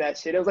seeing that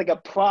shit. It was like a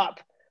plop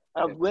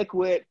of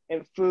liquid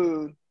and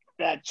food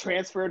that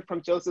transferred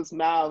from Joseph's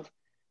mouth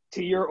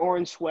to your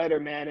orange sweater,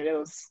 man. And it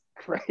was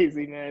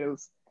crazy, man. It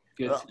was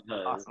good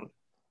awesome.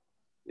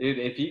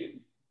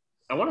 Dude,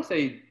 I want to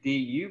say, D,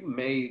 you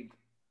made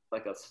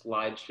like a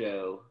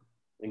slideshow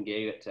and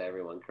gave it to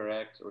everyone,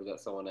 correct? Or was that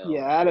someone else?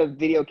 Yeah, I had a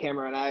video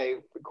camera and I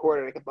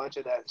recorded like a bunch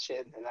of that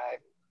shit and I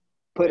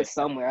put it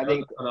somewhere. I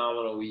think was a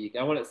phenomenal week.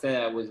 I wouldn't say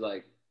that was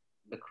like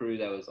the crew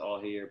that was all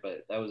here,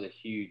 but that was a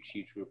huge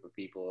group of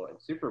people, and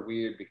super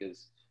weird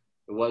because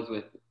it was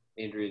with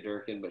Andrea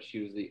Durkin, but she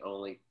was the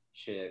only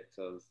chick,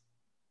 so it was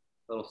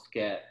a little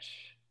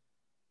sketch.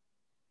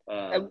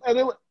 I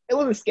mean, it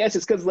wasn't sketch.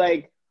 It's because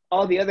like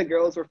all the other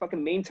girls were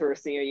fucking mean to her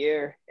senior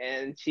year,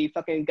 and she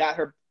fucking got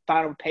her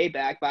final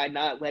payback by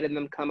not letting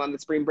them come on the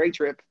spring break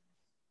trip.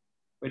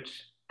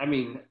 Which, I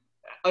mean,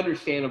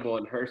 understandable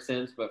in her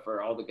sense, but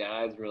for all the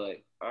guys, we're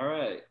like, all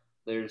right,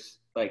 there's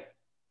like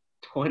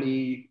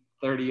 20,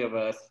 30 of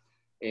us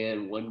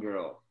and one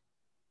girl.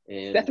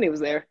 And Stephanie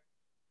was there.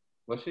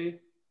 Was she?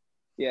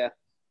 Yeah.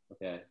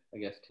 Okay, I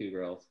guess 2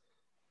 girls.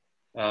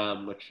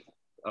 Which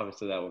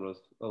obviously that one was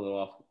a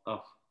little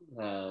off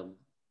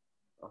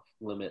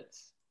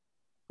limits.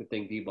 Good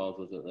thing D-Balls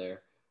wasn't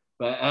there.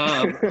 But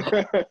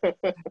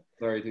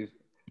sorry, dude.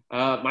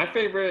 My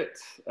favorite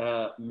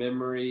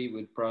memory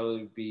would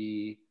probably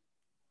be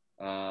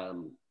I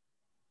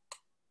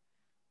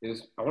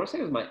want to say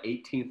it was my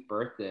 18th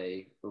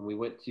birthday when we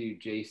went to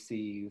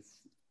JC's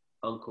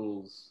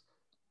uncle's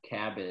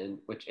cabin,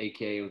 which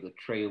AKA was a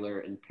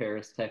trailer in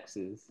Paris,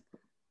 Texas.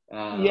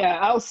 Yeah,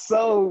 I was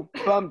so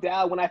bummed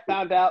out when I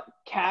found out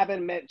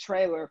cabin meant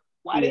trailer.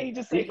 Why didn't you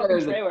just say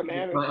fucking trailer,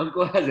 man? My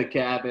uncle has a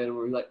cabin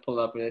where we like pull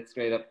up and it's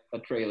straight up a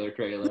trailer.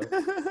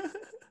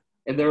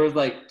 And there was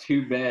like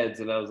 2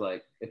 beds, and I was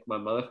like, it's my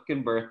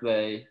motherfucking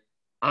birthday.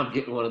 I'm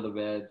getting one of the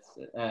beds.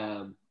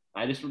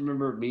 I just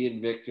remember me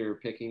and Victor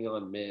picking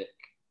on Mick.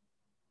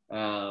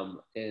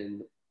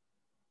 And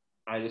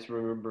I just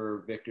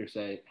remember Victor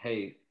saying,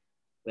 hey,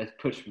 let's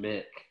push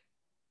Mick.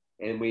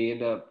 And we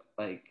end up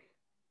like,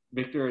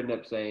 Victor ended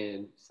up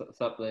saying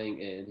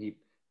something, and he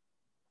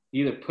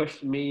either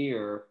pushed me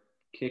or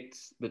kicked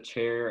the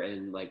chair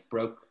and like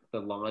broke the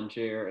lawn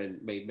chair and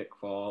made Mick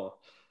fall.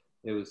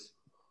 It was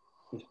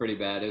pretty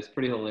bad. It was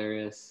pretty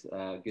hilarious.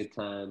 Good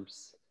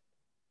times.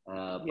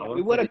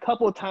 We went a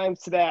couple of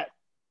times to that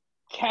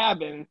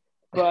cabin,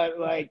 but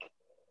like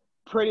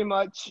pretty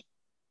much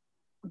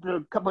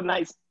the couple of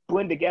nights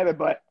blend together.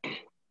 But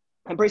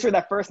I'm pretty sure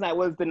that first night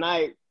was the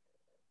night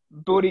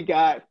Booty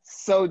got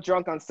so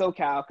drunk on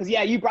SoCal. Because,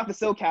 yeah, you brought the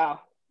SoCal.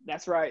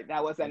 That's right.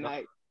 That was that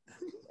night.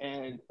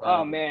 And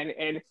oh man,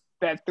 and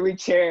that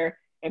 3-chair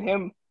and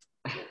him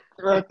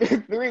or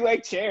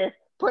 3-leg chair,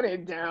 put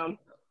it down,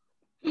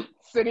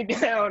 sitting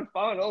down,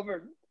 falling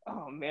over.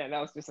 Oh man, that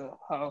was just a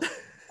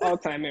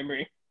all-time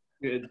memory.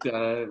 Good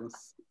times.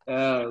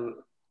 Gosh.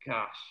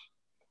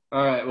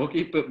 All right, we'll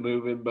keep it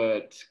moving.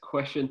 But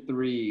question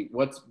 3: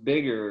 what's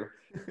bigger,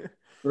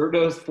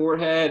 Birdo's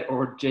forehead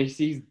or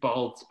JC's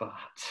bald spot?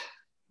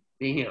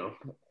 Damn.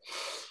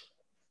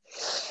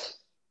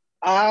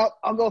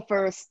 I'll go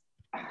first.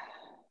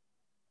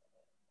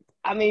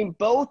 I mean,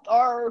 both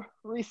are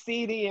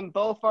receding and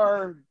both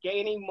are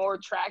gaining more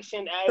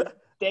traction as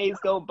days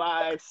go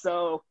by.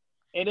 So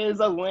it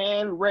is a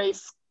land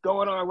race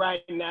going on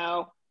right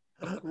now.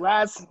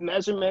 Last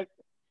measurement,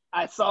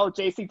 I saw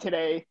JC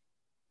today,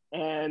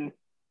 and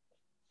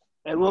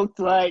it looked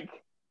like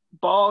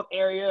bald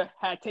area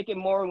had taken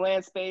more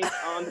land space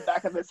on the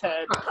back of his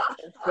head.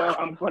 And so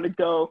I'm going to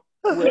go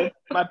with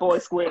my boy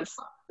Squiz.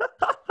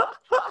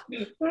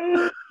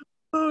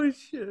 Oh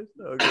shit.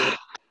 Okay.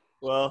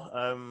 Well,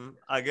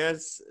 I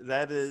guess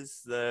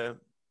that's the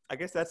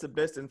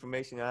best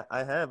information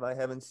I have. I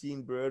haven't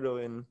seen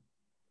Birdo in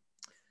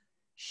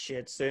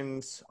shit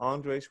since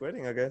Andre's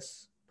wedding, I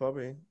guess.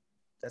 Probably.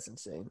 That's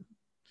insane.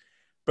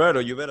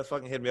 Birdo, you better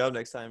fucking hit me up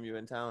next time you're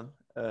in town.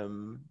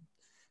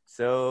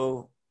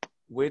 So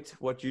with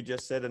what you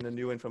just said and the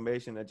new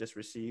information I just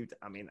received,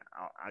 I mean,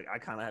 I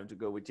kind of have to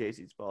go with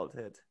JC's bald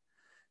head.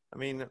 I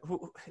mean,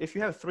 if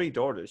you have 3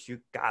 daughters, you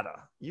gotta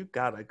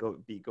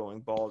be going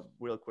bald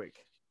real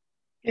quick.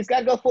 He's got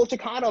to go full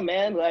Chicano,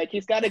 man. Like,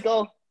 he's got to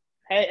go,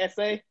 hey,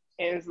 SA,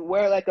 and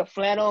wear like a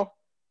flannel,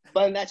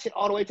 button that shit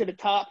all the way to the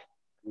top,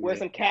 wear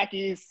some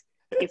khakis,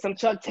 get some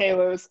Chuck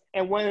Taylors,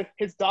 and when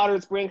his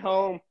daughters bring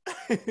home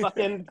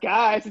fucking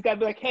guys, he's got to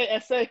be like, hey,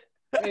 SA,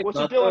 what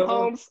you doing,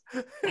 Holmes?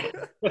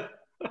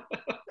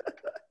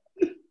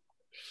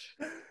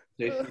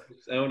 Just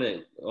own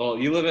it. Oh,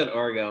 you live in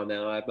Argyle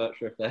now. I'm not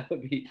sure if that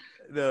would be.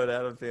 No, I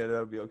don't think that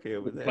would be okay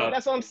over there.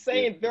 That's what I'm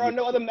saying. There are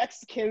no other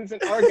Mexicans in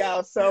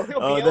Argyle, so he'll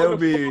be able to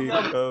fool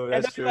them. Oh,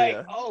 that's true.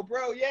 Like, oh,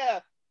 bro, yeah,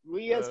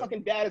 Leah's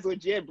fucking dad is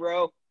legit,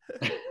 bro.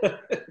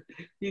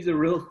 He's a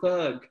real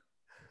thug.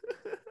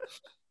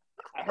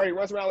 I heard he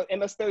runs around with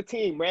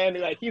MS-13, man.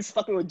 Like, he's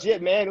fucking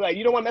legit, man. Like,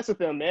 you don't want to mess with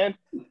him, man.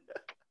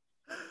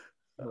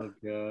 Oh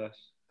gosh.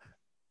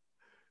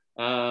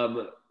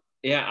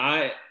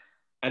 Yeah,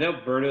 I know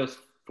Birdo's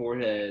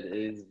forehead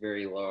is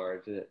very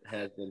large. It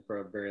has been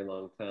for a very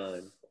long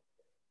time.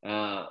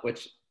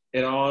 Which,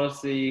 in all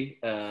honesty,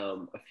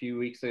 a few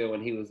weeks ago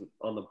when he was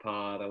on the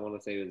pod, I want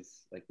to say it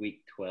was like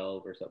week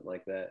 12 or something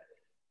like that,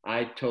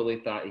 I totally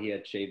thought he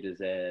had shaved his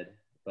head,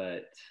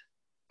 but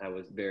I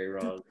was very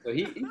wrong. So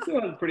he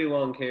still has pretty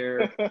long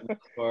hair,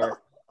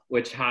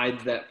 which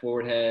hides that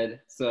forehead.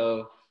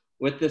 So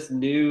with this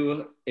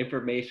new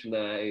information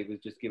that I was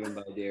just given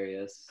by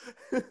Darius,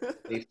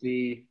 they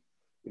see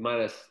you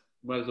might as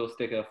well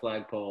stick a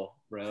flagpole,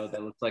 bro.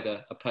 That looks like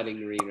a putting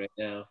green right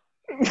now.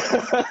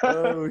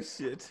 Oh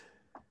shit.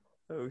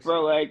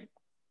 Bro, like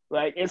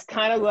it's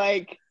kind of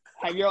like,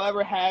 have you all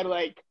ever had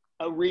like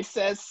a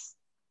recess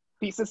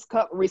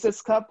cup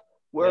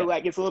where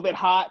like it's a little bit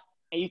hot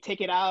and you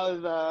take it out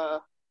of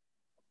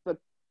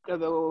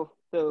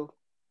the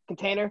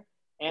container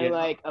and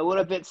like a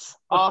little bit's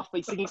off,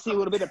 like so you can see a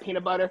little bit of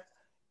peanut butter.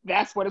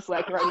 That's what it's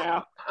like right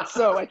now.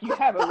 So like you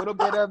have a little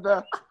bit of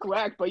the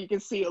flag, but you can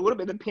see a little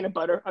bit of peanut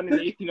butter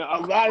underneath. You know, a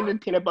lot of the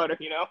peanut butter.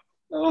 You know.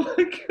 Oh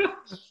my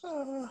gosh.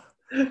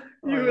 You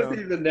with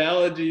these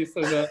analogies, so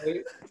now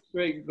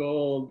straight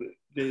gold,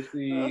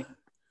 JC.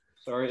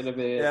 Sorry in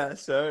advance. Yeah,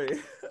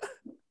 sorry.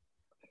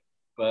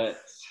 But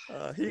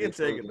he can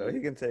take it though. He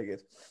can take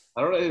it.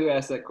 I don't know who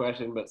asked that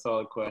question, but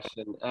solid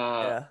question.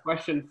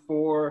 Question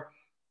 4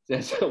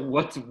 says,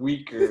 "What's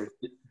weaker,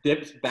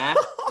 Dip's back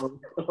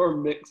or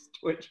mixed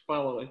Twitch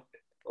following?"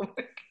 Oh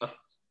my god.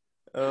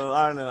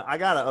 I don't know. I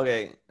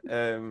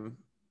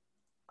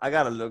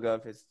gotta look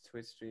up his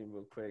Twitch stream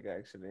real quick.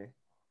 Actually,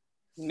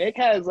 Mick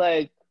has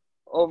like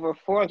over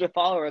 400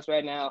 followers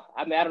right now.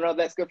 I mean, I don't know if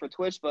that's good for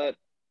Twitch, but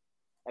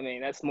I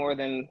mean that's more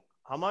than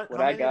how much?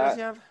 What how I many got. does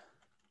he have?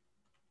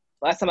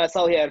 Last time I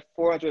saw, he had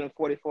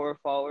 444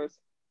 followers.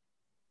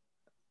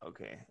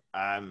 Okay.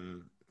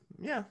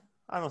 Yeah,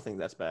 I don't think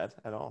that's bad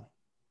at all.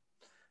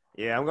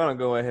 Yeah, I'm gonna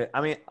go ahead.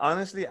 I mean,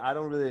 honestly, I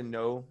don't really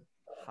know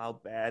how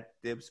bad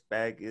Dip's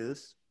bag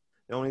is.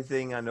 The only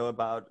thing I know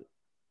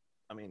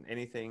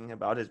anything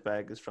about his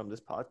bag is from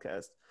this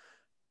podcast.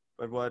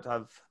 But what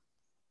I've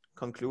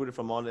concluded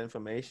from all the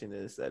information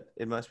is that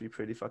it must be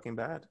pretty fucking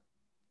bad.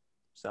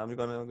 So I'm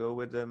gonna go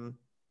with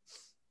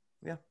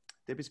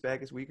Dippy's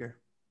bag is weaker.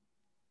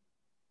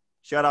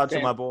 Shout out to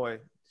my boy.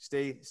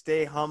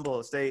 Stay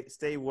humble. Stay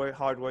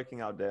hard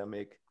working out there,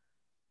 Mick.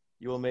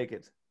 You will make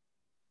it.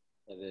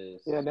 It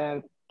is. Yeah,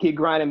 man. Keep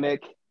grinding,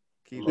 Mick.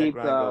 Keep that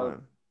grind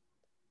going.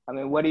 I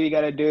mean, what do you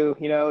got to do?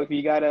 You know, if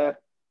you got to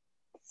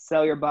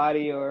sell your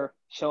body or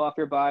show off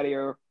your body,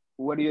 or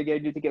what are you going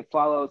to do to get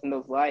follows and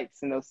those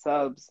likes and those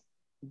subs?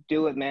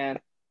 Do it, man.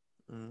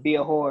 Mm. Be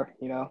a whore,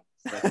 you know?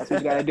 That's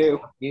what you gotta do.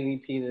 Any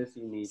penis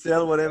you need.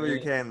 Sell whatever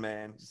you can,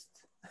 man.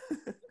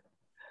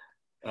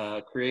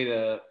 Create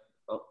a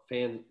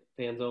fans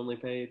only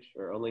page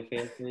or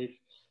OnlyFans page.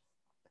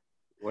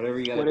 Whatever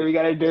you Whatever you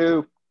gotta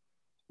do.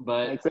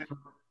 But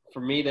for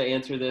me to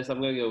answer this,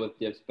 I'm going to go with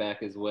Dip's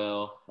back as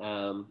well.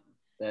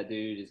 That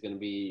dude is going to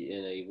be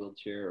in a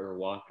wheelchair or a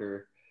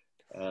walker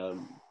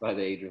by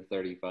the age of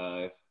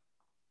 35.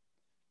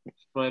 That's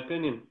my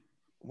opinion.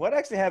 What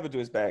actually happened to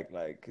his back?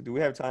 Like, do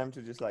we have time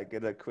to just like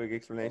get a quick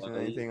explanation or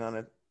anything on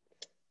it?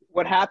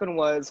 What happened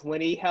was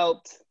when he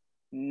helped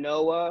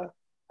Noah,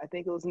 I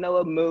think it was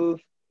Noah,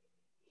 move,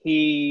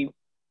 he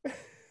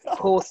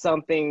pulled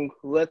something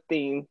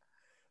lifting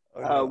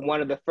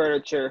one of the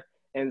furniture.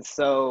 And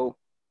so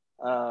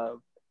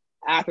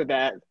after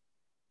that,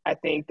 I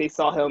think they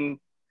saw him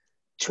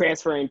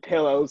transferring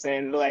pillows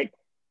and like,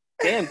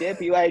 damn,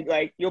 Dip, you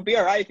like you'll be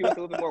all right if you lift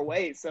a little bit more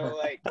weight. So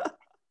like,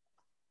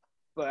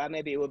 but I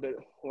may be a little bit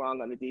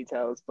wrong on the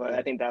details, but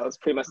I think that was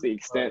pretty much the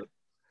extent.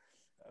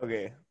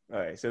 Okay, all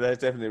right. So that's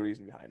definitely a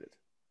reason behind it.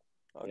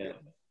 Okay.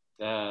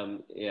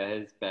 Yeah.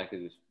 His back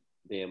is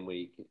damn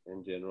weak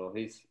in general.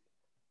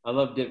 I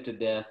love Dip to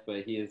death,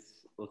 but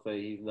we'll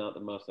say he's not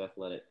the most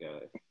athletic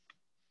guy.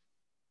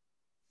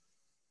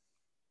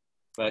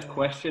 But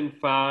question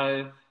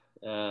 5,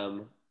 I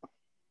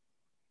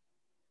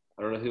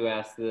don't know who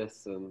asked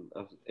this, and I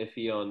was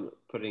iffy on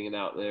putting it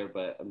out there,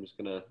 but I'm just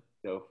going to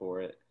go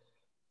for it.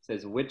 It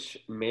says, which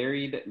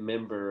married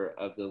member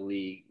of the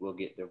league will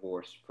get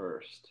divorced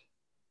first?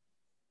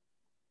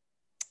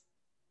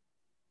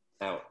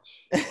 Ouch.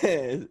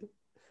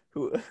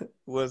 Who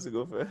wants to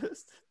go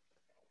first?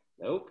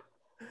 Nope.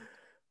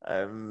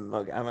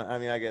 Okay.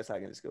 I guess I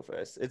can just go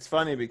first. It's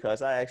funny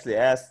because I actually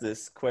asked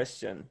this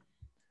question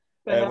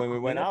when we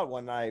went out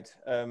one night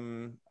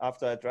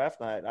after a draft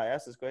night. I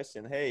asked this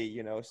question.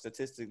 Hey,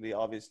 statistically,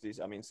 obviously,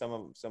 I mean,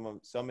 some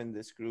in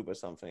this group or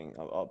something,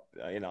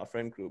 in our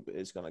friend group,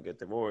 is gonna get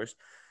divorced,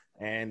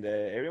 and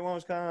everyone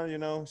was kind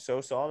of,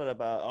 so solid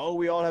about, oh,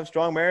 we all have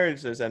strong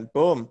marriages, and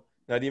boom,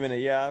 not even a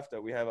year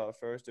after, we have our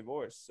first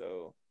divorce.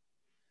 So,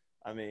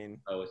 I mean,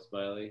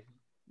 Smiley.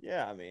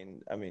 Yeah, I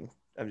mean,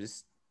 I'm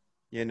just,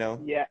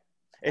 Yeah.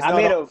 It's I not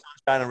made all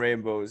sunshine and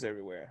rainbows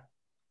everywhere.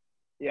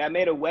 Yeah, I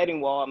made a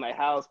wedding wall at my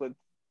house with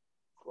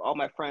all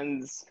my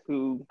friends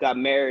who got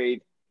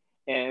married,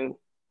 and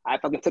I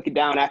fucking took it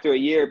down after a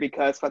year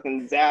because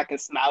fucking Zach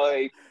and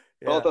Smiley,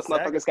 both those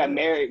motherfuckers got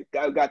married,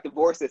 got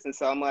divorces, and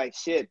so I'm like,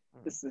 shit,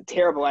 this is a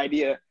terrible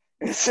idea.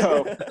 And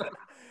so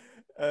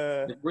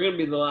we're gonna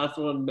be the last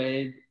one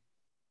made.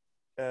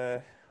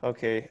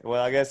 Okay,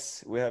 well, I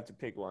guess we have to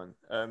pick one.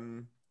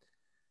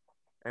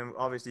 And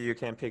obviously you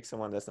can't pick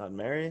someone that's not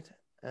married.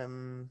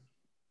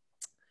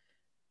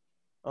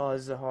 Oh,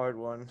 this is a hard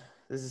one.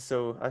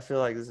 I feel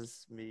like this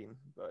is mean,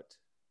 but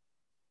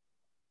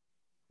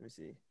let me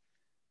see.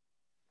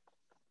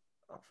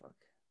 Oh, fuck.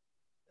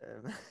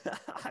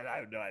 I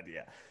have no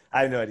idea.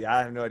 I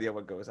have no idea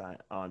what goes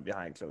on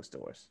behind closed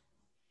doors.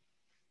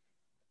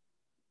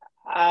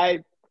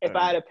 If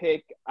I had to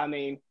pick, I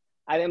think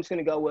I'm just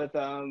going to go with,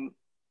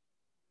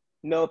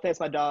 no offense,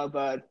 my dog,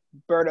 but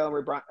Berto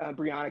or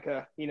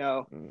Briannica.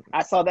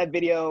 I saw that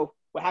video,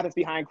 what happens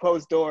behind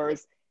closed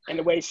doors, and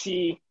the way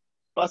she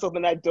busts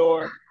open that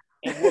door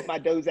and whoop my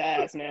doe's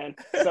ass, man.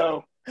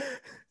 So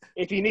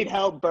if you need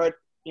help, Bert,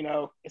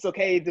 it's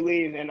okay to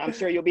leave, and I'm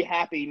sure you'll be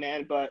happy,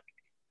 man. But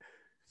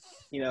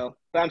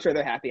I'm sure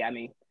they're happy.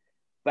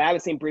 But I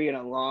haven't seen Brie in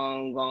a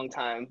long, long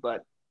time.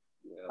 But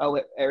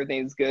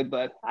everything's good.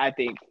 But I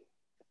think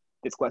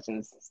this question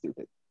is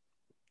stupid.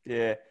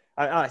 Yeah.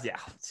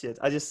 Shit.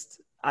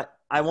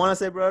 I want to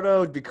say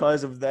Brodo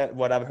because of that,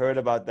 what I've heard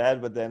about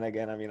that. But then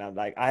again, I'm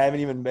like, I haven't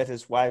even met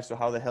his wife, so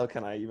how the hell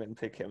can I even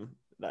pick him?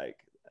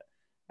 Like,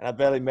 and I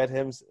barely met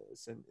him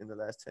in the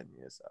last 10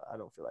 years, so I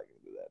don't feel like I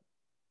can do that.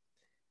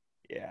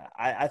 Yeah,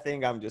 I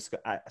think I'm just.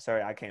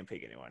 Sorry, I can't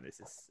pick anyone.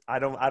 I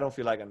don't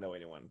feel like I know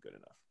anyone good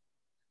enough.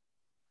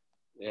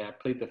 Yeah,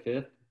 plead the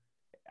fifth.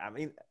 I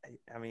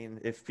mean,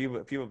 if people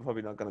are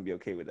probably not gonna be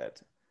okay with that.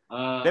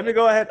 Let me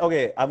go ahead.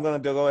 Okay, I'm gonna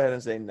go ahead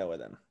and say Noah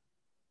then.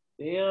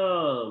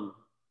 Damn.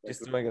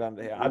 Just throwing it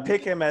under here. I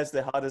picked him as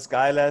the hottest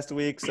guy last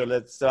week, so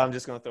I'm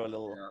just gonna throw a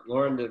little. Yeah,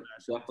 Lauren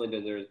definitely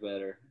deserves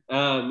better.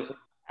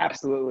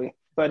 Absolutely,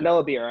 but Noah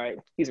will be all right.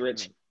 He's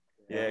rich.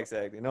 Yeah,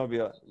 exactly. Noah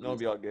will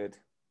be all good.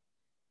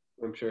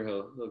 I'm sure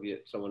he'll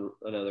get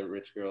another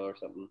rich girl or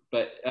something.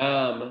 But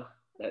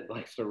that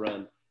likes to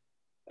run.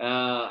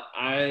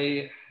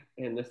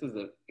 And this is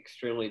an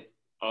extremely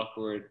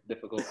awkward,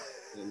 difficult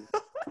question.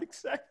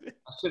 Exactly.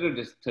 I should have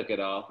just took it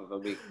off, if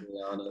I'm being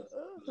honest.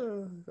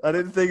 I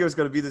didn't think it was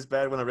going to be this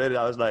bad when I read it.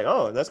 I was like,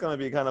 oh, that's going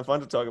to be kind of fun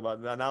to talk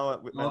about. Now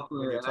when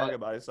you talk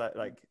about it, it's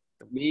like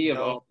me, of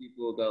all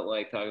people, don't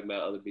like talking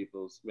about other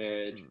people's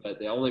marriage. But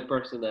the only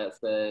person that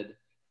said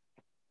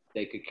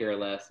they could care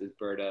less is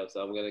Berto,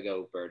 so I'm going to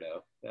go with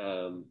Berto.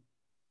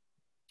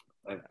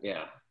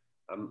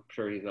 I'm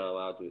sure he's not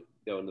allowed to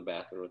go in the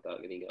bathroom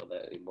without getting yelled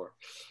at anymore.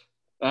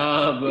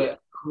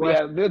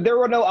 There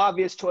were no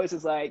obvious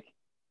choices like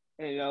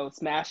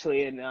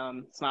Smashley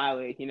and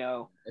Smiley,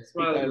 If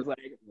Smiley because was,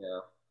 yeah.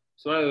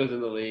 Smiley was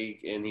in the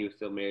league and he was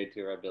still married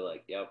to her, I'd be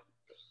like, yep.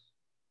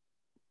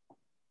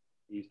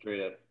 You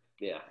straight up,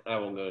 yeah. I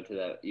won't go into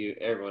that.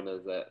 Everyone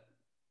knows that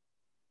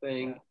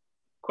thing. Yeah.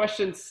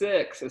 Question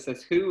 6. It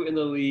says, who in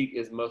the league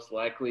is most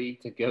likely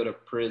to go to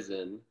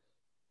prison?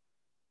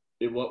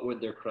 And what would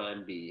their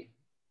crime be?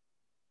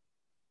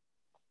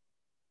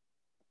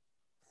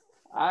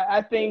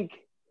 I think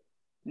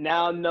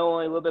now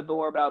knowing a little bit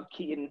more about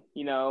Keaton,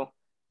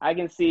 I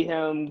can see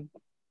him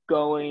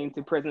going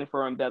to prison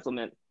for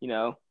embezzlement,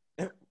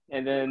 and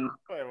then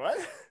Wait, what?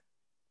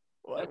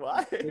 What?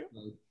 Why?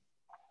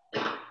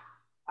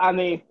 I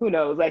mean, who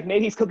knows? Like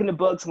maybe he's cooking the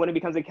books when he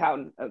becomes an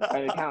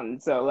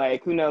accountant. So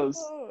like, who knows?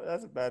 Oh,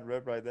 that's a bad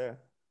rep right there.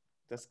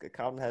 Does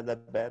accountant have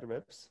that bad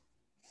reps?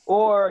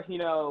 Or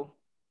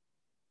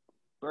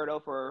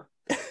Berto for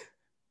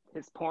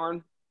his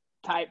porn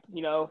type,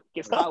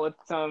 gets caught with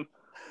some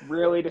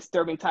really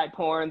disturbing type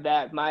porn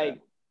that might,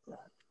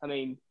 I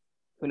mean,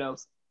 who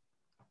knows?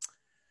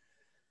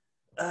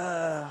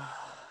 Yeah.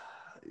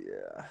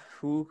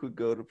 Who could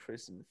go to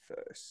prison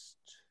first?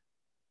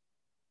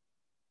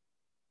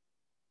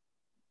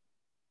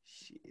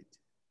 Shit.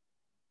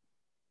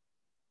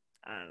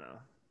 I don't know.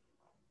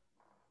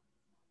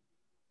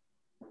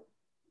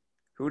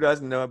 Who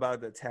doesn't know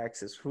about the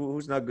taxes?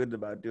 Who's not good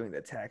about doing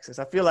the taxes?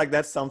 I feel like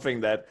that's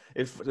something that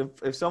if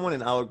someone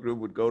in our group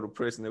would go to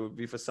prison, it would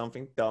be for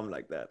something dumb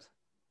like that.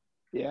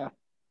 Yeah.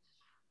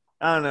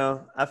 I don't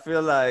know. I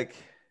feel like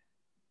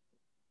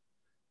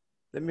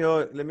let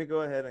me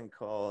go ahead and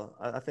call.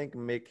 I think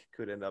Mick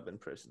could end up in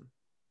prison.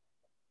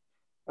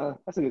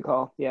 That's a good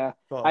call. Yeah.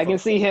 For- I can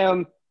see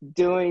him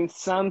doing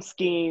some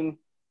scheme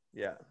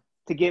Yeah.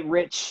 to get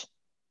rich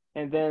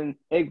and then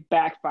it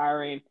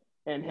backfiring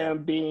and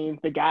him being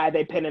the guy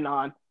they pinning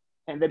on.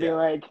 And they'd be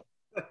like,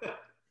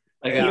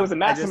 he was a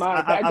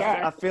mastermind, that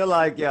guy. I feel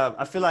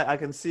like I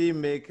can see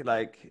Mick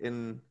like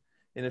in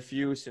a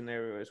few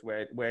scenarios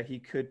where he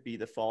could be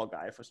the fall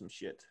guy for some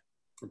shit.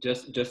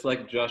 Just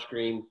like Josh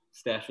Green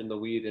stashing the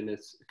weed in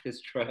his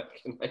truck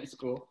in high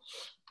school.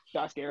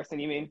 Josh Garrison,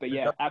 you mean? But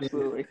yeah,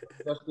 absolutely.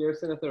 Josh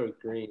Garrison, I thought it was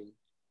Green.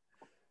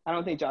 I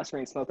don't think Josh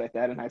Green smoked like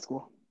that in high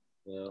school.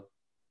 Yeah.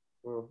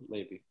 Well,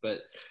 maybe.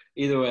 But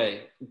either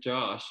way,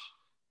 Josh,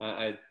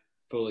 I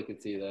fully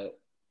could see that.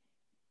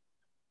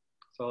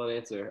 Solid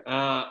answer.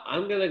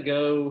 I'm going to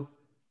go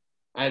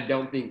 – I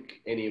don't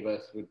think any of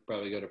us would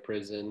probably go to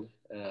prison.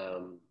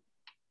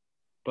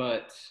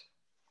 But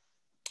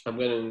I'm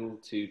going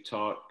to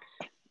talk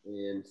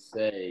and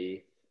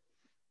say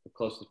the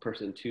closest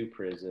person to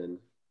prison.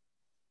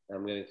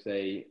 I'm going to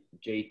say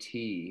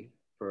JT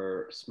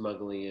for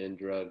smuggling in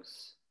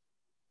drugs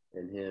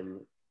and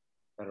him.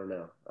 I don't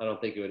know. I don't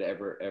think it would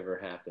ever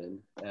happen.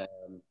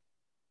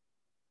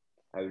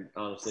 I would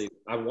honestly,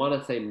 I want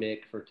to say Mick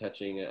for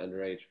touching an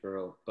underage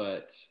girl,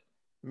 but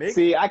Mick?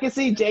 See, I can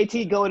see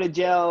JT going to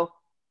jail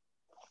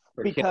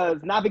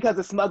not because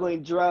of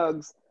smuggling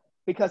drugs,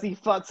 because he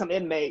fucked some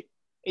inmate,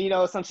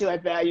 some shit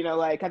like that.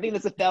 Like I think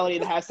it's a felony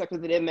to have sex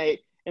with an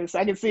inmate, and so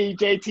I can see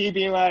JT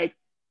being like,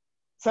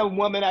 some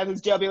woman at his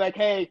jail be like,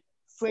 "Hey,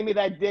 sling me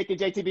that dick," and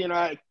JT being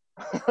like,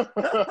 "All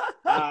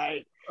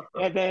right,"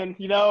 and then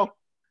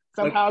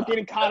somehow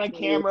getting caught on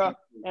camera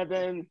and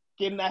then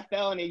getting that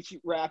felony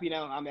rap. I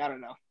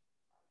don't know.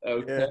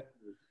 Okay. Yeah.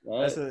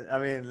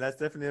 Right. That's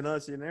definitely another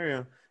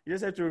scenario. You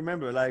just have to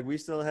remember, like, we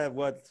still have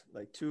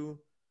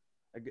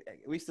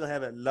we still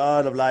have a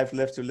lot of life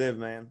left to live,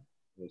 man.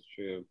 That's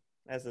true.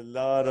 That's a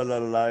lot of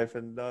life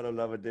and a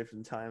lot of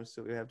different times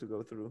that we have to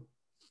go through.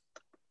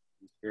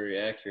 It's very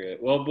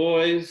accurate. Well,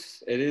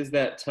 boys, it is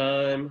that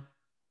time.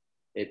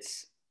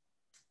 It's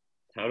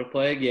time to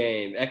play a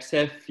game.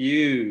 XF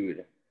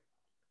Feud.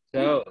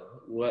 So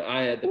what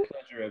I had the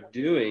pleasure of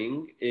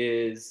doing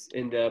is I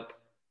end up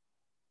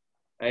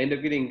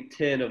getting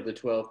 10 of the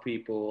 12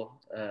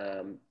 people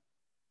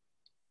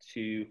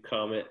to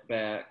comment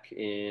back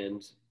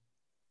and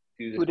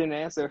do this. Who didn't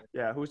answer?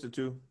 Yeah, who's the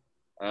two?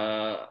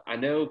 I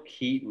know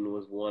Keaton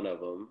was one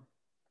of them.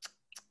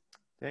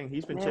 Dang,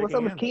 he's been Man, checking what's up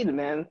in. with Keaton,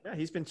 man? Yeah,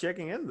 he's been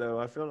checking in, though.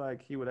 I feel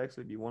like he would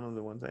actually be one of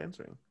the ones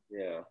answering.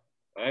 Yeah.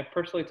 I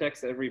personally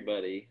text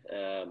everybody,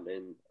 and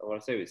I want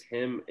to say it was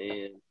him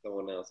and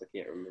someone else. I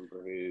can't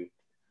remember who,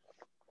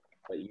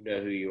 but you know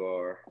who you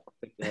are.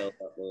 Pick the hell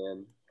up,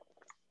 man.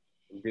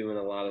 I'm doing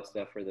a lot of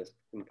stuff for this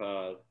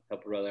pod,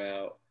 help a brother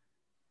out.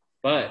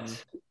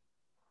 But,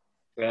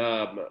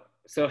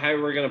 so how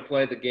we're going to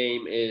play the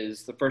game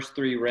is the first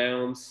 3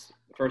 rounds.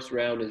 The first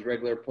round is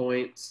regular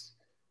points.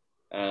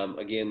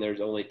 Again,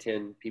 there's only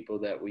 10 people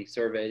that we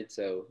surveyed,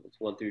 so it's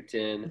 1 through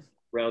 10.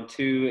 Round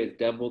 2 is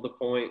double the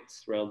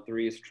points. Round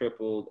 3 is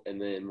tripled, and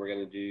then we're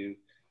going to do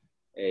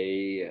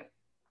a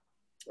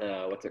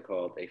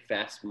a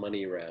fast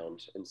money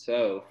round. And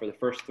so for the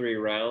first 3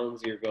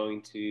 rounds, you're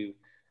going to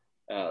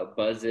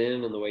buzz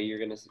in, and the way you're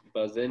going to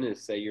buzz in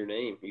is say your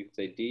name. You can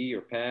say D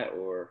or Pat,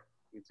 or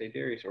you can say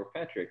Darius or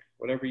Patrick,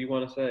 whatever you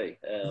want to say.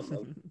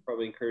 I'll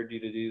probably encourage you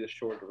to do the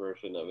shorter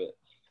version of it.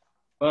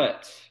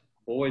 But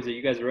boys, are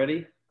you guys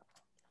ready?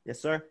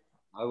 Yes, sir.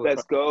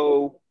 Let's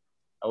go.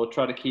 I will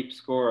try to keep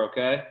score,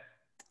 okay?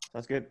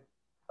 Sounds good.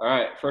 All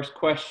right, first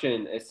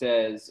question. It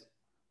says,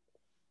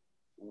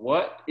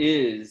 what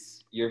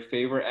is your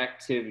favorite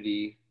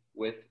activity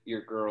with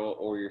your girl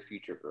or your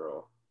future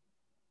girl?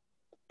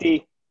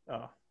 D.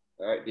 Oh.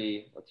 All right,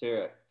 D, let's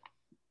hear it.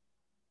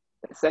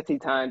 Sexy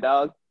time,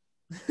 dog.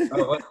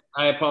 Oh,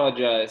 I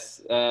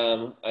apologize.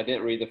 I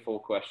didn't read the full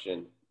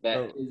question. That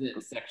Oh.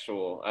 isn't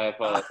sexual. I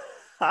apologize.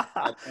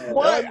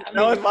 What? That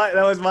was my.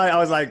 That was my. I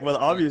was like, well,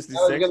 obviously,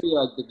 That was sex. gonna be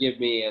like the give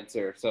me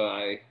answer, so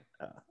I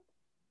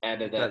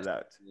added Cut that. it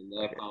out. And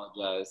I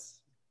apologize.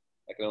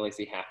 I can only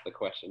see half the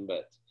question,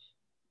 but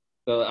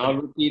so I'll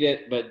repeat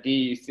it. But D,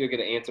 you still get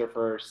to answer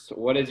first.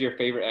 What is your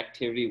favorite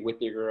activity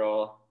with your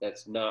girl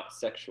that's not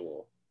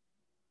sexual?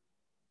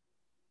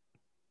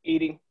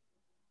 Eating.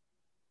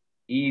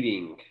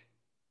 Eating.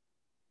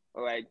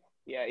 Or like,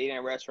 yeah, eating at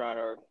a restaurant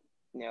or,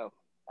 I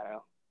don't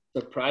know.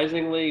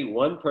 Surprisingly,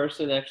 one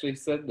person actually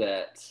said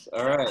that.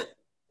 All right.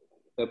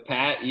 So,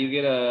 Pat, you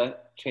get a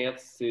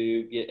chance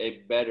to get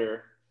a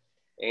better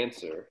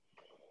answer.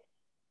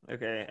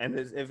 Okay, and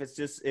if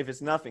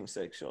it's nothing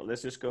sexual,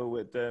 let's just go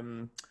with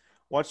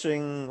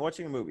watching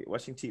a movie,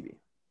 watching TV.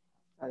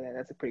 Oh, yeah,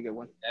 that's a pretty good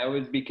one. That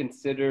would be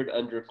considered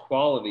under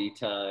quality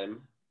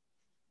time.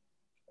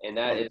 And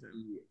that is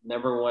the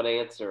number one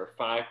answer,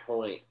 5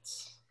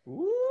 points.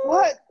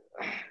 What?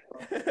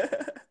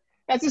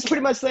 That's just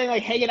pretty much saying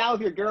like hanging out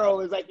with your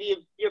girl is like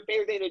your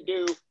favorite thing to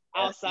do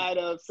outside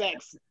of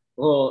sex.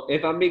 Well,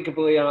 if I'm being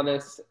completely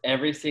honest,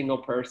 every single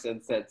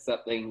person said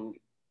something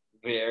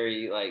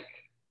very like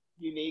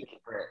Unique.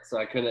 different, so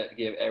I couldn't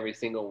give every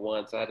single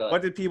one. So I had to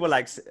What did people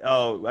like?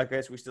 Oh, I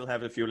guess we still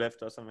have a few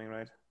left or something,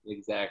 right?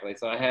 exactly.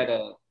 So I had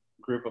to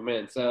group them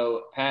in.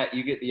 So Pat,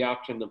 you get the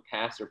option to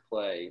pass or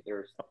play.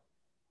 There's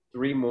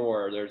 3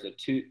 more. There's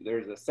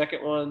a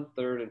second one,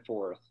 third, and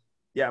fourth.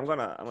 Yeah, I'm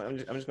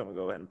just gonna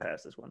go ahead and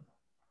pass this one.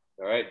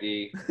 All right,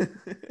 D.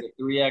 Get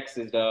 3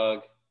 X's,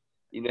 dog.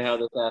 You know how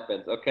this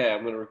happens. Okay,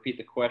 I'm gonna repeat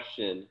the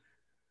question.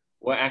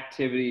 What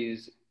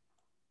activities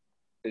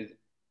do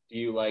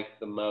you like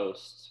the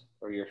most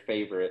or your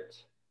favorite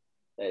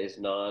that is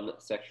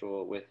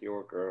non-sexual with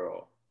your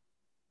girl?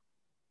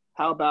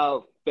 How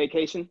about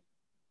vacation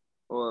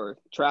or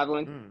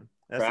traveling?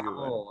 That's a good one.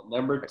 Travel,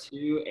 number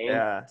 2, and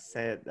Yeah,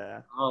 say it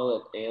there.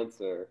 solid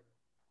answer.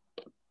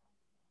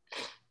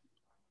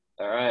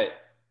 All right,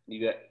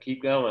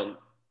 keep going.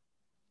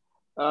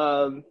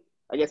 I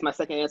guess my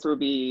second answer would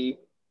be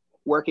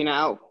working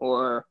out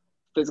or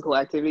physical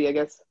activity, I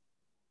guess.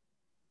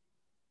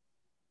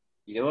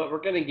 You know what?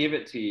 We're gonna give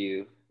it to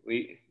you.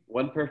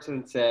 One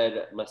person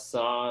said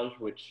massage,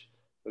 which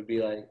would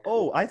be like.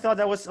 Oh, I thought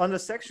that was under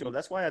sexual.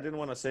 That's why I didn't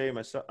want to say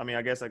massage. I mean,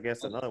 I guess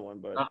another one,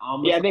 but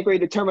Yeah, I think we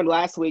determined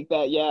last week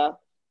that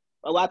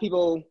a lot of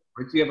people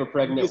If you have a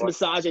pregnant use wife,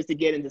 massages to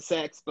get into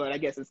sex, but I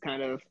guess it's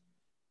kind of.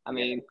 I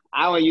mean,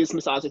 I only use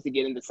massages to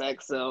get into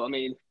sex, so I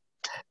mean.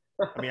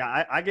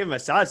 I give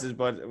massages,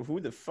 but who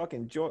the fuck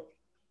enjoy?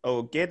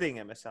 Oh, getting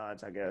a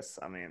massage, I guess.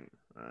 I mean,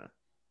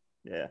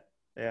 yeah,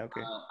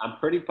 okay. I'm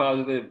pretty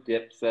positive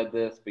Dip said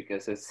this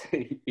because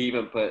he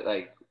even put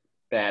like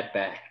bad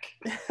back.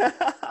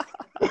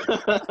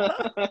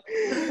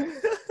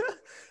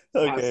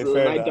 Okay, absolutely.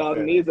 fair My enough, dog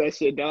fair needs that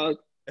shit, dog.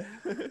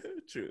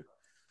 True.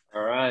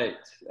 All right.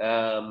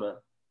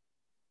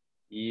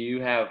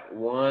 You have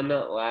one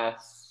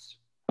last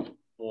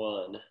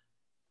one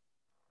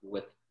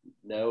with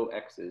no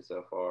X's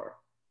so far.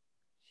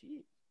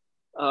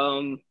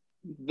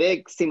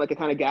 Vic seemed like the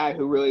kind of guy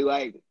who really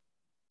like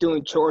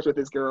doing chores with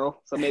his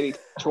girl. So maybe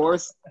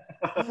chores.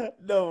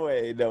 No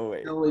way. He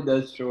only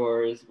does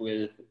chores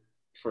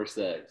for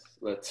sex.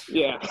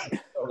 Yeah.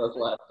 That was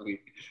last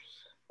week.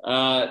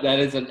 That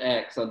is an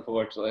X,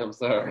 unfortunately. I'm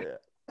sorry. Yeah.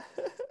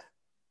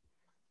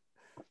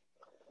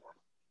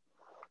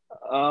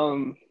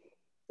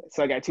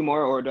 So I got 2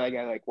 more, or do I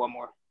got like 1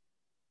 more?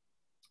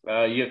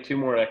 You have 2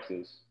 more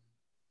X's.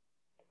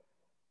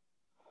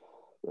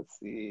 Let's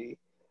see.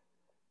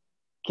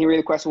 Can you read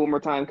the question one more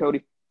time,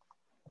 Cody?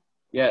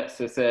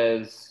 Yes, it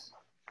says,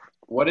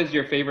 what is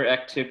your favorite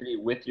activity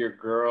with your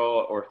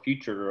girl or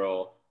future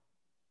girl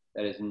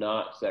that is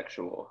not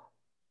sexual?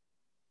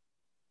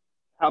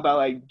 How about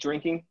like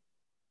drinking?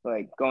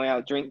 Like going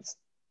out drinks?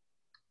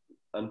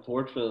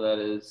 Unfortunately, that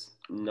is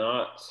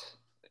not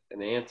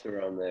an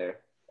answer on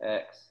there.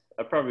 X.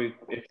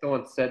 If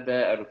someone said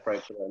that, I would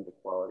probably put it under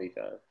quality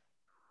time.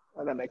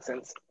 Oh, that makes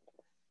sense.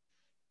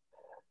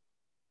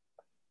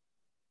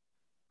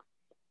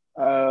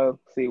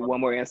 See,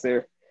 1 more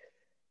answer.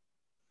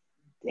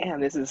 Damn,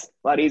 this is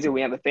a lot easier.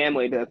 We have a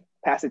family to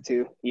pass it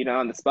to,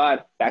 on the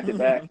spot, back to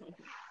back.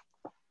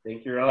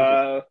 Think you're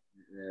on.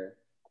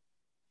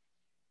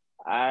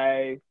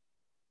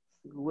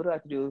 What do I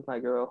have to do with my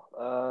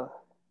girl?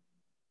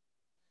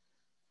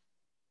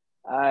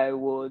 I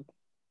would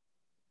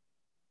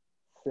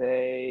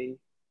say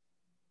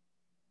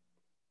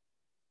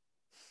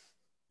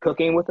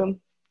cooking with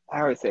him. I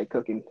already said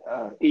cooking.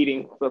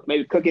 Eating, so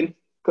maybe cooking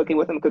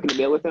with him, cooking a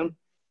meal with him.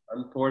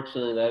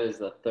 Unfortunately, that is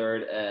the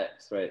third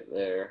X right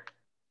there.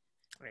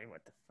 mean,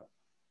 what the fuck?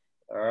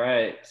 All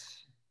right.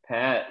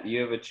 Pat,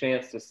 you have a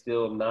chance to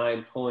steal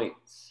 9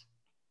 points.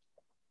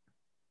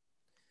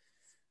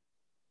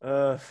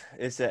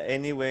 Is there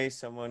any way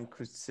someone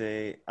could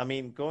say? I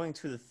mean, going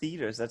to the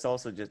theaters. That's all.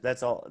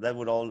 That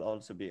would all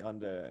also be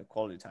under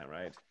quality time,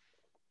 right?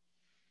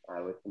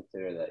 I would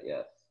consider that,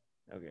 yes.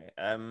 Okay.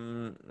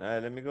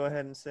 Let me go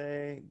ahead and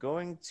say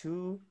going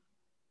to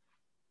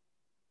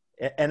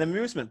an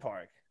amusement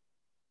park.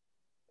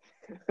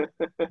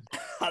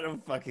 I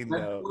don't fucking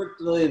know.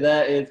 Unfortunately,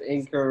 that is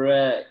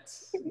incorrect.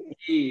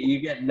 You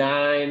get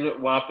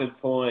 9 whopping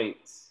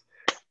points.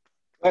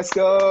 Let's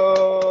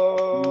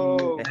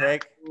go. The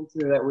heck? The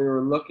answer that we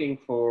were looking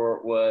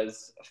for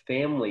was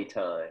family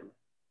time.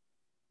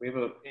 We have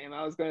a Damn,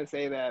 I was gonna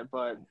say that,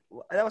 but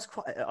That was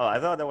quite. Oh, I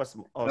thought that was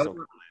also.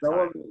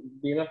 someone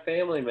being a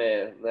family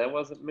man. That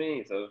wasn't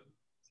me, so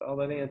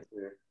solid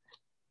answer.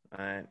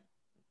 All right.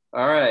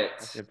 All right.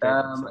 Okay,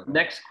 perfect.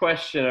 Next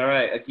question. All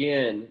right.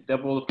 Again,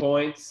 double the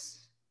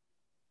points.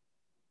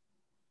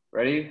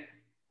 Ready?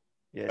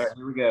 Yes. All right,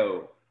 here we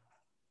go.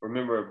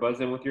 Remember,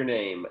 buzz in with your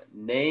name.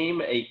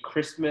 Name a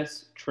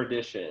Christmas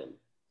tradition.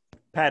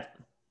 Pat,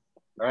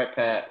 All right,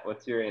 Pat,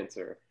 what's your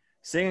answer?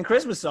 singing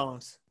Christmas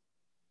songs.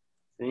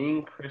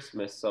 Sing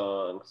Christmas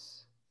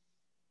songs.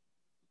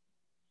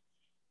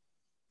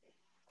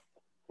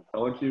 I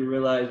want you to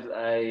realize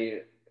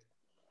I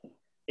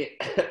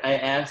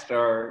asked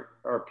our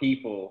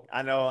people.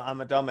 I know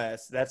I'm a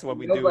dumbass. That's what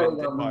we Nobody do in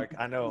knows. Denmark.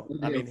 I know.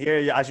 I mean,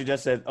 here I should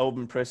just said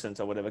open presents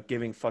or whatever,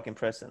 giving fucking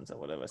presents or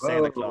whatever.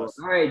 Santa Claus.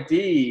 All right,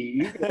 D.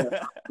 You got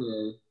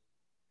it.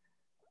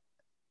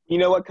 you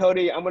know what,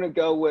 Cody? I'm gonna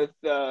go with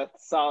the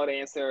solid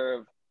answer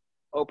of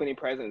opening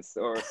presents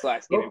or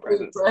 / giving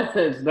presents.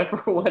 Presents,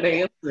 number one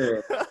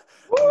answer.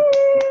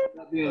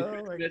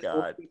 Oh my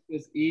God.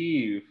 Christmas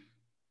Eve.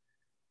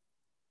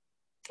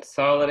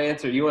 Solid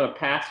answer. You want to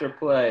pass or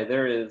play?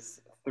 There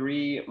is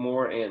 3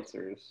 more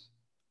answers.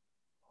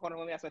 Hold on,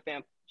 let me ask my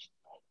fam.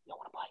 You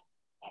want to play?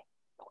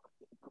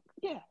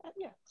 Hey,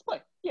 yeah, let's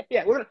play. Yeah,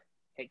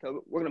 Hey, Cody,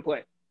 we're gonna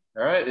play.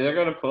 All right, they're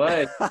going to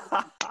play.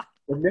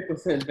 The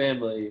Nicholson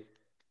family.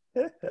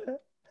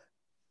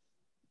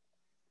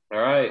 All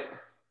right.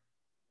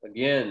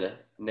 Again,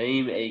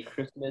 name a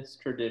Christmas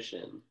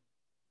tradition.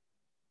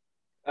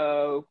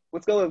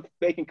 Let's go with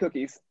baking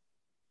cookies.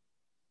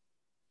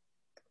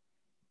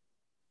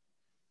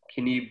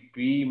 Can you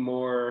be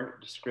more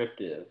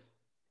descriptive?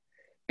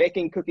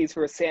 Baking cookies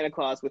for Santa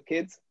Claus with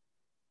kids.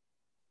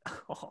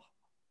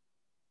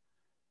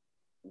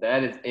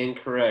 That is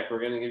incorrect. We're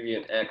going to give you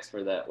an X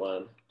for that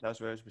one. That was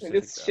very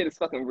specific. This shit is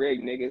fucking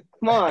rigged, nigga.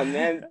 Come on,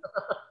 man.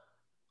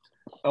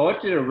 I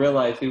want you to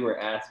realize who we're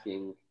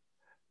asking.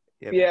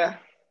 Yeah.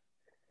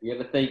 You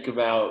have to think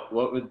about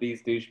what would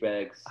these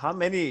douchebags. How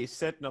many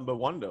said number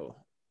 1 though?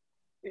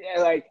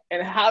 Yeah, like,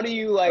 and how do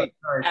you like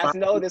ask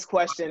no this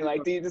question?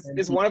 Like,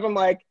 is one of them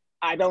like,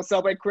 I don't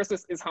celebrate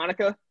Christmas? Is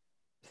Hanukkah?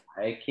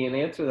 I can't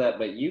answer that,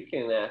 but you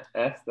can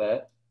ask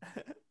that.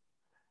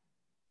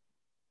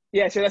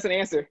 Yeah, sure, that's an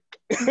answer.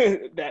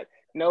 That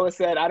Noah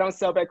said, I don't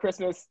celebrate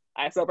Christmas.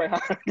 I celebrate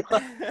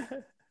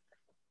Hanukkah.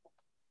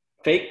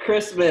 Fake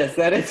Christmas.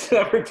 That is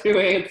number 2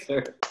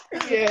 answer.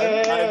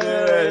 Yeah. I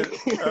knew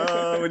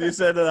it. When you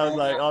said that, I was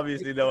like,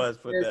 obviously Noah has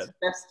put that.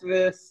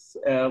 Festivus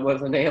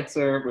was an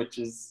answer, which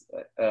is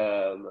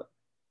a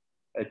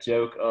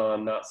joke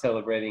on not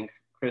celebrating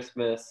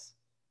Christmas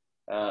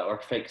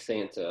or fake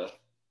Santa.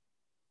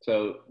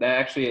 So that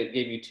actually it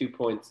gave you 2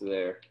 points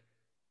there.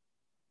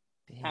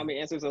 How many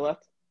answers are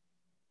left?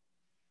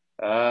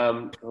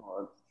 Hold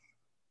on.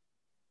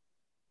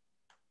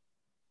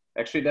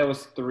 Actually, that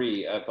was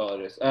 3. I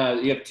apologize.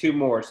 You have 2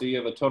 more, so you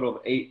have a total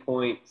of 8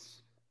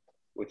 points,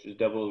 which is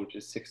double, which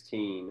is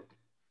 16.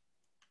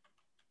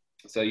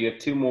 So you have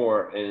 2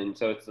 more, and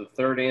so it's the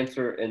third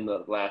answer and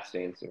the last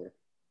answer,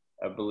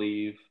 I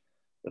believe.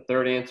 The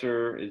third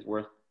answer is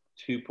worth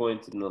 2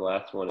 points, and the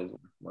last one is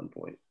worth 1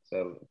 point.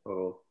 So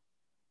total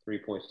 3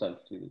 points times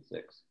 2 is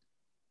 6.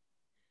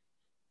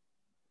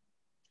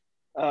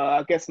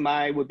 I guess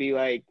mine would be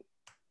like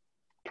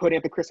putting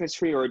up the Christmas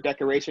tree or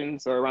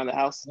decorations or around the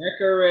house.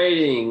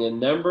 Decorating, a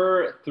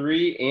number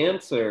 3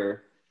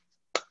 answer.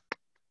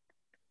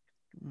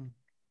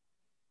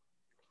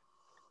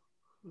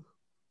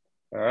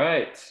 All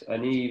right, I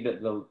need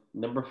the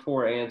number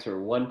 4 answer.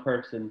 One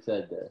person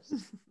said this.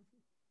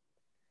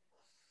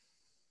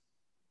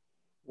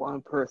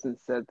 One person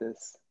said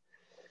this.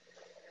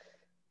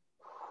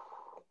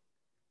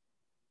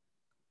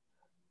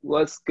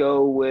 Let's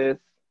go with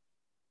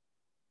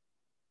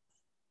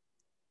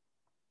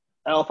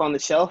Elf on the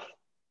Shelf.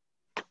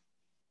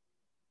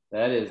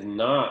 That is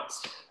not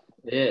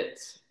it.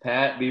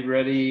 Pat, be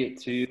ready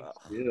to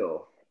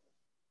steal.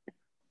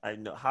 I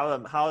know how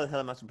the hell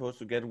am I supposed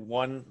to get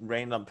one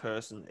random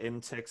person in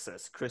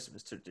Texas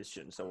Christmas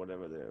traditions or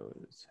whatever they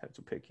have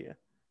to pick here?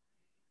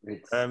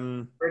 It's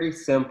Um, pretty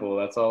simple.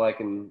 That's all I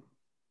can.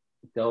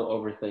 Don't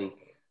overthink.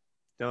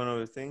 don't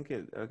overthink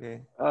it.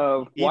 Okay.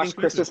 Watch Eating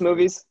Christmas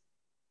movies.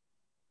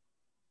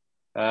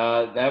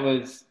 That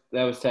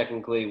was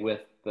technically with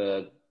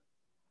the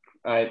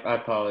I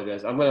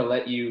apologize. I'm going to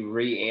let you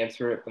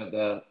re-answer it, but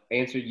the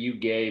answer you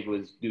gave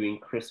was doing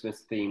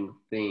Christmas-themed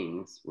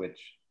things, which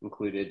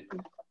included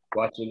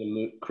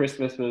watching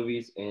Christmas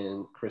movies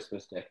and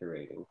Christmas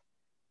decorating.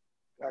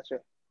 Gotcha.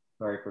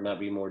 Sorry for not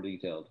being more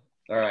detailed.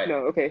 All right.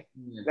 No, okay.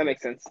 That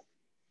makes sense.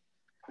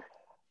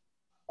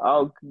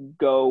 I'll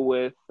go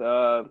with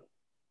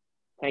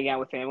hang out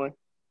with family.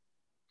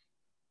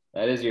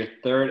 That is your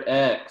third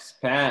X.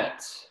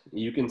 Pat,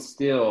 you can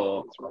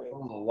still That's right. a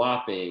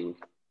whopping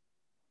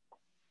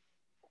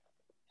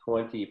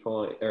 20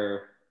 points.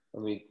 Or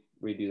let me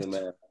redo the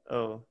math.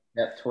 Oh.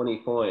 Got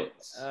 20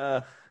 points.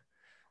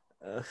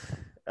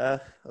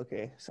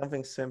 Okay.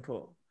 Something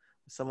simple.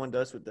 Someone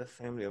does with their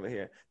family over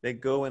here. They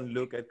go and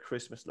look at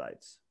Christmas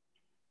lights.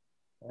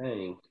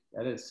 Dang,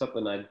 that is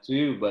something I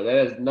do, but that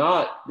is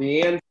not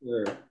the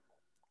answer.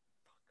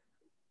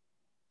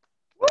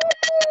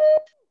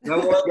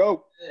 Let's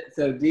go.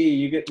 So D,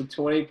 you get the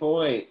 20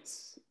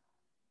 points.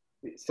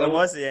 So What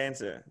was the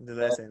answer? The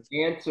last answer.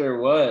 the answer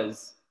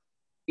was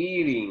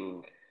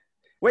eating.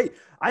 Wait,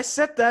 I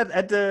said that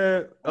at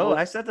the. Oh,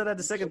 I said that at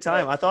the second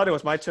time. I thought it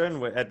was my turn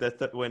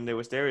when it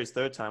was Darius'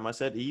 third time. I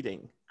said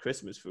eating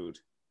Christmas food.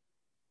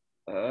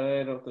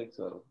 I don't think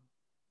so.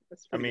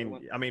 That's a pretty good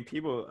one. I mean,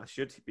 people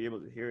should be able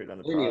to hear it on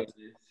the Anyways, pod.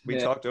 We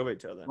yeah, talked over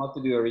each other. I'll have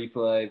to do a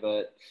replay,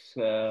 but It's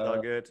all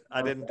good.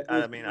 I didn't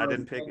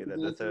pick it at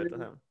the third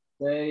time.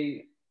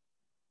 say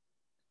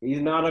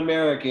he's not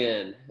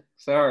American.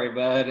 Sorry,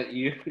 bud.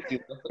 You're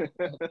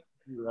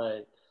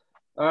right.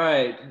 All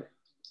right.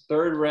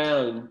 Third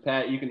round,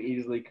 Pat, you can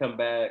easily come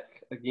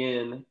back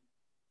again.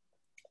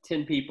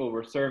 10 people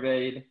were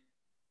surveyed.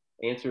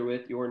 Answer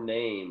with your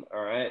name.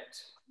 All right.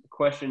 The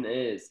question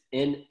is,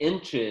 in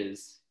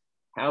inches,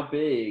 how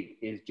big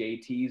is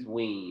JT's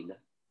ween?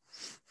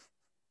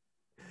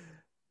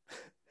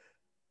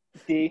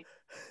 D.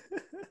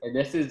 And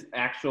this is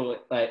actual,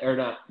 or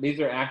not, these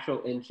are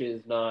actual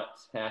inches, not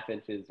half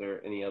inches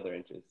or any other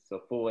inches.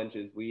 So full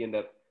inches. We end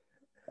up,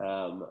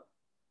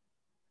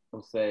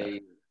 we'll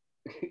say,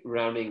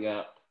 rounding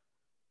up.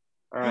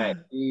 All right.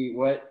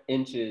 What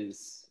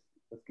inches?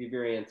 Let's give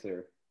your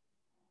answer.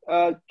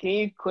 Can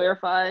you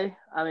clarify?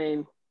 I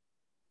mean,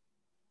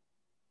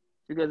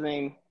 because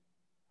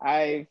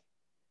I've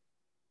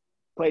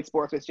played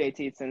sports with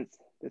JT since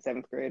the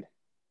 7th grade.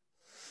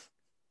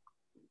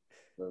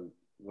 So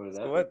what is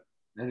that? So what?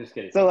 I'm just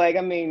kidding. So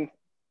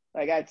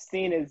I've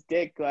seen his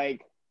dick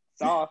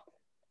soft,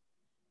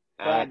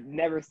 but I've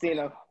never seen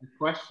a. The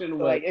question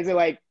So, was. is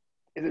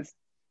it?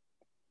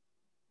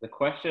 The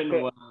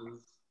question was.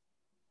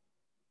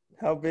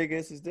 How big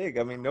is his dick?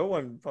 I mean, no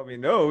one probably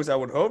knows. I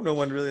would hope no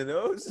one really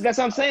knows. That's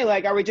what I'm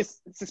saying. Are we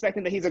just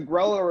suspecting that he's a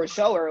grower or a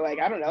shower? I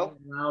don't know.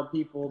 Allow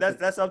people.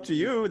 That's up to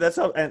you. That's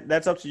up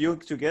to you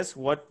to guess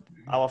what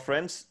our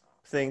friends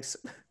thinks.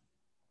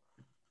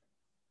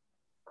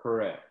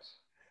 Correct.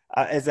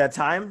 Is that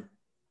time?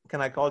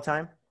 Can I call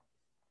time?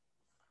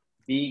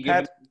 B,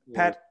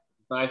 Pat.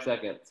 5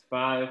 seconds.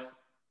 5,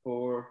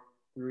 4,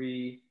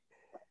 3,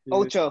 2,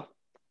 Ocho.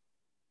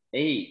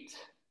 8.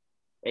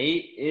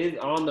 8 is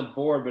on the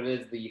board, but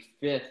it is the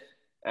 5th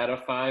out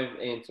of 5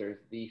 answers.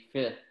 The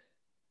 5th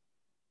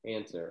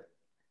answer.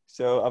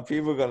 So are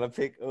people gonna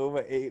pick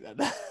over 8 or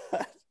not?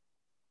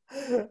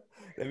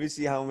 Let me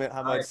see how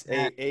much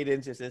 8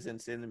 inches is in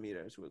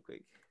centimeters real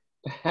quick.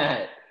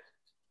 Pat,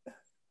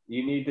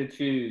 you need to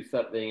choose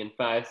something in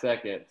 5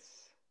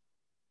 seconds.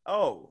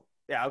 Oh,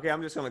 yeah. Okay,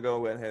 I'm just gonna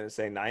go ahead and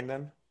say 9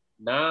 then.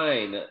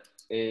 9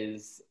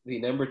 is the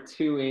number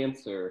 2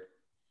 answer,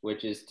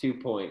 which is 2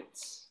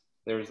 points.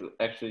 There's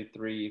actually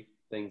 3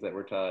 things that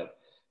were tied.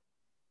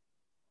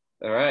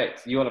 All right.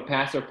 So you want to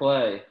pass or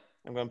play?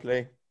 I'm gonna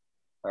play.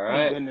 All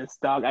right. Oh, goodness,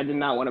 dog. I did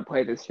not want to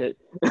play this shit.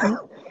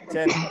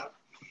 10.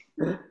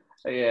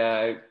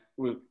 Yeah.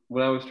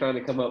 When I was trying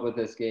to come up with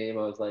this game,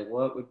 I was like,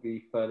 what would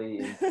be funny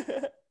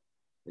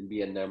and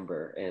be a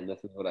number? And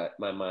this is what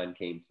my mind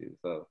came to.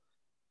 So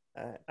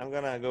I'm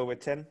gonna go with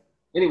 10.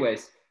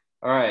 anyways,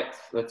 all right.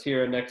 Let's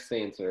hear our next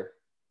answer.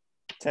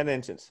 10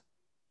 inches.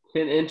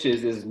 10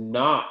 inches is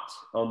not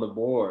on the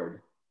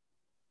board.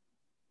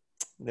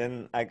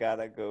 Then I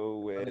gotta go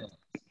with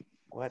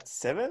what?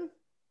 7?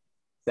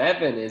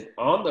 7 is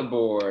on the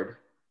board.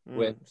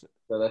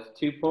 So that's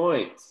 2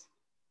 points.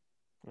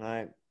 All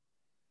right.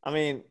 I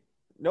mean,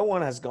 no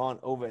one has gone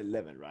over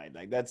 11, right?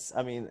 That's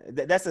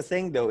the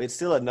thing though. It's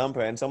still a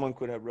number, and someone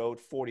could have wrote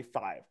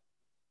 45.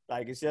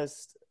 It's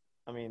just,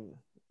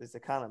 it's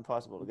kind of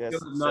impossible to guess.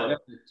 It's not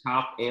the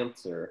top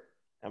answer.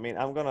 I'm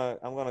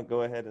gonna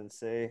go ahead and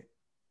say.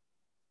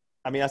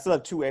 I still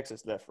have 2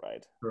 X's left,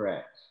 right?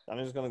 Correct. I'm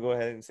just gonna go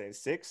ahead and say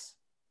 6.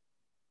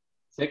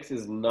 6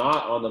 is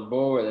not on the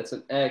board. That's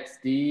an X.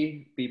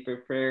 D. Be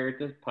prepared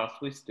to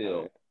possibly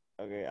steal.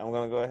 Okay, I'm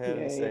gonna go ahead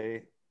and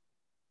say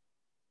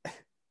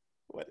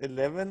what?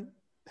 11.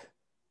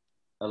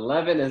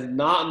 11 is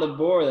not on the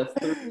board. That's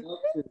 3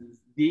 X's.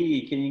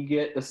 D. Can you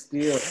get the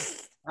steal?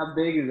 How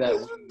big is that?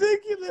 That's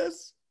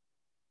ridiculous.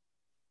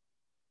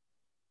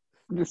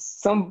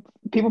 Some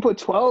people put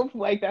 12.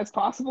 That's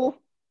possible.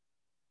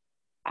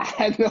 I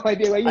had no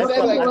idea what you I said.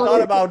 thought, Like, I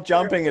thought about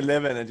jumping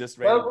 11 and just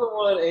random. Number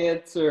one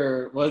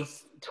answer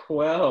was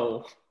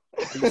 12.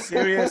 Are you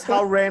serious?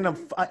 How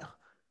random?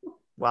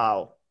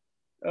 Wow.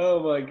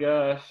 Oh my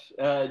gosh.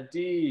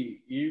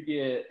 D, you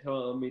get,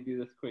 hold on, let me do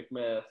this quick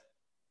math.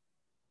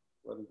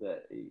 What is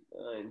that? 8,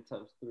 9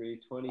 times 3,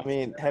 20. I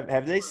mean,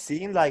 have they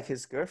seen like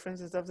his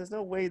girlfriends and stuff? There's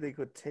no way they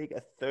could take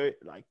a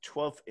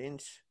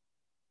 12-inch.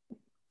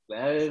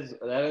 That is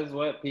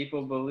what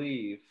people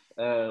believe.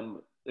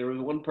 There was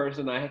one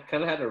person I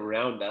kind of had to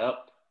round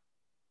up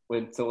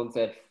when someone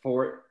said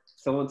 4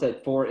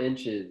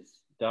 inches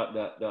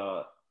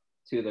to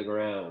the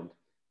ground,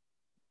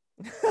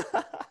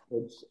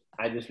 which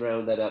I just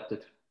rounded that up to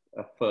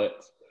a foot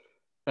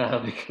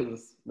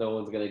because no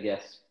one's gonna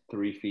guess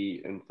 3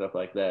 feet and stuff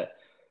like that.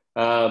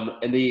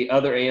 And the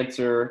other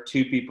answer,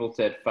 2 people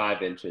said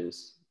 5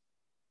 inches.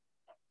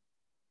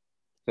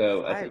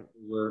 So I think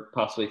we're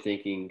possibly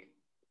thinking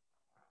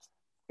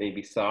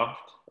maybe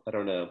soft. I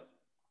don't know.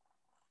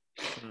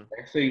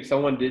 Actually,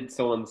 someone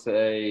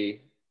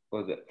say,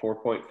 what was it,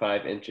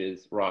 4.5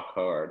 inches rock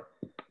hard,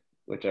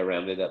 which I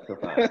rounded up to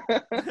 5.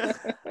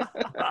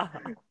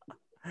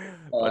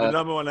 But the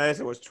number one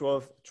answer was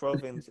 12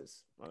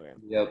 inches. Okay.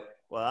 Yep.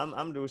 Well,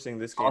 I'm losing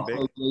this game big.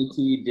 Also,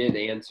 JT did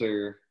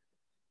answer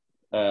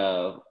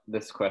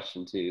this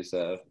question too,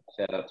 so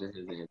shout out to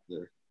his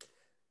answer,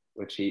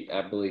 which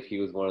I believe he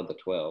was one of the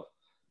 12.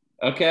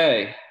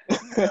 Okay.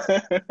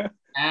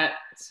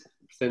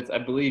 Since I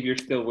believe you're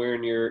still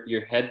wearing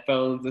your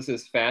headphones, this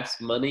is fast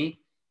money.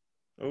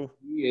 Oh.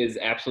 He is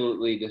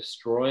absolutely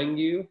destroying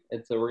you,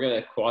 and so we're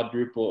gonna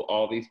quadruple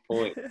all these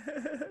points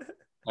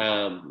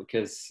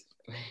because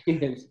he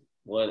has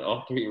won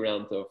all 3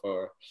 rounds so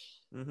far.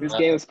 This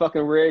game is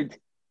fucking rigged.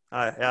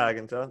 Yeah, I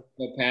can tell.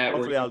 So Pat,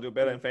 Hopefully, I'll do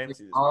better in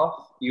fantasy.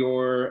 Off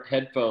your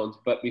headphones,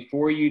 but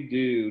before you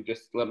do,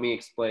 just let me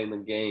explain the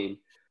game.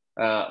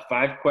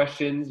 5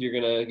 questions. You're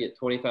gonna get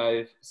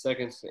 25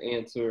 seconds to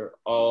answer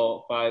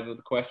all 5 of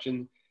the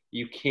questions.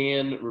 You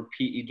can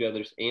repeat each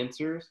other's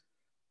answers.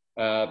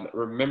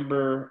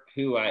 Remember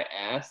who I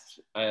asked?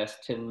 I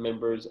asked 10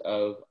 members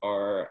of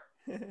our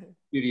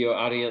studio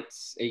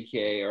audience,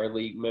 aka our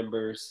league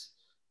members,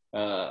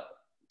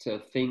 to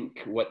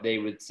think what they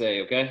would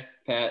say. Okay,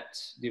 Pat,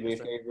 do me a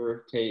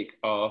favor. Take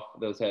off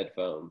those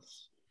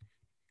headphones.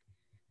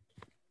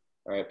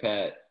 All right,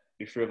 Pat,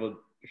 your shriveled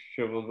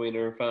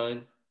wiener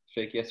fine?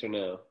 Shake yes or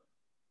no.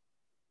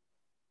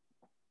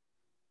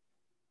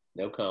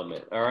 No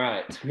comment. All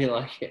right, we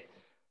like it.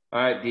 All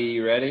right, D,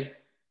 you ready?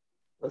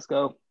 Let's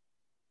go.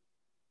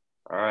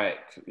 All right,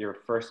 your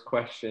first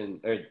question,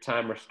 or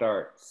timer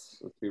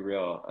starts. Let's be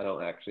real. I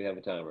don't actually have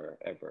a timer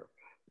ever.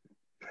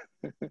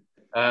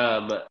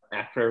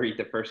 After I read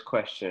the first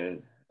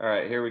question. All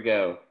right, here we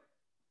go.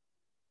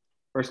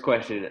 First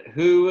question.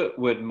 Who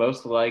would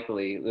most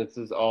likely, this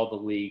is all the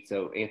league,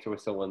 so answer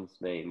with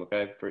someone's name,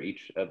 okay, for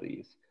each of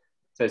these.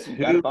 It says,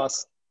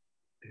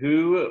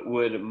 who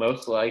would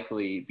most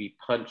likely be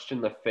punched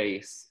in the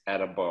face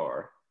at a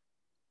bar?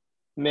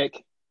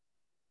 Mick.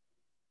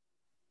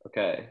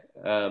 Okay.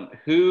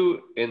 Who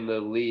in the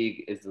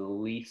league is the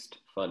least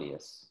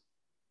funniest?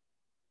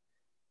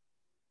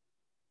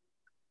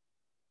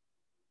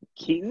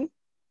 Keaton.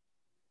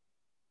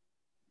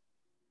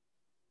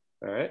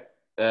 All right.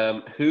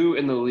 Who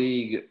in the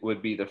league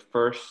would be the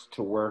first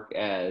to work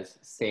as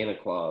Santa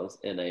Claus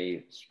in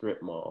a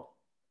strip mall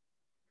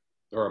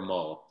or a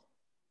mall?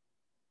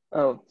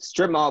 Oh,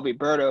 strip mall would be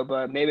Berto,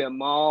 but maybe a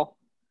mall.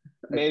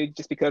 Maybe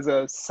just because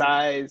of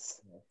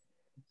size.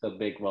 It's a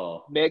big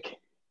mall. Mick.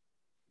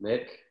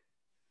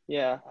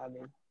 Yeah, I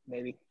mean,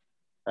 maybe.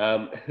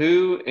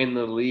 Who in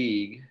the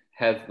league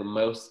has the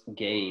most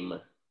game?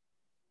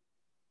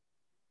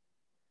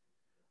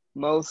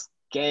 Most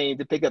game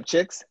to pick up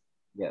chicks?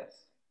 Yes.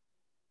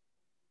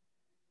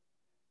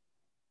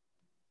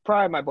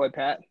 Probably my boy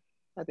Pat.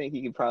 I think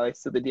he could probably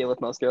seal the deal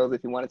with most girls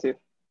if he wanted to.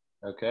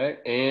 Okay.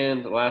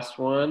 And last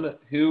one.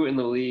 Who in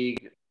the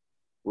league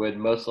would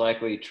most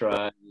likely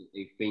try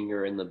a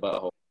finger in the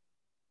butthole?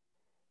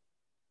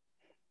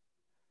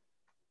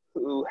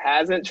 Who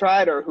hasn't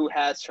tried or who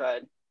has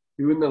tried?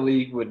 Who in the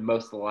league would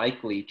most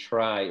likely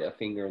try a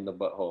finger in the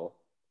butthole?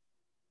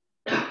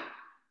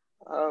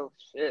 Oh,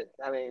 shit.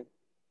 I mean,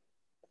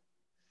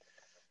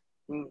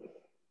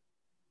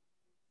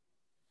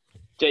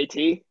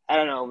 JT? I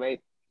don't know,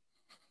 mate.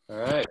 All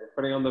right. We're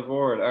putting on the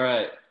board. All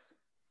right.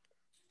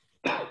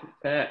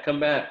 Pat, come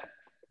back.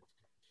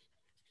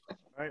 All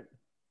right.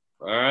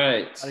 All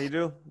right. How do you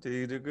do? Did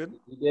you do good?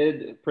 You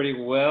did pretty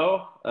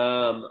well.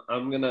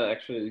 I'm going to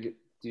actually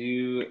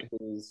do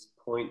his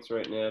points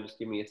right now. Just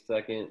give me a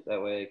second.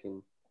 That way I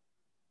can.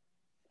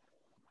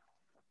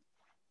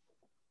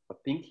 I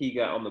think he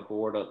got on the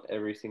board on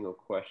every single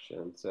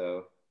question.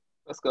 So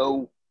Let's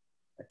go.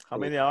 How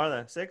many are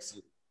there? 6?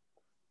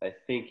 I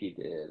think he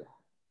did.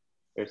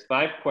 There's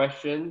 5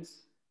 questions.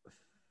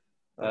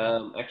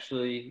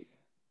 Actually,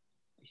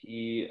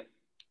 he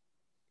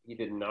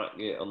did not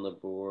get on the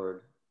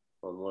board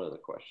on one of the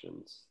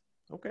questions.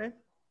 Okay.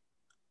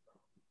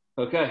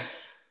 Okay.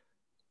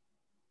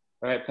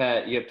 All right,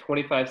 Pat, you have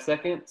 25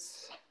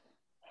 seconds.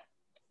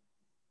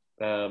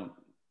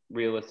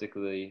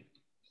 Realistically,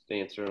 just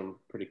answer them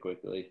pretty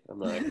quickly. I'm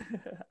not.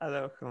 I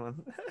know, come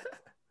on.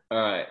 All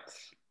right.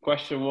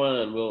 Question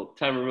one.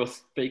 Timer will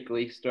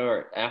fakely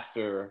start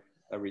after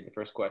I read the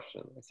first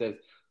question. It says,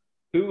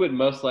 who would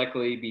most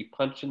likely be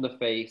punched in the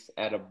face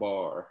at a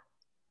bar?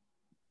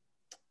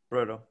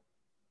 Brutal.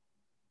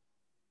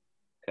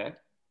 Okay.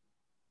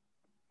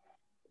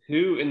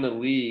 Who in the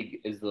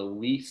league is the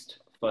least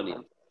funny?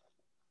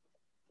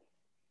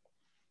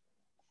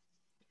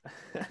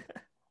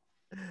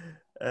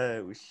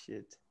 Oh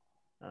shit.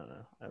 I don't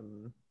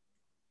know.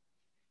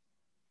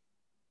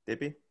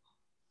 Dippy?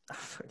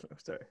 I'm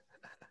sorry.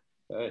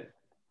 All right.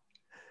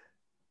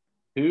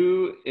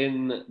 Who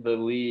in the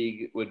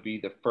league would be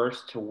the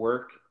first to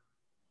work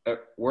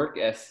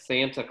as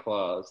Santa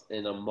Claus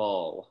in a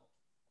mall?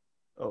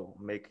 Oh,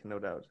 make no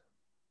doubt.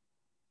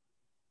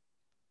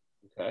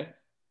 Okay.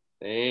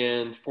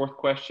 And fourth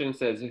question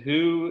says,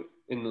 who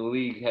in the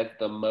league has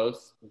the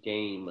most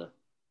game?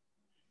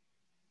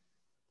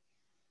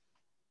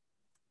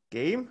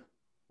 Game?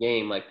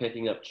 Game, like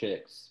picking up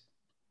chicks.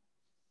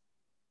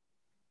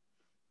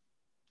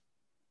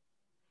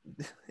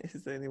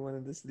 Is there anyone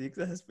in this league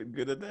that has been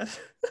good at that?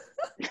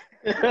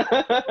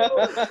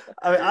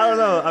 I mean, I don't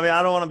know. I mean,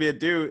 I don't want to be a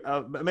dude.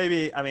 But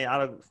maybe, I mean, I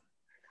don't.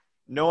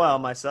 Noah or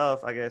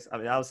myself, I guess. I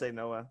mean, I'll say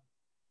Noah.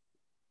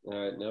 All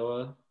right,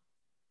 Noah.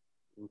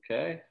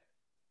 Okay.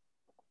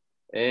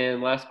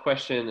 And last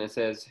question, it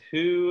says,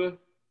 who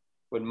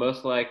would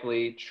most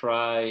likely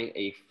try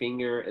a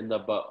finger in the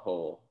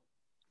butthole?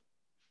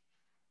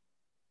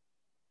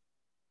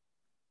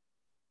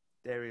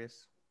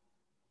 Darius.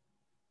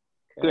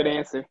 Good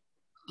answer.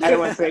 I don't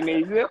want to say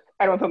me.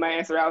 I don't put my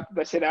answer out,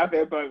 the shit out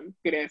there, but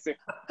good answer.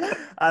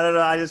 I don't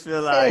know. I just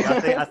feel like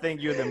I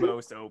think you're the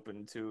most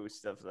open to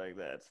stuff like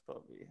that,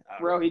 probably.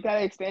 Bro, you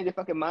gotta expand your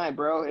fucking mind,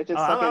 bro. It's just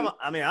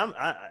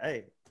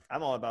hey,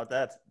 I'm all about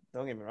that.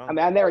 Don't get me wrong. I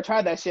mean, I never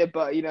tried that shit,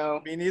 but you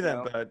know. Me neither, you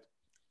know, but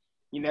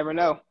you never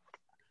know.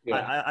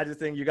 Yeah. I just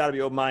think you got to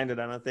be open-minded,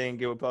 and I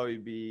think it would probably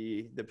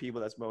be the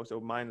people that's most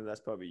open-minded.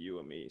 That's probably you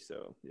and me.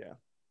 So yeah.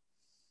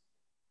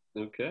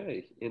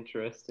 Okay,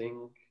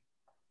 interesting.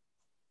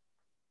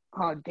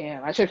 Oh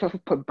damn! I should have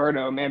put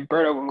Berto, man.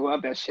 Berto would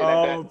love that shit.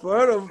 Oh,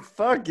 Berto,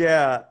 fuck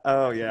yeah.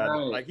 Oh yeah. Right.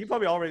 Like he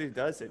probably already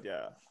does it,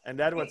 yeah. And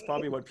that was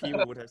probably what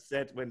people would have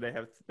said when they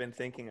have been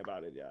thinking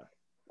about it, yeah.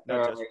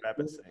 Not just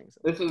rapid things.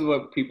 This is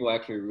what people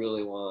actually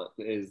really want,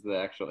 is the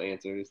actual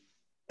answers.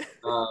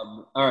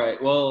 All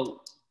right,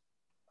 well,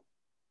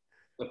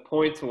 the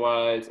points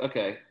wise,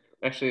 okay.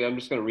 Actually, I'm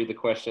just going to read the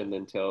question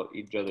and tell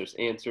each other's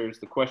answers.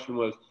 The question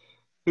was,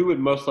 who would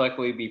most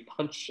likely be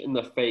punched in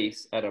the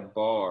face at a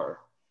bar?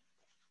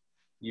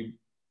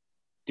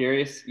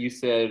 Darius, you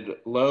said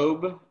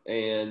Loeb,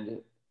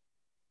 and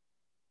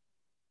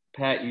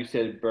Pat, you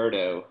said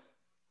Berto.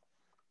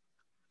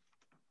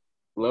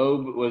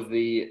 Loeb was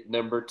the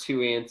number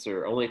 2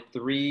 answer. Only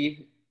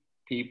 3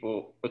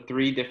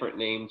 different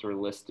names were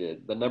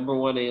listed. The number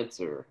 1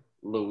 answer,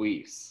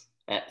 Luis,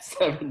 at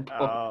 7 points.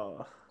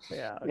 Oh,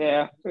 yeah.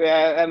 Okay.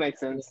 Yeah, that makes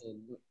sense.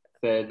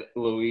 Said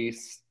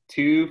Luis,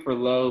 2 for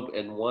Loeb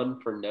and 1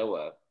 for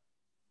Noah.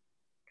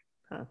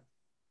 Huh.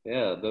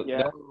 Yeah,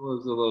 that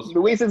was a little.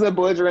 Luis is a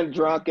belligerent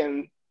drunk,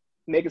 and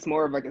Nick is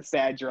more of like a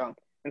sad drunk.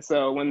 And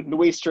so when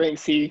Luis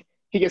drinks, he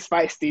gets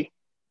feisty,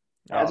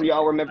 as we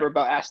all remember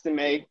about Ashton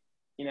May.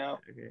 You know,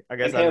 Okay. I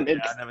guess I've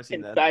never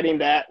seen that. inciting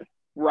that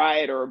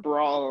riot or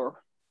brawl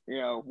or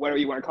whatever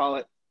you want to call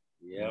it.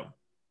 Yep.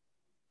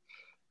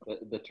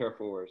 The turf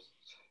wars.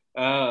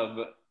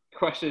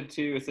 Question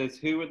 2, it says,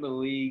 who in the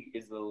league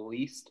is the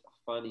least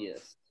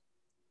funniest?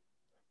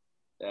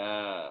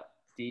 D,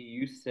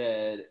 you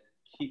said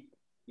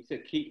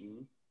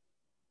Keaton,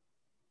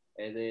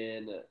 and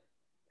then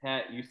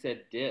Pat, you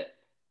said Dip.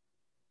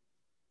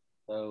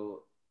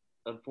 So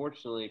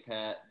unfortunately,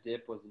 Pat,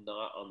 Dip was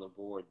not on the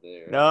board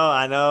there. No,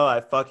 I know.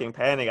 I fucking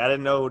panic. I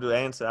didn't know who to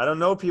answer. I don't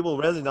know people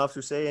well enough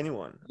to say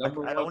anyone.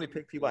 I only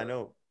pick people I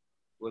know.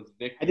 Was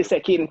Victor. I just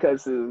said Keaton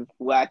because of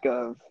lack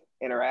of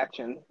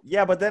interaction.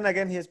 Yeah, but then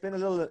again, he's been a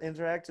little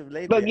interactive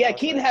lately. But yeah,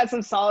 Keaton had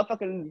some solid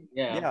fucking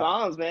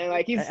bombs, man.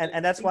 Like he's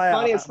and that's why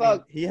funny as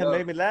fuck. He had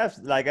made me laugh.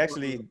 Like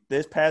actually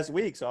this past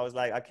week, so I was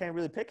like, I can't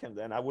really pick him.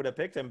 Then I would have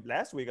picked him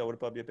last week. I would have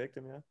probably picked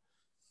him. Yeah.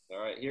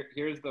 All right,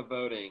 here's the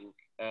voting.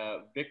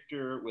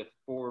 Victor with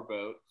 4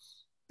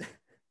 votes.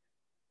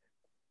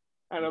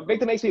 I don't know.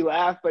 Victor makes me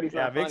laugh, but he's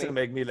not funny. Yeah, Victor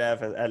make me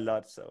laugh a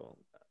lot. So.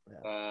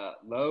 Yeah.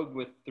 Loeb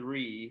with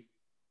 3,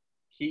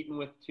 Keaton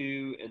with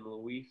 2, and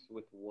Luis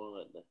with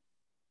 1.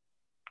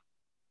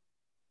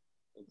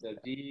 And so,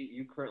 D,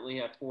 you currently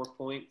have 4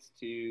 points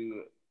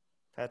to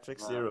Patrick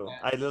 0.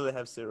 I literally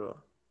have 0.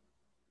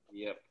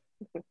 Yep.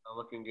 Not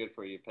looking good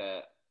for you,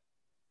 Pat.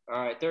 All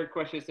right, third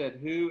question said,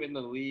 who in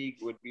the league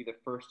would be the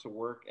first to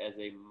work as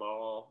a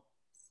mall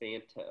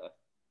Santa?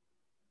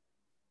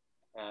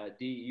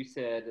 D, you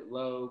said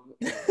Loeb.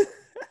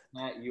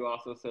 Matt, you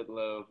also said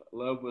Loeb.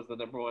 Loeb was the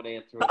number 1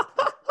 answer.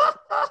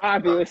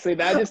 Obviously,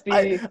 that just be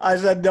I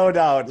said no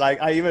doubt.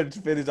 Like I even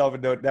finished off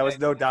with no. There was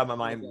no doubt in my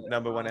mind.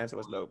 Number one answer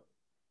was Loeb.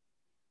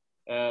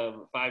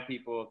 5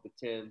 people of the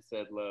 10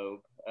 said Loeb.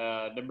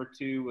 Number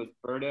 2 was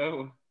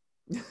Berto.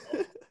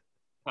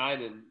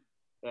 Tied in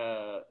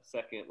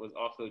second was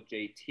also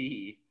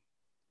JT.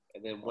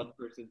 And then one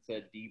person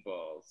said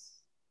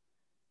D-balls.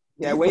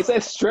 yeah. When he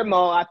said strip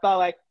mall, I thought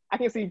like I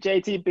can see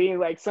JT being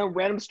like some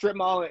random strip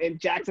mall in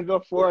Jacksonville,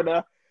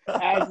 Florida,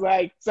 as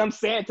like some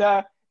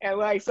Santa, and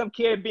like some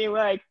kid being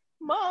like,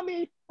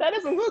 "Mommy, that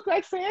doesn't look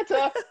like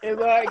Santa," and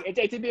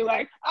JT being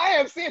like, "I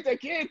am Santa,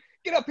 kid.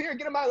 Get up here,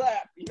 get in my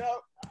lap," you know.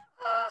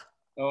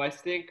 Oh, I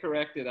stand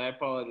corrected. I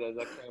apologize.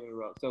 I counted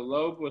wrong. So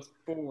Loeb was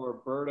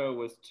 4, Berto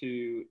was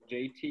 2,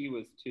 JT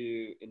was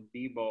 2, and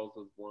D-balls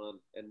was 1.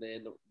 And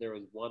then there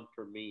was 1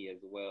 for me as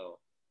well.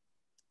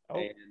 Oh.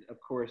 And of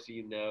course,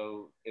 you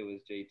know it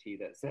was JT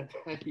that said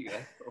that. You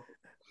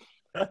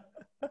asshole.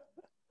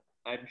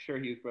 I'm sure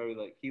he was probably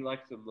like, he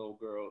likes them little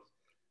girls.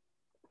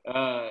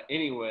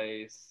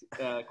 Anyways,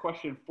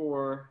 question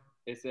 4,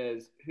 it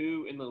says,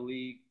 who in the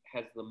league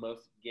has the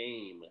most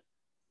game?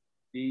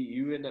 D,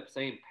 you end up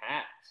saying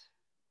Pat.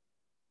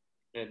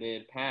 And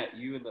then, Pat,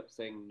 you end up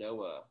saying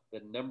Noah. The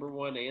number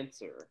 1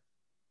 answer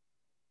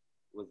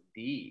was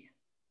D.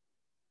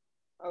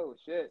 Oh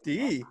shit.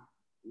 D.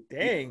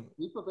 Dang.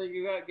 People think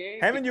you got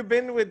game. Haven't you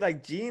been with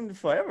like Gene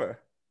forever?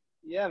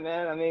 Yeah,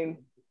 man. I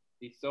mean,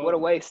 He sold what a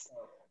waste.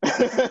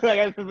 Like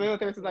I've been with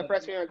her since my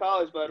freshman year in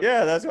college, but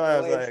Yeah, that's why I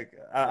was Waste.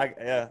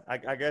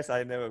 like, I guess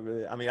I never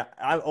really. I mean,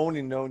 I've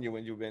only known you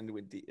when you've been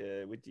with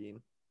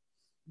Gene.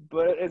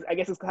 But I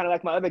guess it's kind of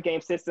like my other game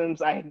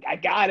systems. I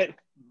got it,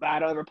 but I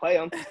don't ever play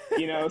them,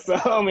 you know. So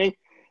I mean,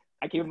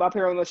 I keep them up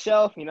here on the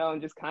shelf, you know,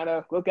 and just kind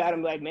of look at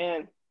them like,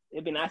 man,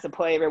 it'd be nice to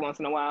play every once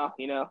in a while,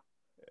 you know.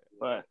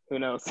 But who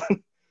knows?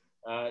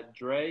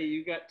 Dre,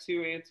 you got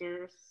 2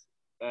 answers.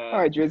 All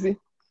right, Drizzy.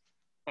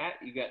 Pat,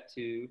 you got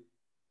 2.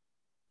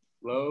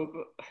 Loeb,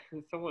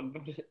 someone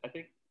voted, I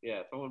think,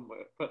 yeah, someone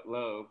put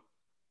Loeb.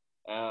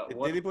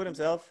 Did he put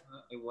himself?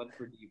 And 1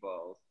 for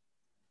D-balls.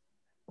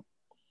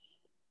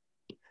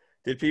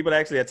 Did people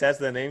actually attach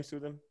their names to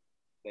them?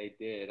 They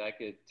did. I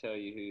could tell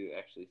you who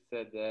actually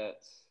said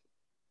that.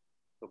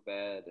 So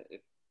bad.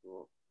 If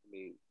well, let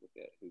me look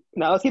at who.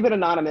 No, let's keep it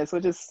anonymous.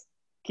 We'll just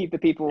keep the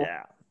people.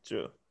 Yeah,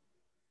 true.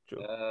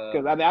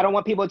 Because I mean, I don't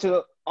want people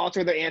to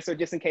alter their answer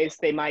just in case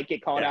they might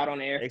get called out on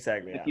air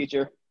Exactly. in the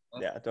future.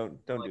 Yeah,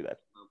 don't do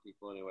that.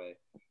 People anyway.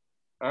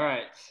 All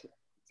right.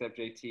 Except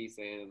JT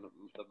saying them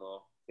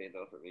all. Stand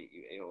over me,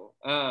 you a-hole.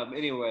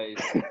 Anyways.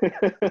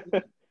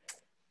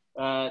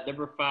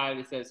 Number 5,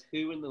 it says,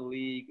 who in the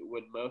league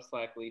would most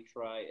likely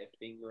try a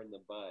finger in the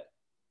butt?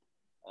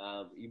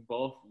 You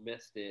both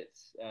missed it.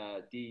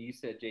 D, you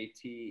said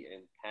JT,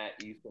 and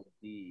Pat, you said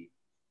D.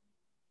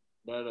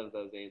 None of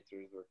those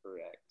answers were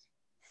correct.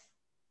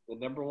 The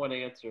number 1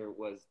 answer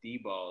was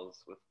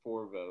D-balls with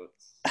 4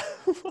 votes.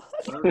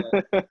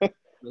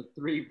 With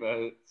 3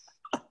 votes.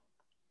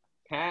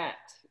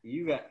 Pat,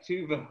 you got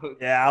 2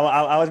 votes. Yeah,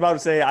 I was about to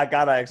say I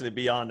gotta actually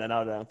be on that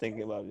now that I'm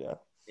thinking about it.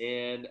 Yeah.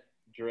 And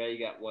Dre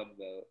got 1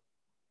 vote.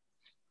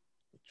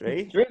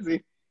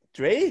 Drizzy.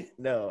 Dre?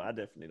 No, I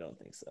definitely don't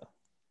think so.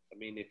 I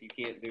mean, if you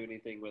can't do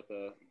anything with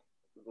a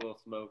little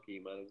smoky,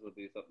 you might as well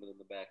do something in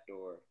the back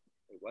door.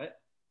 Wait,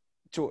 what?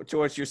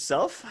 Towards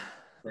yourself?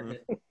 I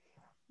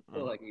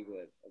feel like he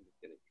would. I'm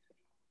just kidding.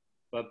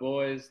 But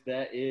boys,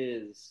 that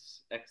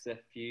is XF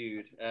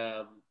Feud.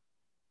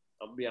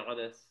 I'll be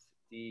honest,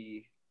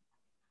 he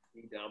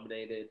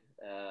dominated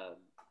our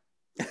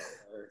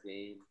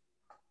game.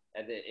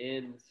 At the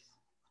end,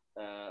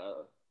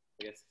 I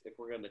guess if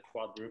we're going to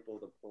quadruple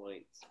the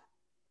points,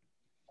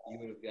 you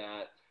would have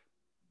got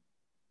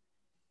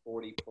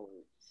 40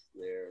 points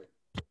there.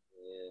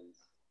 And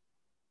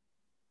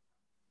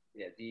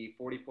yeah, D,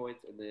 40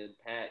 points. And then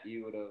Pat,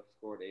 you would have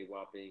scored a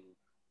whopping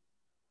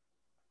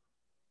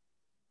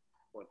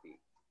 20.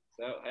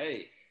 So,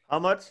 hey. How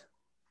much?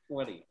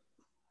 20. I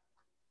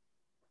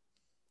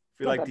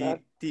feel like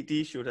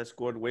D should have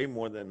scored way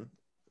more than.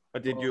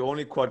 But did you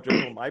only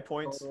quadruple my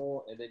points?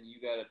 Total, and then you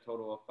got a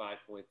total of 5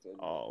 points. And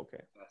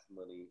okay. Last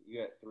money.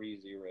 You got 3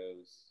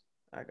 zeros.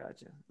 I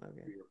got you.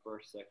 Okay. For your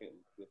first, second,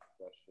 and 5th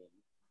question.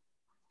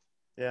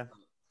 Yeah.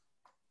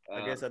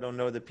 I guess I don't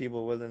know the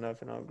people well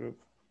enough in our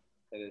group.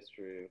 That is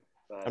true.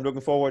 But I'm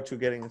looking forward to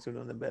getting to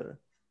know them better.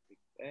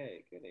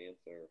 Hey, good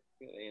answer.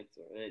 Good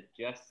answer. And it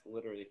just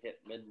literally hit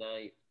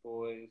midnight,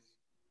 boys.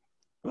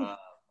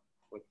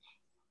 Which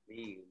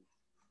means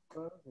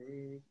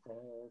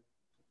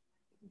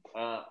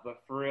but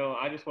for real,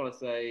 I just want to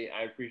say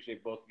I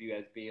appreciate both of you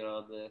guys being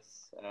on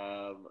this.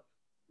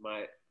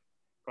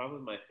 Probably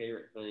my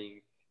favorite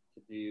thing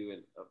to do,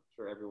 and I'm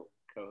sure every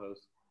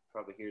co-host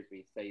probably hears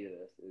me say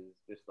this, is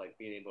just like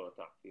being able to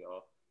talk to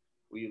y'all.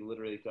 We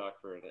literally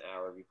talked for an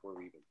hour before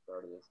we even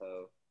started this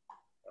hoe,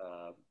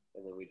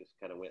 and then we just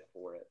kind of went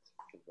for it,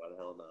 because why the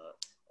hell not?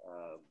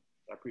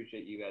 I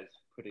appreciate you guys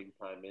putting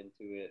time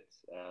into it,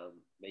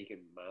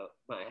 making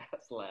my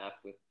ass laugh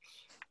with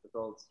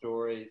old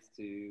stories,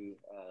 to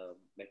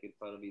making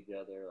fun of each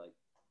other. Like,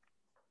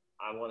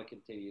 I want to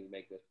continue to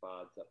make this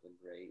pod something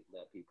great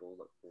that people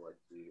look forward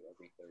to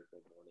every Thursday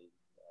morning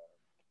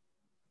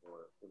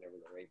or whenever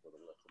they're able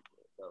to listen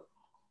to it. So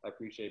I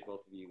appreciate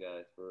both of you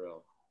guys for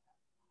real.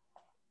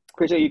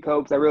 Appreciate you,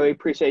 Copes. I really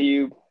appreciate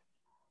you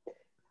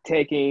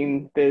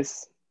taking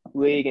this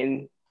league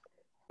and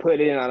put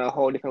it on a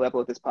whole different level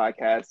with this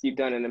podcast. You've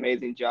done an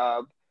amazing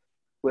job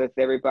with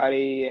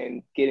everybody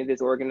and getting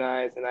this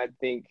organized, and I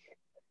think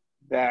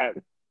that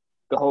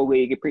the whole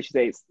league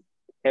appreciates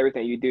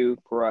everything you do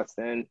for us,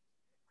 and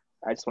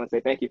I just want to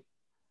say thank you.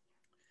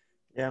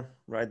 Yeah,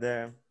 right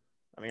there.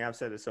 I mean, I've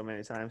said it so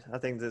many times. I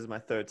think this is my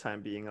third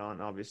time being on.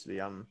 Obviously,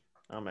 I'm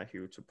a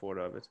huge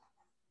supporter of it.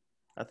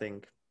 I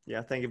think,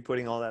 thank you for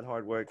putting all that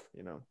hard work.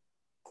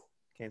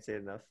 Can't say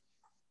it enough.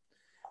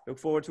 Look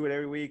forward to it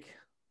every week,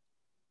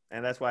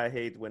 and that's why I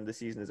hate when the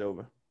season is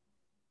over.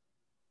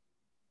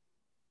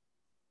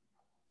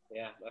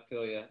 Yeah, I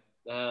feel you.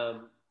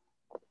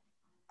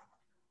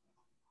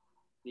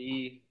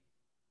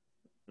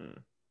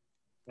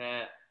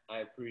 Pat, I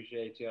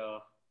appreciate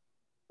y'all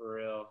for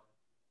real.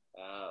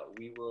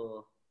 We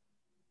will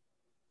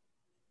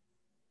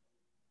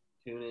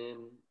tune in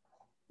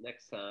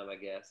next time, I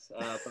guess.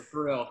 But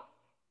for real,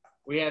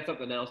 we had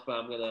something else, but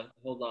I'm gonna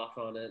hold off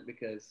on it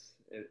because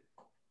it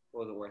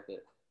wasn't worth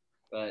it.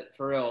 But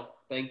for real,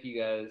 thank you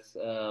guys,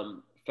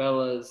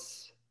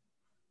 fellas.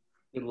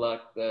 Good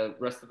luck. The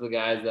rest of the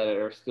guys that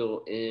are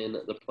still in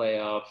the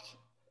playoffs.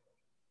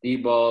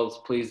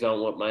 D-balls, please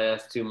don't whoop my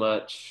ass too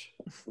much.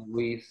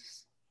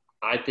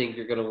 I think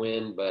you're gonna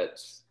win,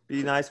 but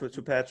be nice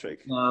to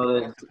Patrick.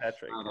 No,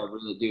 Patrick. I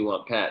really do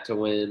want Pat to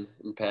win,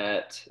 and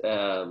Pat,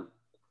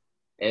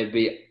 it'd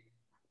be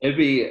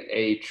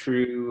a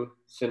true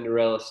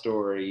Cinderella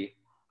story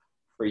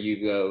for you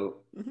to go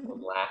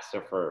from last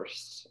to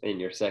first in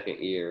your second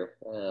year.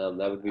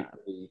 That would be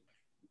pretty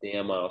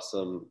damn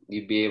awesome.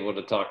 You'd be able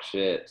to talk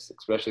shit,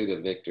 especially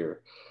to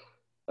Victor,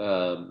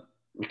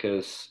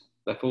 because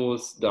that fool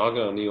was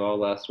dogging on you all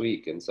last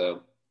week, and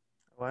so.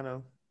 Oh, I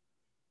know.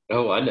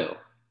 Oh, I know.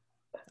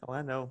 Oh,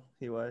 I know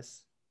he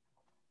was,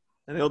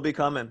 and he'll be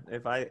coming.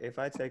 If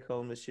I take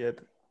home the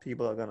ship,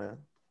 people are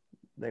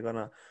they're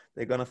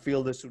gonna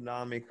feel the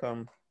tsunami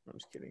come. I'm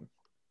just kidding.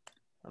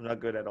 I'm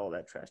not good at all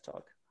that trash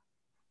talk.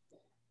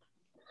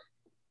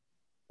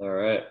 All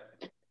right.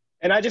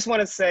 And I just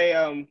want to say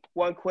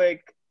one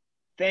quick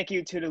thank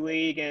you to the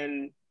league.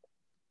 And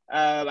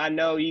I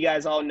know you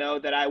guys all know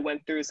that I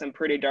went through some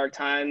pretty dark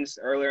times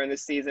earlier in the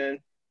season.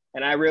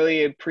 And I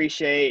really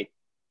appreciate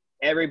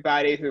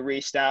everybody who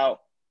reached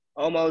out.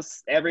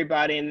 Almost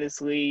everybody in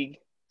this league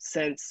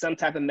sent some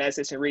type of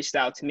message and reached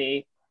out to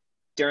me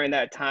during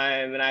that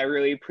time. And I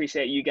really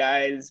appreciate you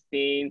guys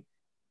being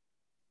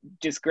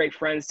just great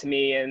friends to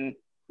me and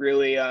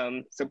really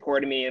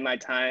supporting me in my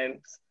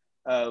times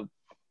of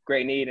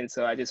great need. And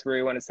so I just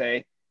really want to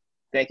say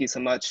thank you so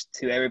much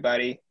to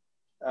everybody.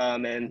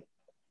 And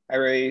I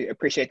really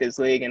appreciate this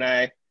league, and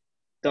I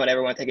don't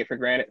ever want to take it for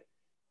granted.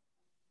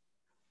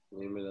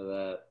 Amen to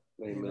that.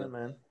 Amen,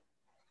 man.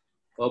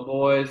 Well,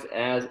 boys,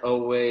 as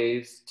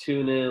always,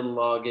 tune in,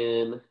 log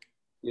in.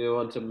 You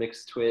want to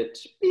mix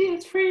Twitch, be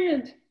his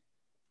friend.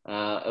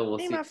 And we'll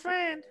see. My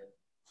friend.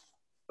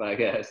 Bye,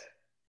 guys.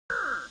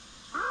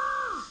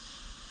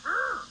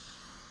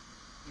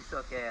 You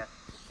suck ass.